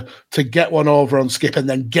status to get one over on Skip and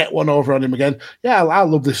then get one over on him again. Yeah, I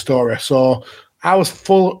love this story. So I was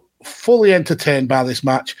fully entertained by this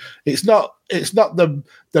match. It's not the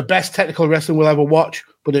best technical wrestling we'll ever watch,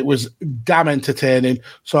 but it was damn entertaining.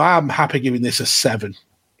 So I'm happy giving this a 7.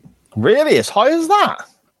 Really? As high as that?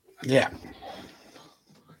 Yeah.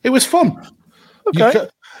 It was fun. Okay.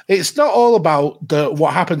 It's not all about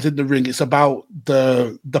what happens in the ring. It's about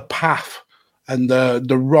the path and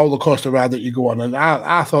the roller coaster ride that you go on. And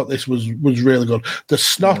I thought this was really good. The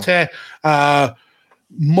snotty,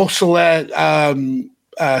 muscly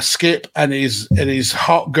Skip and his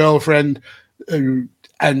hot girlfriend, and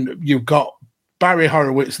you've got Barry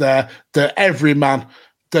Horowitz there, the everyman,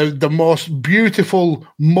 the most beautiful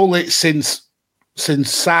mullet since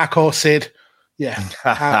Sarko Sid. Yeah,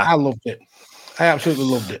 I loved it. I absolutely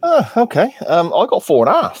loved it. Okay. I got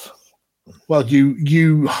 4.5. Well,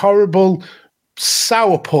 you horrible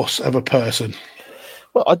sourpuss of a person.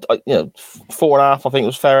 Well, 4.5. I think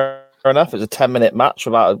was fair Fair enough. It's a 10-minute match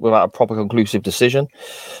without a proper conclusive decision.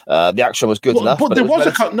 The action was good enough. But there was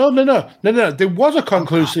no. There was a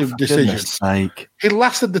conclusive decision. Sake. He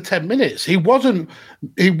lasted the 10 minutes. He wasn't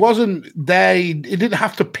there. He didn't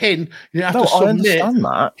have to pin. He didn't have to submit. I understand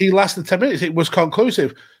that. He lasted 10 minutes. It was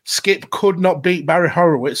conclusive. Skip could not beat Barry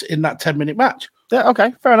Horowitz in that 10-minute match. Yeah.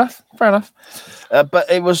 Okay. Fair enough. But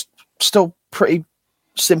it was still pretty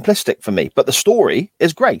simplistic for me, but the story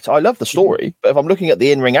is great. I love the story, but if I'm looking at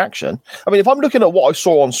the in-ring action, I mean, if I'm looking at what I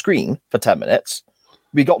saw on screen for 10 minutes,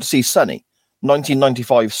 we got to see Sonny,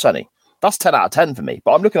 1995 Sonny. That's 10 out of 10 for me.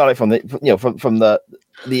 But I'm looking at it from the from the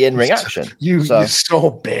in-ring action. You're so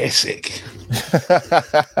basic,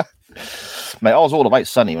 mate. I was all about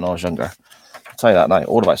Sonny when I was younger. I'll tell you that now.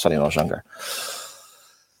 All about Sonny when I was younger.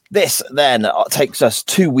 This then takes us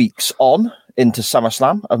 2 weeks on into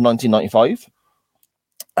SummerSlam of 1995.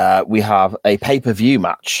 We have a pay-per-view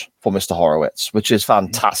match for Mr. Horowitz, which is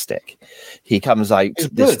fantastic. He comes out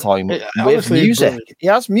this time with music. He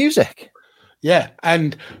has music. Yeah,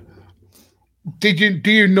 and do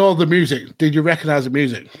you know the music? Did you recognize the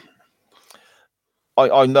music?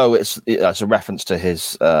 I know it's a reference to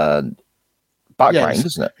his background,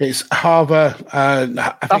 isn't it? It's Harva. I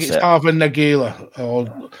think it's Harva Nagila,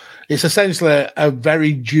 or it's essentially a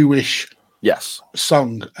very Jewish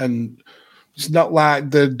song, and it's not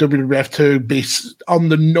like the WWF to be on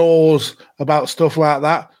the nose about stuff like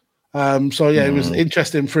that. So yeah, it was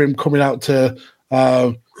interesting for him coming out to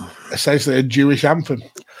essentially a Jewish anthem.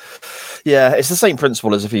 Yeah, it's the same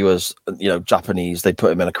principle as if he was, Japanese. They'd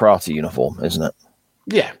put him in a karate uniform, isn't it?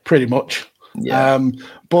 Yeah, pretty much. Yeah.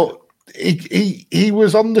 But he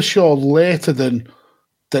was on the show later than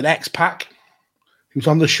X-Pac. He was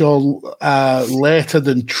on the show later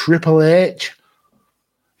than Triple H.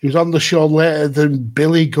 He was on the show later than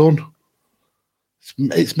Billy Gunn.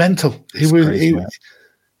 It's mental. He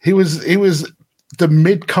was the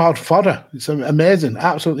mid-card fodder. It's amazing,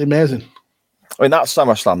 absolutely amazing. I mean, that's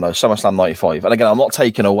SummerSlam though, SummerSlam 95. And again, I'm not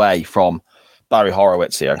taking away from Barry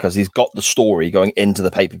Horowitz here because he's got the story going into the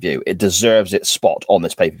pay-per-view. It deserves its spot on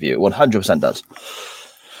this pay-per-view. It 100% does.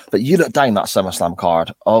 But you look down that SummerSlam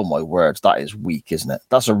card, oh my word, that is weak, isn't it?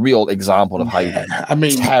 That's a real example of how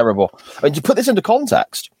terrible. I mean, to put this into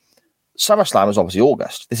context, SummerSlam is obviously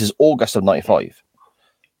August. This is August of 95.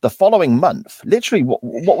 The following month, literally,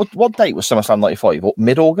 what date was SummerSlam 95?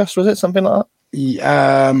 Mid-August, was it? Something like that?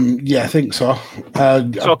 Yeah, I think so.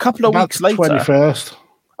 So a couple of weeks later. 21st.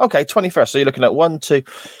 Okay, 21st. So you're looking at 1, 2,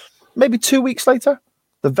 maybe 2 weeks later.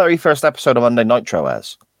 The very first episode of Monday Nitro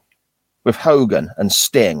airs. With Hogan and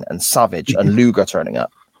Sting and Savage and Luger turning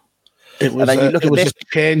up. It was a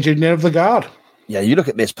changing of the guard. Yeah, you look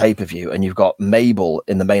at this pay-per-view and you've got Mabel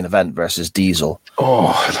in the main event versus Diesel.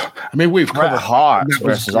 Oh, I mean, we've Bret Hart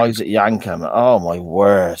versus Isaac Yankem. Oh, my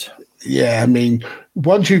word. Yeah, I mean,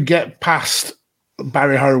 once you get past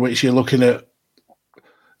Barry Horowitz, you're looking at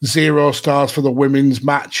 0 stars for the women's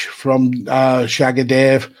match from Shaggy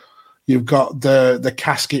Dave. You've got the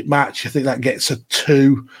casket match. I think that gets a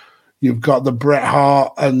 2. You've got the Bret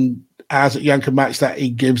Hart and Isaac Yankem match that he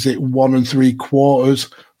gives it 1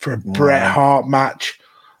 3/4 for a Bret Hart match.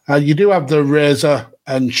 You do have the Razor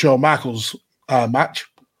and Shawn Michaels match.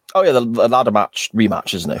 Oh yeah, the ladder match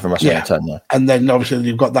rematch, isn't it, from WrestleMania 10? Yeah, and then obviously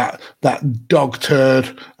you've got that dog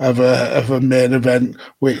turd of a main event,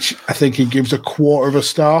 which I think he gives a 1/4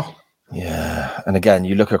 star. Yeah, and again,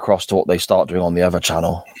 you look across to what they start doing on the other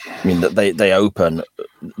channel. I mean, they open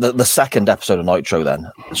the second episode of Nitro.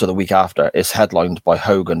 Then, so the week after, is headlined by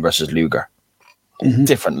Hogan versus Luger.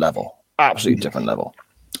 Different level, absolutely different level.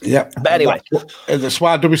 Yeah, but anyway, that's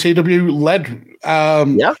why WCW led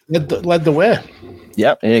the way.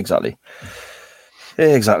 Yeah, exactly.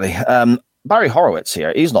 Barry Horowitz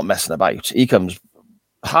here, he's not messing about. He comes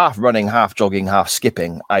half running, half jogging, half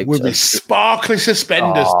skipping out with his sparkly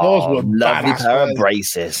suspenders. Those were lovely pair of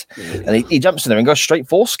braces. And he jumps in there and goes straight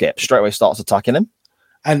for Skip. Straight away starts attacking him.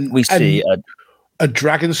 And we see a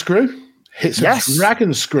dragon screw. Hits a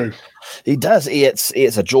dragon screw. He does. He hits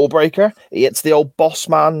a jawbreaker. He hits the old boss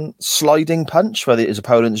man sliding punch where his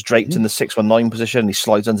opponent's draped in the 619 position. And he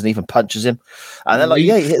slides underneath and punches him. And then he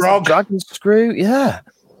hits the dragon screw. Yeah.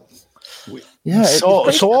 Yeah. So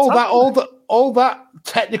all that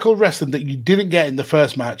technical wrestling that you didn't get in the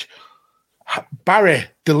first match, Barry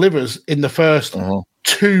delivers in the first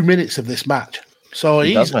 2 minutes of this match. So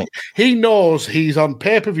he knows he's on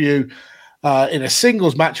pay-per-view in a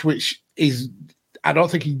singles match, which I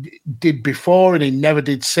don't think he did before and he never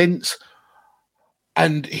did since.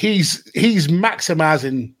 And he's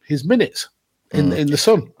maximizing his minutes in the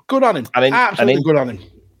sun. Good on him. Absolutely good on him.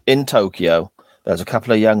 In Tokyo, there's a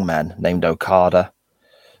couple of young men named Okada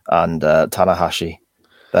and Tanahashi.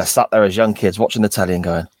 They're sat there as young kids watching the telly and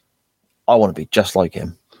going, I want to be just like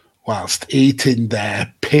him. Whilst eating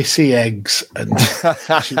their pissy eggs. And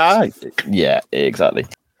yeah, exactly.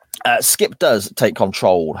 Skip does take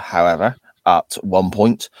control, however, at one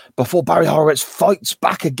point before Barry Horowitz fights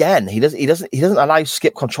back again. He doesn't allow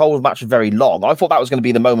Skip control of the match very long. I thought that was going to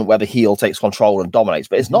be the moment where the heel takes control and dominates,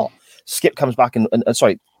 but it's not. Skip comes back and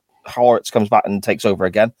Horowitz comes back and takes over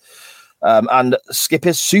again. And Skip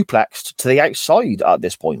is suplexed to the outside at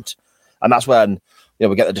this point. And that's when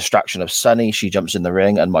we get the distraction of Sunny. She jumps in the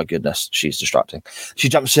ring, and my goodness, she's distracting. She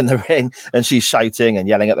jumps in the ring and she's shouting and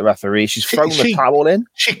yelling at the referee. She's thrown the towel in.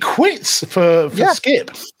 She quits for Skip.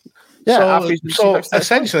 Yeah. So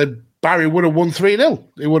essentially, Barry would have won 3-0.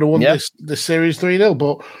 He would have won this series 3-0.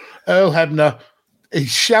 But Earl Hebner, he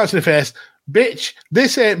shouts in the face, "Bitch,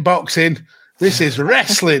 this ain't boxing. This is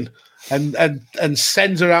wrestling," and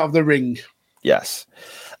sends her out of the ring. Yes.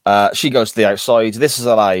 She goes to the outside. This has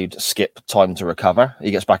allowed Skip time to recover. He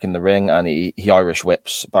gets back in the ring and he Irish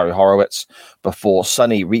whips Barry Horowitz before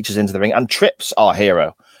Sunny reaches into the ring and trips our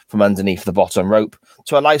hero from underneath the bottom rope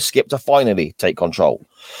to allow Skip to finally take control.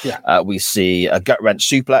 Yeah. We see a gut-wrench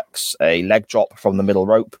suplex, a leg drop from the middle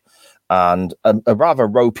rope, and a rather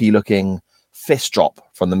ropey-looking fist drop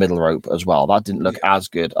from the middle rope as well. That didn't look as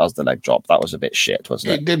good as the leg drop. That was a bit shit,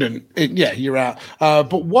 wasn't it? It didn't. You're right.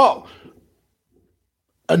 But what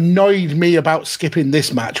annoyed me about skipping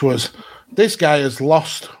this match was this guy has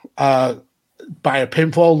lost by a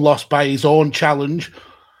pinfall, lost by his own challenge.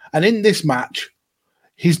 And in this match,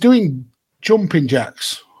 he's doing jumping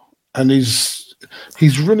jacks and he's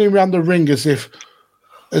running around the ring as if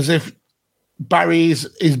Barry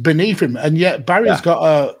is beneath him, and yet Barry's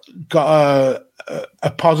got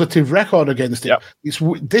a positive record against him.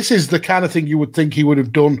 Yep. This is the kind of thing you would think he would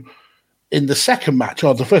have done in the second match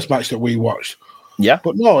or the first match that we watched. Yeah,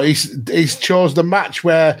 but no, he's chose the match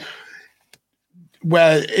where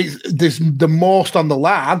there's the most on the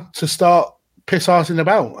line to start piss-arsing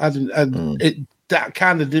about, and that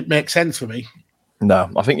kind of didn't make sense for me.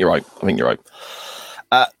 No, I think you're right.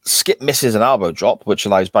 Skip misses an elbow drop, which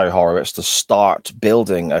allows Barry Horowitz to start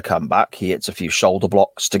building a comeback. He hits a few shoulder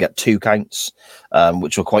blocks to get 2 counts,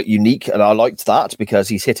 which were quite unique. And I liked that because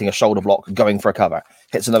he's hitting a shoulder block, going for a cover,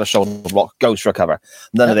 hits another shoulder block, goes for a cover.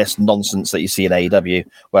 None of this nonsense that you see in AEW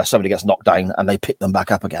where somebody gets knocked down and they pick them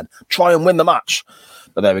back up again. Try and win the match.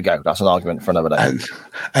 But there we go. That's an argument for another day.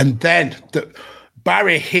 And then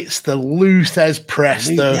Barry hits the Luthez press.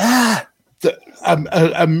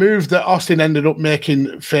 A move that Austin ended up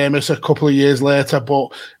making famous a couple of years later, but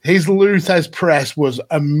his Luthez press was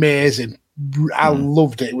amazing. I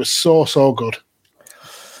loved it. It was so good.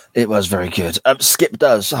 It was very good. Skip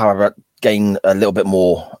does, however, gain a little bit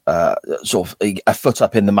more sort of a foot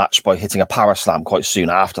up in the match by hitting a power slam quite soon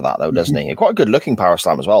after that, though, doesn't he? Quite a good looking power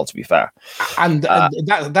slam as well, to be fair. And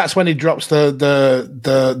that's when he drops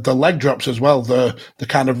the leg drops as well, the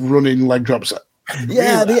kind of running leg drops.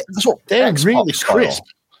 Yeah, they're really crisp.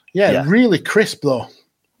 Yeah, really crisp though.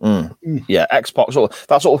 Yeah, X-Pac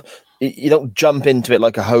that sort of you don't jump into it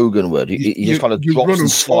like a Hogan would. You just kind of drops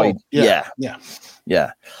and slide. Yeah.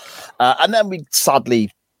 And then we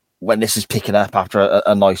sadly, when this is picking up after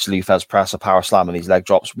a nice Luthez press, a power slam, and these leg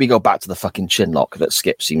drops, we go back to the fucking chin lock that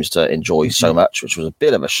Skip seems to enjoy so much, which was a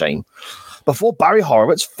bit of a shame. Before Barry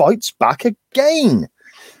Horowitz fights back again.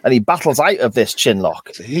 And he battles out of this chin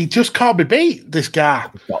lock. He just can't be beat, this guy.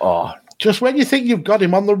 Just when you think you've got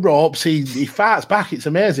him on the ropes, he fights back. It's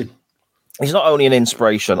amazing. He's not only an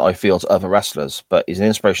inspiration, I feel, to other wrestlers, but he's an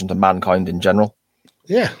inspiration to mankind in general.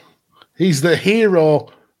 Yeah. He's the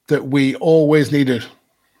hero that we always needed.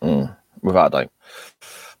 Without a doubt.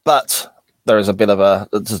 But there is a bit of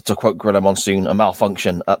to quote Gorilla Monsoon, a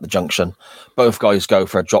malfunction at the junction. Both guys go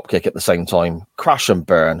for a drop kick at the same time, crash and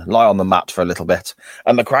burn, lie on the mat for a little bit,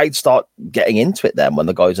 and the crowd start getting into it then when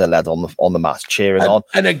the guys are led on the mat, cheering on.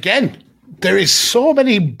 And again, there is so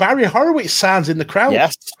many Barry Horowitz sounds in the crowd.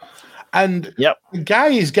 Yes. And the guy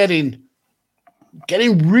is getting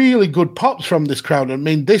really good pops from this crowd. I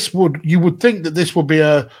mean, you would think that this would be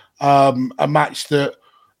a match that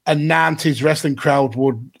a 90s wrestling crowd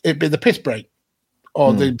it'd be the piss break,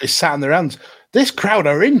 or they'd be sat on their hands. This crowd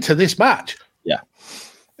are into this match. Yeah.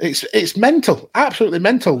 It's mental, absolutely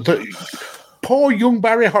mental. Poor young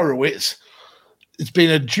Barry Horowitz has been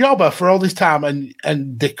a jobber for all this time, and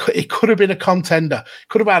it could have been a contender.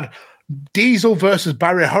 Could have had Diesel versus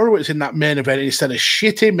Barry Horowitz in that main event instead of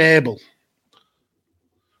shitty Mabel.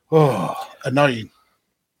 Oh, annoying.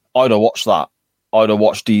 I'd have watched that. I'd have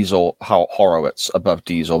watched Diesel Horowitz above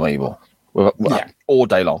Diesel Mabel all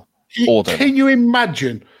day long. Can you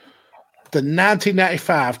imagine the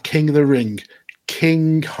 1995 King of the Ring,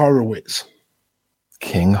 King Horowitz.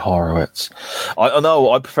 King Horowitz. I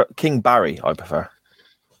know. I prefer King Barry.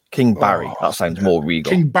 King Barry. That sounds more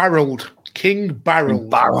regal. King Barreled. King Barreled.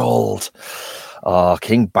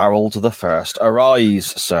 King Barreled the first. Arise,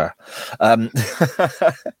 sir.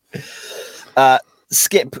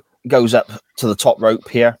 Skip goes up to the top rope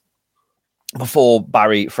here before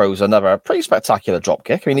Barry throws another pretty spectacular drop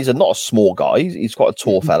kick. I mean, he's not a small guy. He's quite a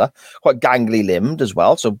tall fella, quite gangly limbed as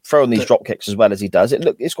well. So throwing these drop kicks as well as he does,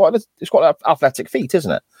 it's quite an athletic feat,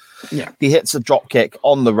 isn't it? Yeah. He hits a drop kick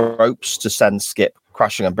on the ropes to send Skip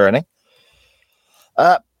crashing and burning.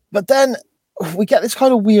 But then we get this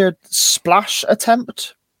kind of weird splash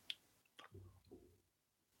attempt.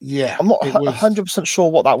 Yeah. I'm not 100%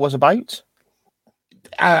 sure what that was about.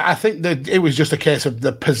 I think that it was just a case of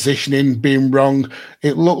the positioning being wrong.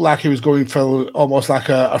 It looked like he was going for almost like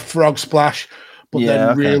a frog splash, but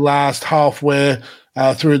then realised halfway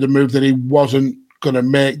through the move that he wasn't going to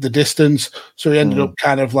make the distance. So he ended up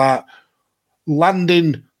kind of like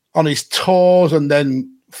landing on his toes and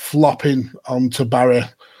then flopping onto Barry.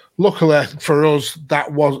 Luckily for us,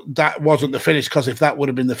 that wasn't the finish, because if that would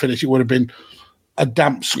have been the finish, it would have been a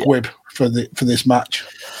damp squib for this match.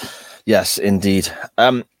 Yes, indeed.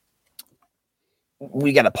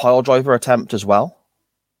 We get a pile driver attempt as well,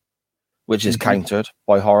 which is countered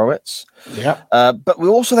by Horowitz. Yeah. But we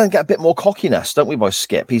also then get a bit more cockiness, don't we, by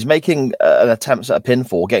Skip? He's making an attempt at a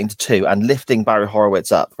pinfall, getting to 2, and lifting Barry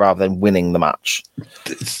Horowitz up rather than winning the match.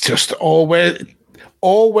 It's just always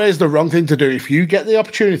the wrong thing to do. If you get the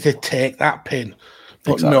opportunity to take that pin,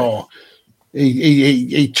 but no.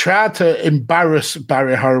 He tried to embarrass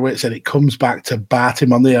Barry Horowitz, and it comes back to bite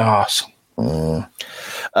him on the arse.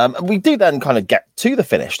 We do then kind of get to the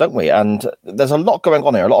finish, don't we? And there's a lot going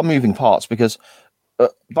on here, a lot of moving parts, because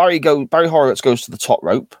Barry Horowitz goes to the top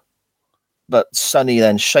rope, but Sonny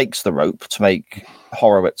then shakes the rope to make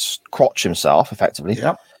Horowitz crotch himself, effectively.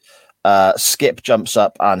 Yeah. Skip jumps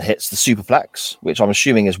up and hits the superplex, which I'm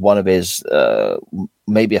assuming is one of his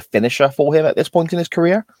maybe a finisher for him at this point in his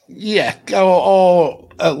career. Yeah, or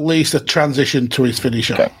at least a transition to his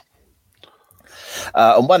finisher. Okay.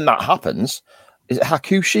 And when that happens, is it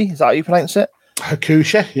Hakushi? Is that how you pronounce it?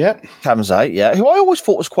 Hakushi, yeah. Comes out, yeah. Who I always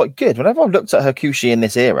thought was quite good. Whenever I've looked at Hakushi in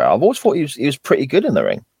this era, I've always thought he was pretty good in the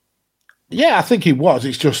ring. Yeah, I think he was.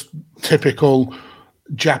 It's just typical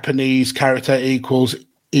Japanese character equals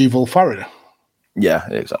evil foreigner. Yeah,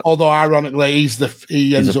 exactly. Although ironically, he's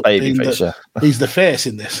ends up being he's the face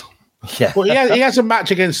in this. Yeah, but he has a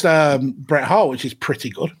match against Bret Hart, which is pretty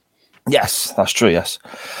good. Yes, that's true. Yes,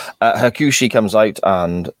 Hakushi comes out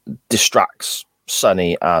and distracts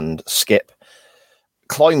Sonny and Skip,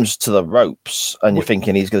 climbs to the ropes, and you're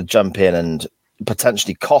thinking he's going to jump in and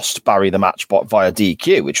potentially cost Barry the match via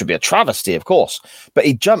DQ, which would be a travesty, of course. But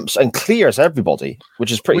he jumps and clears everybody,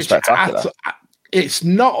 which is pretty spectacular. It's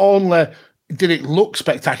not only did it look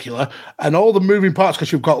spectacular, and all the moving parts,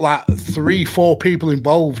 because you've got like 3-4 people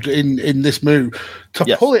involved in this move,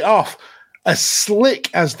 to pull it off as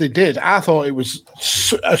slick as they did. I thought it was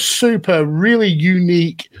a super, really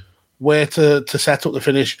unique way to set up the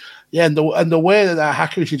finish. Yeah, and the way that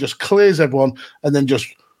Hakushi just clears everyone and then just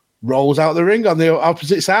rolls out the ring on the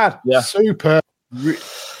opposite side. Yeah, super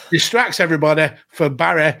distracts everybody for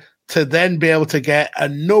Barry to then be able to get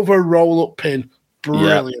another roll-up pin.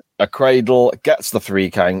 Brilliant. Yeah. A cradle, gets the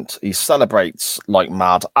 3 count. He celebrates like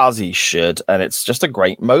mad, as he should, and it's just a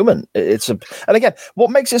great moment. And again,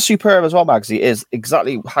 what makes it superb as well, Magsy, is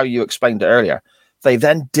exactly how you explained it earlier. They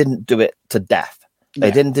then didn't do it to death.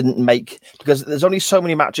 They didn't make, because there's only so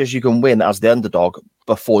many matches you can win as the underdog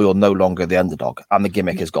before you're no longer the underdog, and the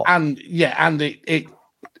gimmick is gone. And it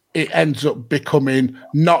ends up becoming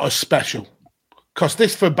not as special, because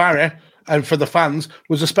this for Barry and for the fans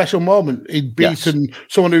was a special moment. He'd beaten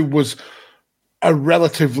someone who was a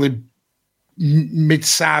relatively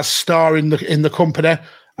mid-sized star in the company,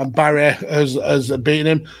 and Barry has beaten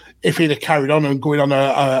him. If he'd have carried on and going on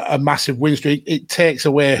a massive win streak, it takes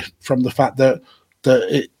away from the fact that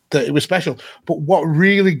it was special. But what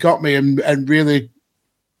really got me and really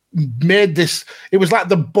made this, it was like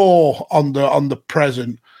the bow on the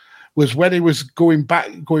present, was when he was going back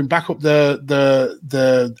up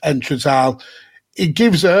the entrance aisle. He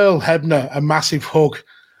gives Earl Hebner a massive hug,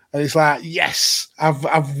 and it's like, yes,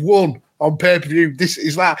 I've won on pay-per-view. This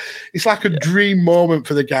is it's like a dream moment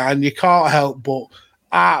for the guy, and you can't help but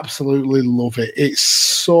absolutely love it. It's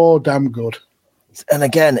so damn good. And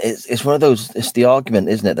again, it's one of those, it's the argument,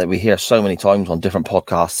 isn't it, that we hear so many times on different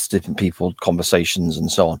podcasts, different people, conversations and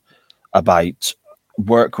so on, about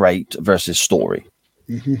work rate versus story.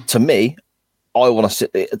 Mm-hmm. To me, I want to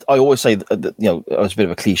sit. I always say that, you know, it's a bit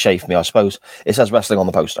of a cliche for me, I suppose. It says wrestling on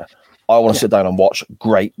the poster. I want to sit down and watch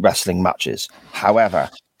great wrestling matches. However,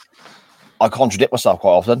 I contradict myself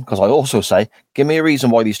quite often because I also say, give me a reason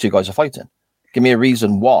why these two guys are fighting. Give me a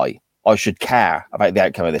reason why I should care about the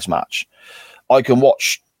outcome of this match. I can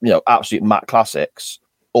watch, you know, absolute mat classics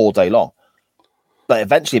all day long, but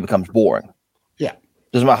eventually it becomes boring. Yeah.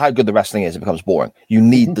 Doesn't matter how good the wrestling is, it becomes boring. You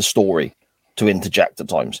need the story to interject at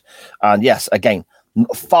times. And yes, again,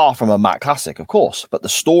 far from a mat classic, of course, but the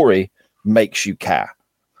story makes you care.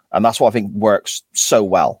 And that's what I think works so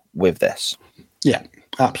well with this. Yeah,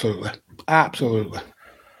 absolutely. Absolutely.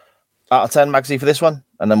 Out of 10, Magsy, for this one?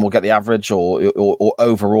 And then we'll get the average or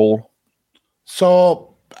overall.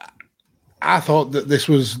 So I thought that this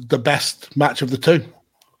was the best match of the two.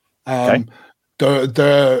 Okay.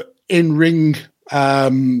 The in-ring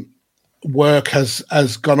work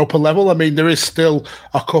has gone up a level. I mean, there is still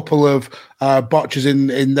a couple of botches in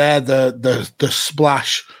there. The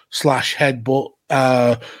splash / headbutt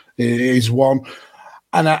is one,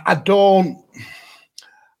 and I don't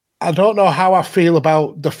know how I feel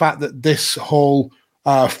about the fact that this whole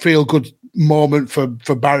feel good moment for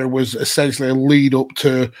Barry was essentially a lead up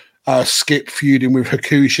to Skip feuding with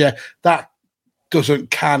Hakusha. That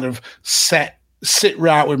doesn't kind of sit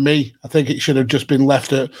right with me. I think it should have just been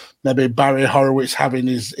left at maybe Barry Horowitz having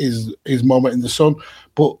his moment in the sun.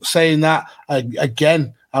 But saying that,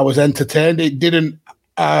 again, I was entertained. It didn't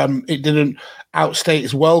outstate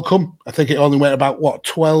its welcome. I think it only went about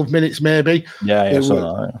 12 minutes maybe. Yeah.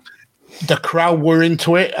 The crowd were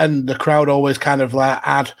into it, and the crowd always kind of like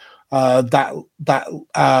add that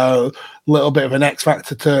little bit of an X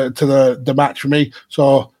factor to the match for me.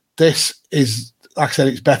 So this is, like I said,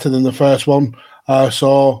 it's better than the first one.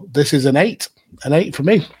 So this is an 8 for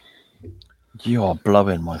me. You are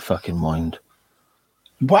blowing my fucking mind.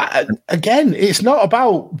 But again, it's not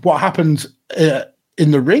about what happens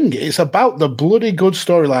in the ring. It's about the bloody good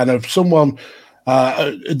storyline of someone,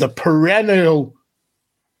 the perennial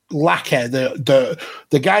lacquer,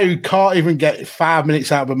 the guy who can't even get 5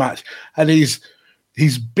 minutes out of a match, and he's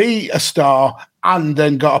beat a star and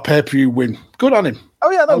then got a pay-per-view win. Good on him. Oh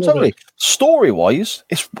yeah, no, totally. Story wise,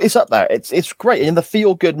 it's up there. It's great, and the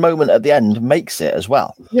feel good moment at the end makes it as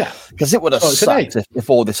well. Yeah, because it would have sucked if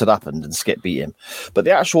all this had happened and Skip beat him. But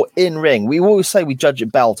the actual in ring, we always say we judge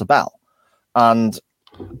it bell to bell, and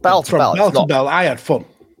bell to bell, I had fun.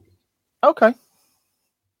 Okay.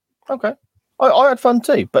 I had fun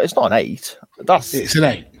too, but it's not an 8. It's an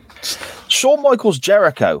 8. Shawn Michaels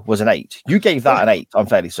Jericho was an 8. You gave that an 8. I'm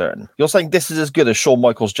fairly certain. You're saying this is as good as Shawn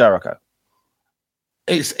Michaels Jericho.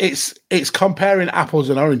 It's comparing apples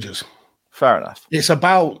and oranges. Fair enough. It's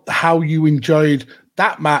about how you enjoyed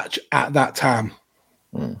that match at that time.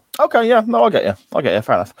 Okay, yeah, no, I get you.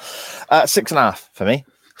 Fair enough. 6.5 for me.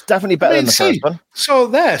 It's definitely better than the first one.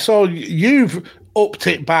 So you've upped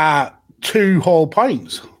it by 2 whole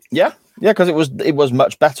points. Yeah, because it was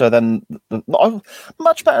much better than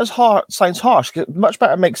much better. Sounds harsh. Much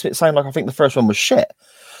better makes it sound like I think the first one was shit.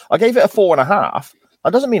 I gave it a 4.5.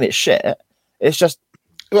 That doesn't mean it's shit. It's just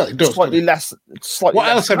it does slightly less. What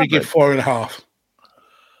else have you give 4.5?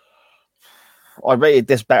 I rated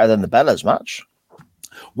this better than the Bellas match.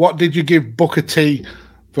 What did you give Booker T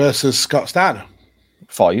versus Scott Steiner?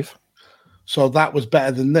 5. So that was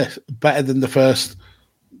better than this. Better than the first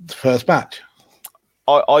match.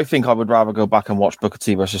 I think I would rather go back and watch Booker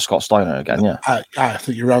T versus Scott Steiner again. Yeah, I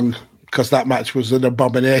think you're wrong because that match was an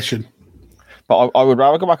abomination. But I would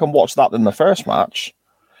rather go back and watch that than the first match,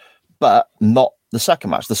 but not the second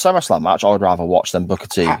match. The SummerSlam match, I would rather watch than Booker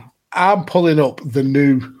T. I'm pulling up the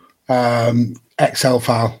new Excel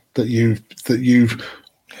file that you've.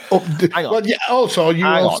 Hang on. Well, yeah. Also,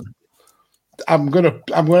 I'm gonna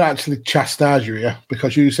actually chastise you here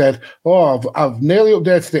because you said, "Oh, I've nearly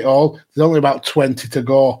updated it all. There's only about 20 to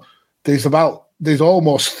go. There's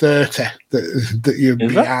almost 30 that you're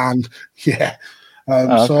behind." Yeah.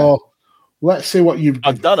 Okay. So let's see what you've.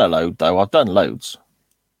 I've done a load though. I've done loads.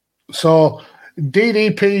 So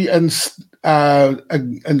DDP and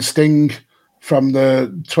Sting from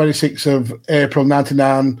the 26th of April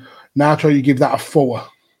 99. Nitro, you give that a 4.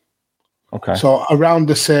 Okay. So around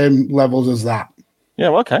the same levels as that. Yeah,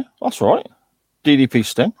 well, okay. That's right. DDP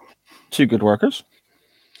Sting. 2 good workers.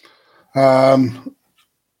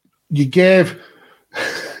 You gave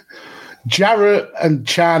Jarrett and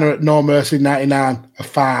China at No Mercy 99 a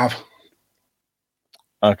 5.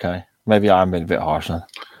 Okay. Maybe I'm being a bit harsh then.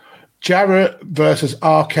 Jarrett versus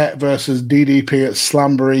Arquette versus DDP at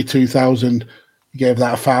Slamboree 2000. You gave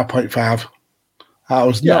that a 5.5. That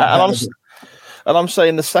was and I'm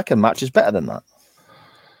saying the second match is better than that.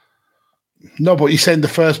 No, but you're saying the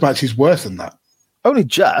first match is worse than that. Only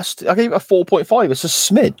just. I gave it a 4.5. It's a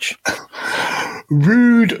smidge.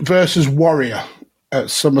 Rude versus Warrior at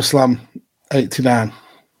SummerSlam 89.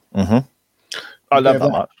 Mm-hmm. I love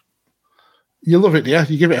that match. You love it, yeah?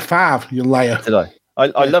 You give it a 5, you liar. Did I?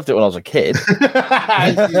 I loved it when I was a kid.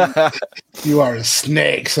 You are a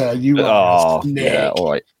snake, sir. You are a snake. Yeah,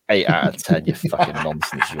 all right. 8 out of 10. You fucking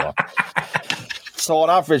nonsense, you are. So on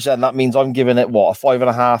average, then, that means I'm giving it, what, a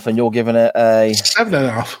 5.5, and you're giving it a...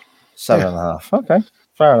 7.5. 7.5. Okay.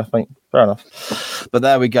 Fair enough, mate. Fair enough. But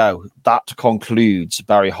there we go. That concludes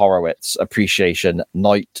Barry Horowitz Appreciation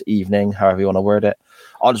Night, evening, however you want to word it.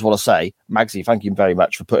 I just want to say, Magsy, thank you very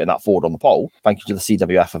much for putting that forward on the poll. Thank you to the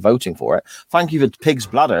CWF for voting for it. Thank you to Pig's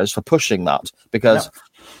Bladders for pushing that, because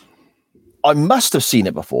I must have seen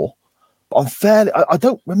it before, but I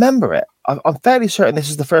don't remember it. I'm fairly certain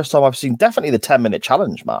this is the first time I've seen definitely the 10-minute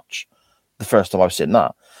challenge match. The first time I've seen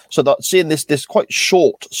that. So that seeing this quite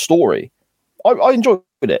short story, I enjoyed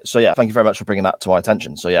it. So yeah, thank you very much for bringing that to my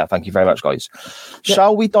attention. So yeah, thank you very much, guys. Yeah.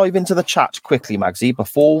 Shall we dive into the chat quickly, Magsy,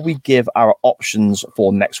 before we give our options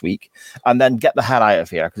for next week, and then get the hell out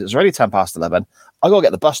of here, because it's already 11:10. I gotta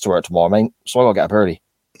get the bus to work tomorrow, mate. So I gotta get up early.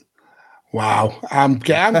 Wow, I'm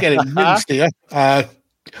getting rinsed here.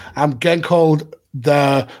 I'm getting called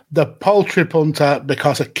the poultry punter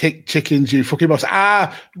because I kicked chickens, you fucking boss.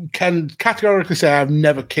 I can categorically say I've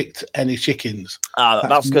never kicked any chickens.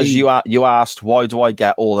 That's because you asked, why do I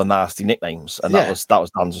get all the nasty nicknames? And that was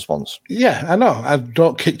Dan's response. Yeah, I know. I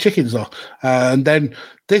don't kick chickens though. And then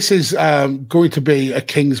this is going to be a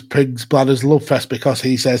King's Pigs Bladders love fest, because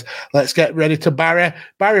he says, let's get ready to Barry.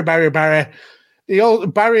 Barry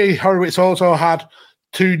Horowitz also had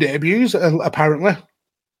 2 debuts, apparently.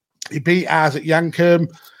 He beat ours at Yankum.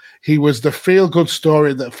 He was the feel-good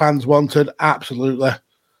story that fans wanted, absolutely.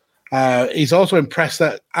 He's also impressed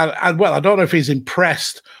that, I don't know if he's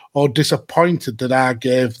impressed or disappointed that I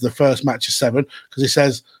gave the first match a 7, because he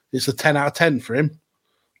says it's a 10 out of 10 for him.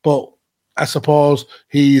 But I suppose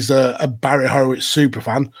he's a Barry Horowitz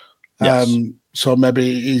superfan. Yes. So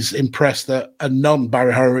maybe he's impressed that a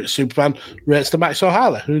non-Barry Horowitz superfan rates the match so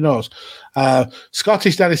highly. Who knows?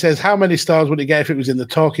 Scottish Danny says, how many stars would he get if it was in the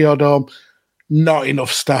Tokyo Dome? Not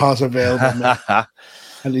enough stars available.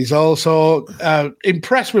 And he's also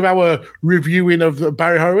impressed with our reviewing of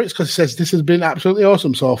Barry Horowitz, because he says this has been absolutely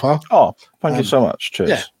awesome so far. Oh, thank you so much. Cheers.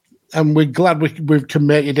 Yeah. And we're glad we can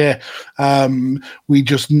make it here.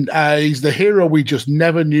 He's the hero we just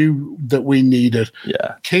never knew that we needed.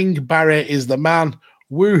 Yeah. King Barry is the man.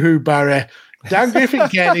 Woohoo, Barry. Dan Griffin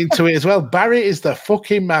getting into it as well. Barry is the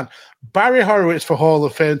fucking man. Barry Horowitz for Hall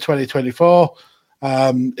of Fame 2024.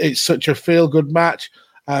 It's such a feel-good match.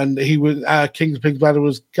 And he was King's Pigs Bladder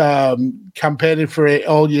was campaigning for it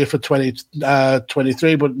all year for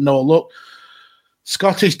 2023, but no luck.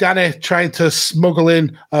 Scottish Danny trying to smuggle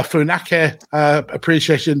in a Funake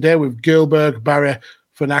Appreciation Day with Gilbert, Barry,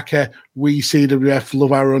 Funake. We CWF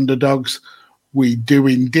love our underdogs. We do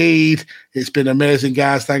indeed. It's been amazing,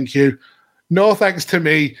 guys. Thank you. No thanks to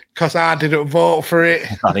me, because I didn't vote for it.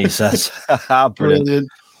 And he says, brilliant.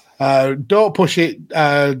 Don't push it,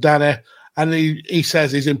 Danny. And he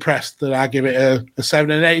says he's impressed that I give it a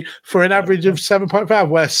 7 and 8 for an average of 7.5,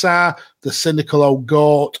 where Sa, the cynical old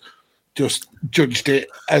goat, just judged it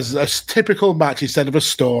as a typical match instead of a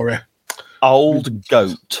story. Old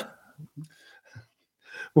goat.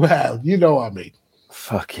 Well, you know what I mean.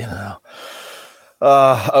 Fucking hell.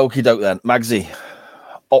 Okie doke then. Magsy,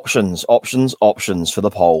 options for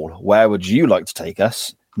the poll. Where would you like to take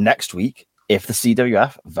us next week if the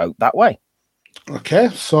CWF vote that way? Okay,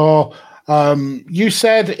 so you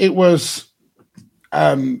said it was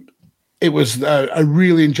a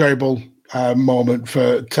really enjoyable moment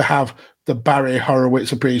to have the Barry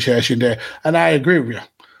Horowitz Appreciation Day, and I agree with you.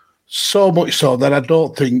 So much so that I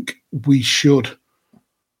don't think we should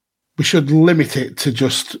limit it to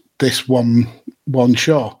just this one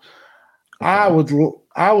show. Okay.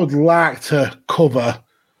 I would like to cover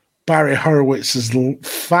Barry Horowitz's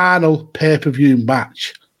final pay-per-view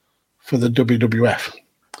match for the WWF.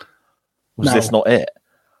 Was this not it?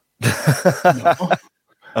 No.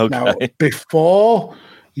 Okay. Now, before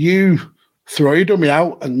you throw your dummy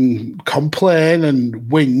out and complain and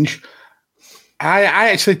whinge, I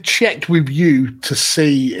actually checked with you to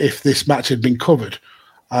see if this match had been covered.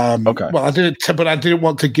 Okay. Well, I didn't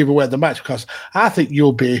want to give away the match, because I think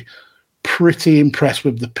you'll be pretty impressed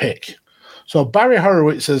with the pick. So Barry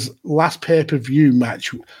Horowitz's last pay-per-view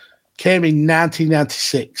match came in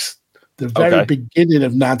 1996, the very beginning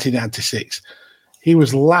of 1996. He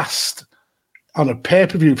was last on a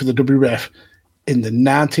pay-per-view for the WWF in the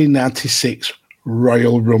 1996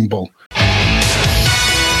 Royal Rumble.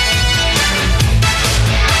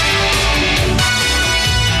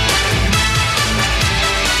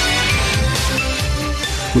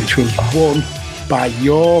 which was won by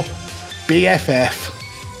your BFF,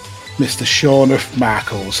 Mr. Shawn of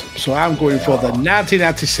Markles. So I'm going for the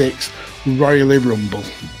 1996 Royally Rumble.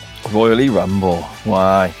 Royally Rumble.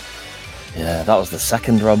 Why? Yeah, that was the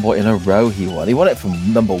second Rumble in a row he won. He won it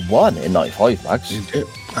from number 1 in 95, Max.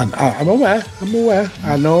 And I'm aware.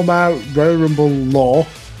 I know my Royal Rumble lore.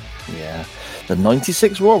 Yeah. The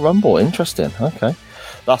 96 Royal Rumble. Interesting. Okay.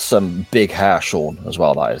 That's some big hair, Sean, as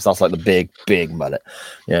well, that is. That's like the big mullet.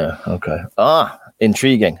 Yeah, okay.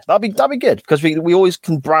 Intriguing. That'd be good, because we always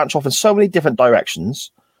can branch off in so many different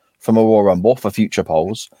directions from a Royal Rumble for future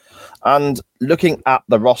polls. And looking at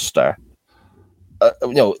the roster,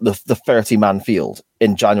 the 30-man field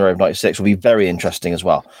in January of 96 will be very interesting as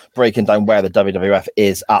well. Breaking down where the WWF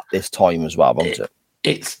is at this time as well, won't it?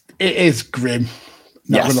 It is grim.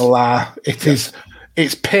 Not gonna lie.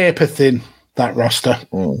 It's paper thin, that roster.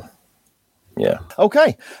 Yeah.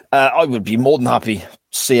 Okay. I would be more than happy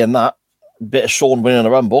seeing that. Bit of Sean winning a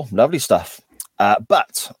Rumble. Lovely stuff.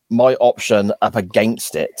 But my option up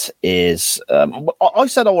against it is I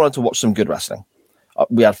said I wanted to watch some good wrestling.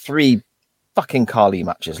 We had 3 fucking Kali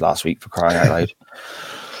matches last week, for crying out loud.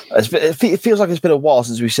 It feels like it's been a while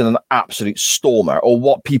since we've seen an absolute stormer, or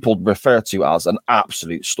what people refer to as an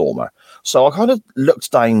absolute stormer. So I kind of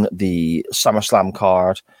looked down the SummerSlam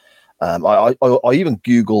card. I even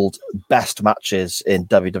Googled best matches in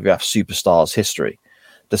WWF Superstars history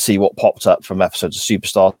to see what popped up from episodes of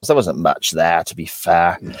Superstars. There wasn't much there, to be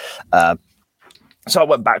fair. So I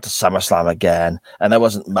went back to SummerSlam again, and there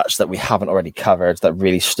wasn't much that we haven't already covered that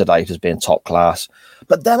really stood out as being top class.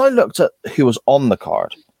 But then I looked at who was on the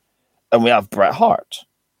card, and we have Bret Hart,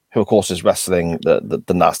 who, of course, is wrestling the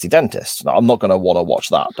Nasty Dentist. Now, I'm not going to want to watch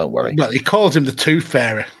that, don't worry. Well, he calls him the Tooth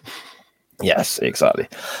Fairy. Yes, exactly.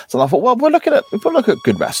 So I thought, well, if we look at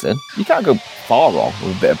good wrestling, you can't go far wrong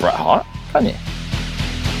with a bit of Bret Hart, can you?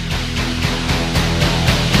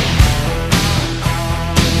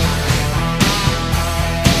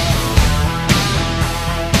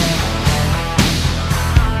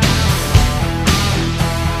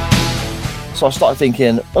 So I started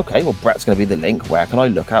thinking, okay, well, Bret's going to be the link. Where can I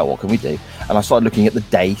look at? What can we do? And I started looking at the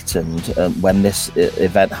date and when this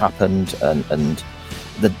event happened, and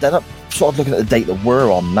then I started looking at the date that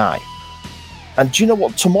we're on now. And do you know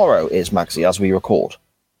what tomorrow is, Maxie, as we record?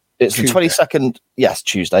 It's Tuesday. The 22nd. Yes,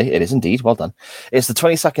 Tuesday. It is indeed. Well done. It's the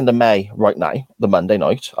 22nd of May right now, the Monday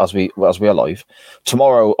night, as we are live.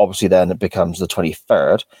 Tomorrow, obviously, then it becomes the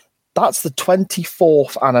 23rd. That's the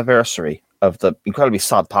 24th anniversary of the incredibly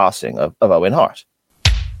sad passing of Owen Hart.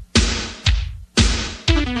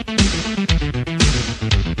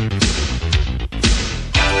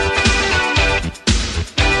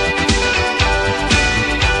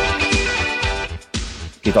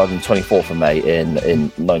 He died on the 24th of May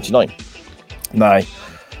in 99. Now,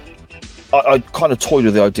 I kind of toyed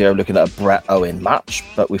with the idea of looking at a Bret Owen match,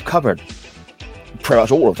 but we've covered pretty much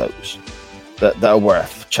all of those that are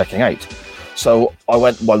worth checking out. So I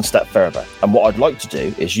went one step further, and what I'd like to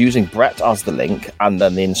do is, using Bret as the link, and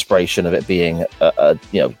then the inspiration of it being,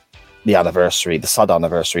 the anniversary, the sad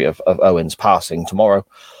anniversary of Owen's passing tomorrow.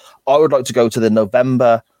 I would like to go to the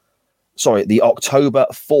October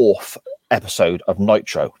 4th episode of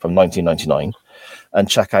Nitro from 1999, and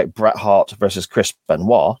check out Bret Hart versus Chris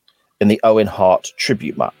Benoit in the Owen Hart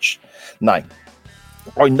tribute match. Now,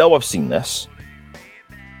 I know I've seen this,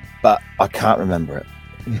 but I can't remember it.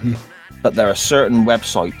 Mm-hmm. But there are certain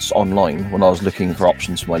websites online, when I was looking for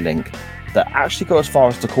options for my link, that actually go as far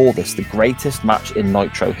as to call this the greatest match in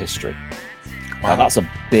Nitro history. Wow. Now, that's a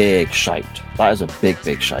big shout. That is a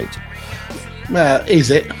big shout.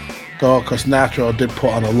 Is it? Because Nitro did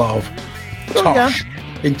put on a lot of tosh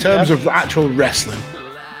in terms of actual wrestling.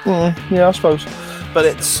 Yeah, I suppose. But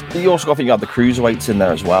you also got to think you have the cruiserweights in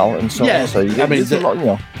there as well, and so on. So there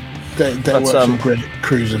were some great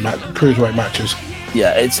cruiserweight matches.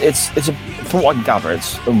 Yeah, it's from what I can gather,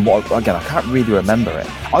 again, I can't really remember it.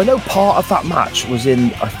 I know part of that match was in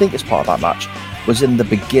the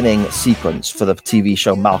beginning sequence for the TV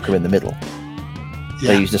show Malcolm in the Middle.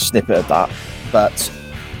 Yeah. They used a snippet of that, but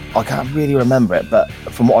I can't really remember it. But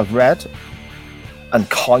from what I've read, and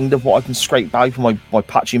kind of what I can scrape by from my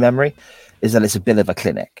patchy memory, is that it's a bit of a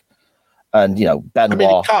clinic. And,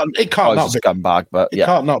 Benoit, it can't not be. Scumbag, but it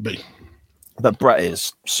can't not be. But Bret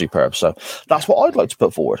is superb, so that's what I'd like to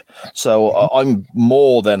put forward. So I'm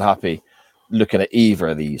more than happy looking at either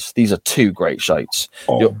of these. These are 2 great shouts.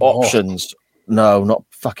 Your options, no, not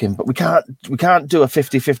fucking. But we can't do a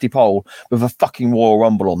 50-50 poll with a fucking Royal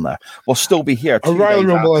Rumble on there. We'll still be here. A Royal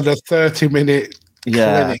Rumble and a 30-minute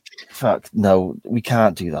clinic. Fuck no, we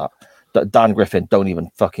can't do that. Dan Griffin, don't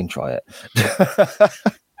even fucking try it.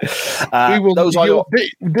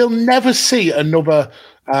 They'll never see another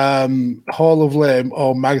Hall of Lame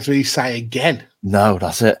or Mags v Sai again. No,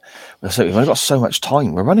 that's it. We've only got so much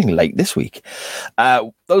time. We're running late this week.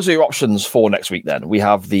 Those are your options for next week then. We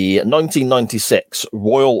have the 1996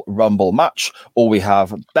 Royal Rumble match, or we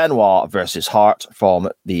have Benoit versus Hart from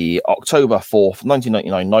the October 4th,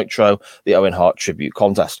 1999 Nitro, the Owen Hart Tribute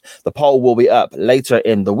Contest. The poll will be up later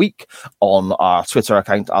in the week on our Twitter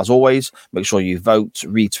account, as always. Make sure you vote,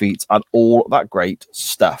 retweet, and all that great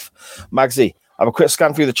stuff. Magsy, have a quick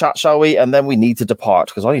scan through the chat, shall we? And then we need to depart,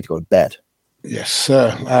 because I need to go to bed. Yes,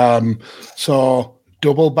 sir. So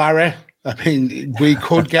double Barry. I mean, we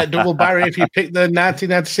could get double Barry if you pick the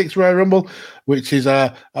 1996 Royal Rumble, which is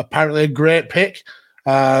apparently a great pick.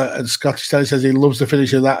 And Scottish Telly says he loves the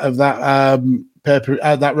finish of that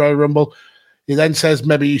that Royal Rumble. He then says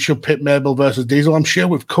maybe you should pick Mabel versus Diesel. I'm sure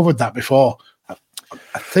we've covered that before.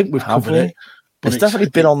 I think we've covered it. It's definitely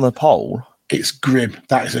been on the poll. It's grim.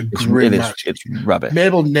 That is a grim match. It's rubbish.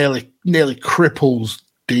 Mabel nearly cripples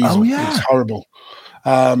Diesel. Oh, yeah. It's horrible.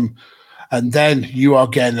 And then you are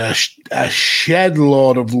getting a shed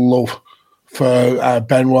load of love for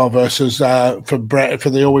Benoit versus for Brett for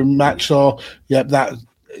the Owen match. So, that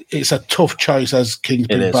it's a tough choice, as King's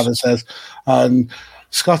Big Brother says. And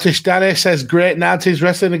Scottish Danny says, great 90s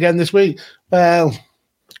wrestling again this week. Well,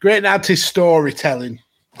 great 90s storytelling.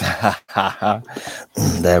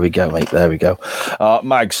 There we go, mate. There we go.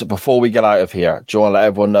 Mags, before we get out of here, do you want to let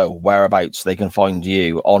everyone know whereabouts they can find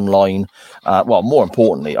you online? Well, more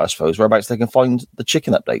importantly, I suppose, whereabouts they can find the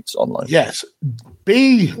chicken updates online. Yes.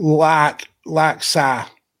 Be like Sa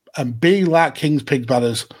and be like King's Pig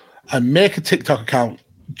Brothers and make a TikTok account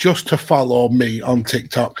just to follow me on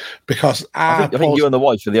TikTok, because I think you and the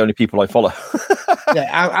wife are the only people I follow.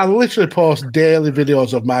 I literally post daily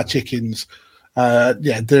videos of my chickens.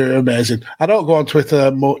 They're amazing. I don't go on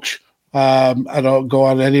Twitter much. I don't go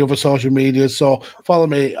on any other social media. So follow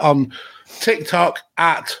me on TikTok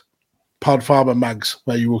at PodFarmerMags,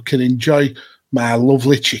 where you can enjoy my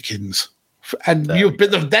lovely chickens. And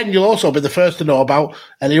you'll also be the first to know about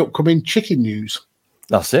any upcoming chicken news.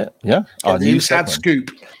 That's it, yeah. The inside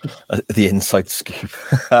scoop. The inside scoop.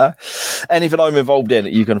 Anything I'm involved in,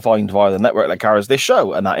 you can find via the network that carries this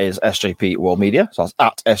show, and that is SJP World Media. So that's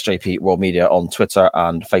at SJP World Media on Twitter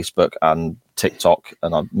and Facebook and TikTok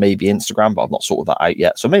and maybe Instagram, but I've not sorted that out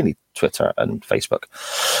yet. So mainly Twitter and Facebook.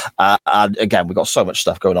 And again, we've got so much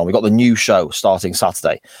stuff going on. We've got the new show starting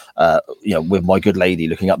Saturday, with my good lady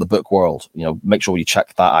looking at the book world. Make sure you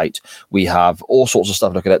check that out. We have all sorts of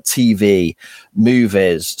stuff looking at TV,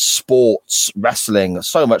 movies, sports, wrestling,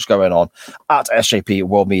 so much going on at SJP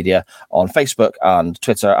World Media on Facebook and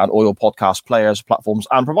Twitter and all your podcast players, platforms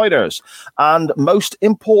and providers. And most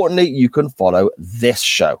importantly, you can follow this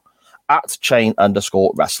show at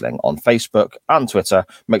 @chain_wrestling on Facebook and Twitter.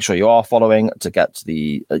 Make sure you are following to get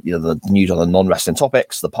the news on the non-wrestling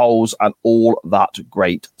topics, the polls, and all that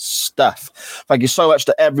great stuff. Thank you so much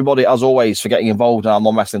to everybody, as always, for getting involved in our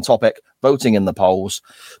non-wrestling topic, voting in the polls,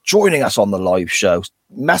 joining us on the live show,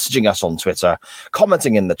 messaging us on Twitter,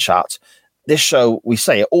 commenting in the chat. This show, we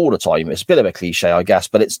say it all the time. It's a bit of a cliche, I guess,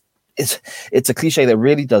 but it's a cliche that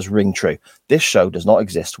really does ring true. This show does not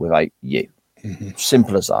exist without you. Mm-hmm.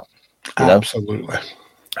 Simple as that. Absolutely.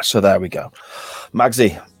 So there we go.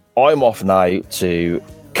 Magsy, I'm off now to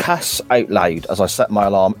cuss out loud as I set my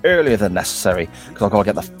alarm earlier than necessary because I've got to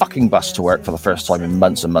get the fucking bus to work for the first time in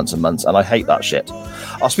months and months and months, and I hate that shit.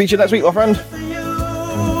 I'll speak to you next week, my friend.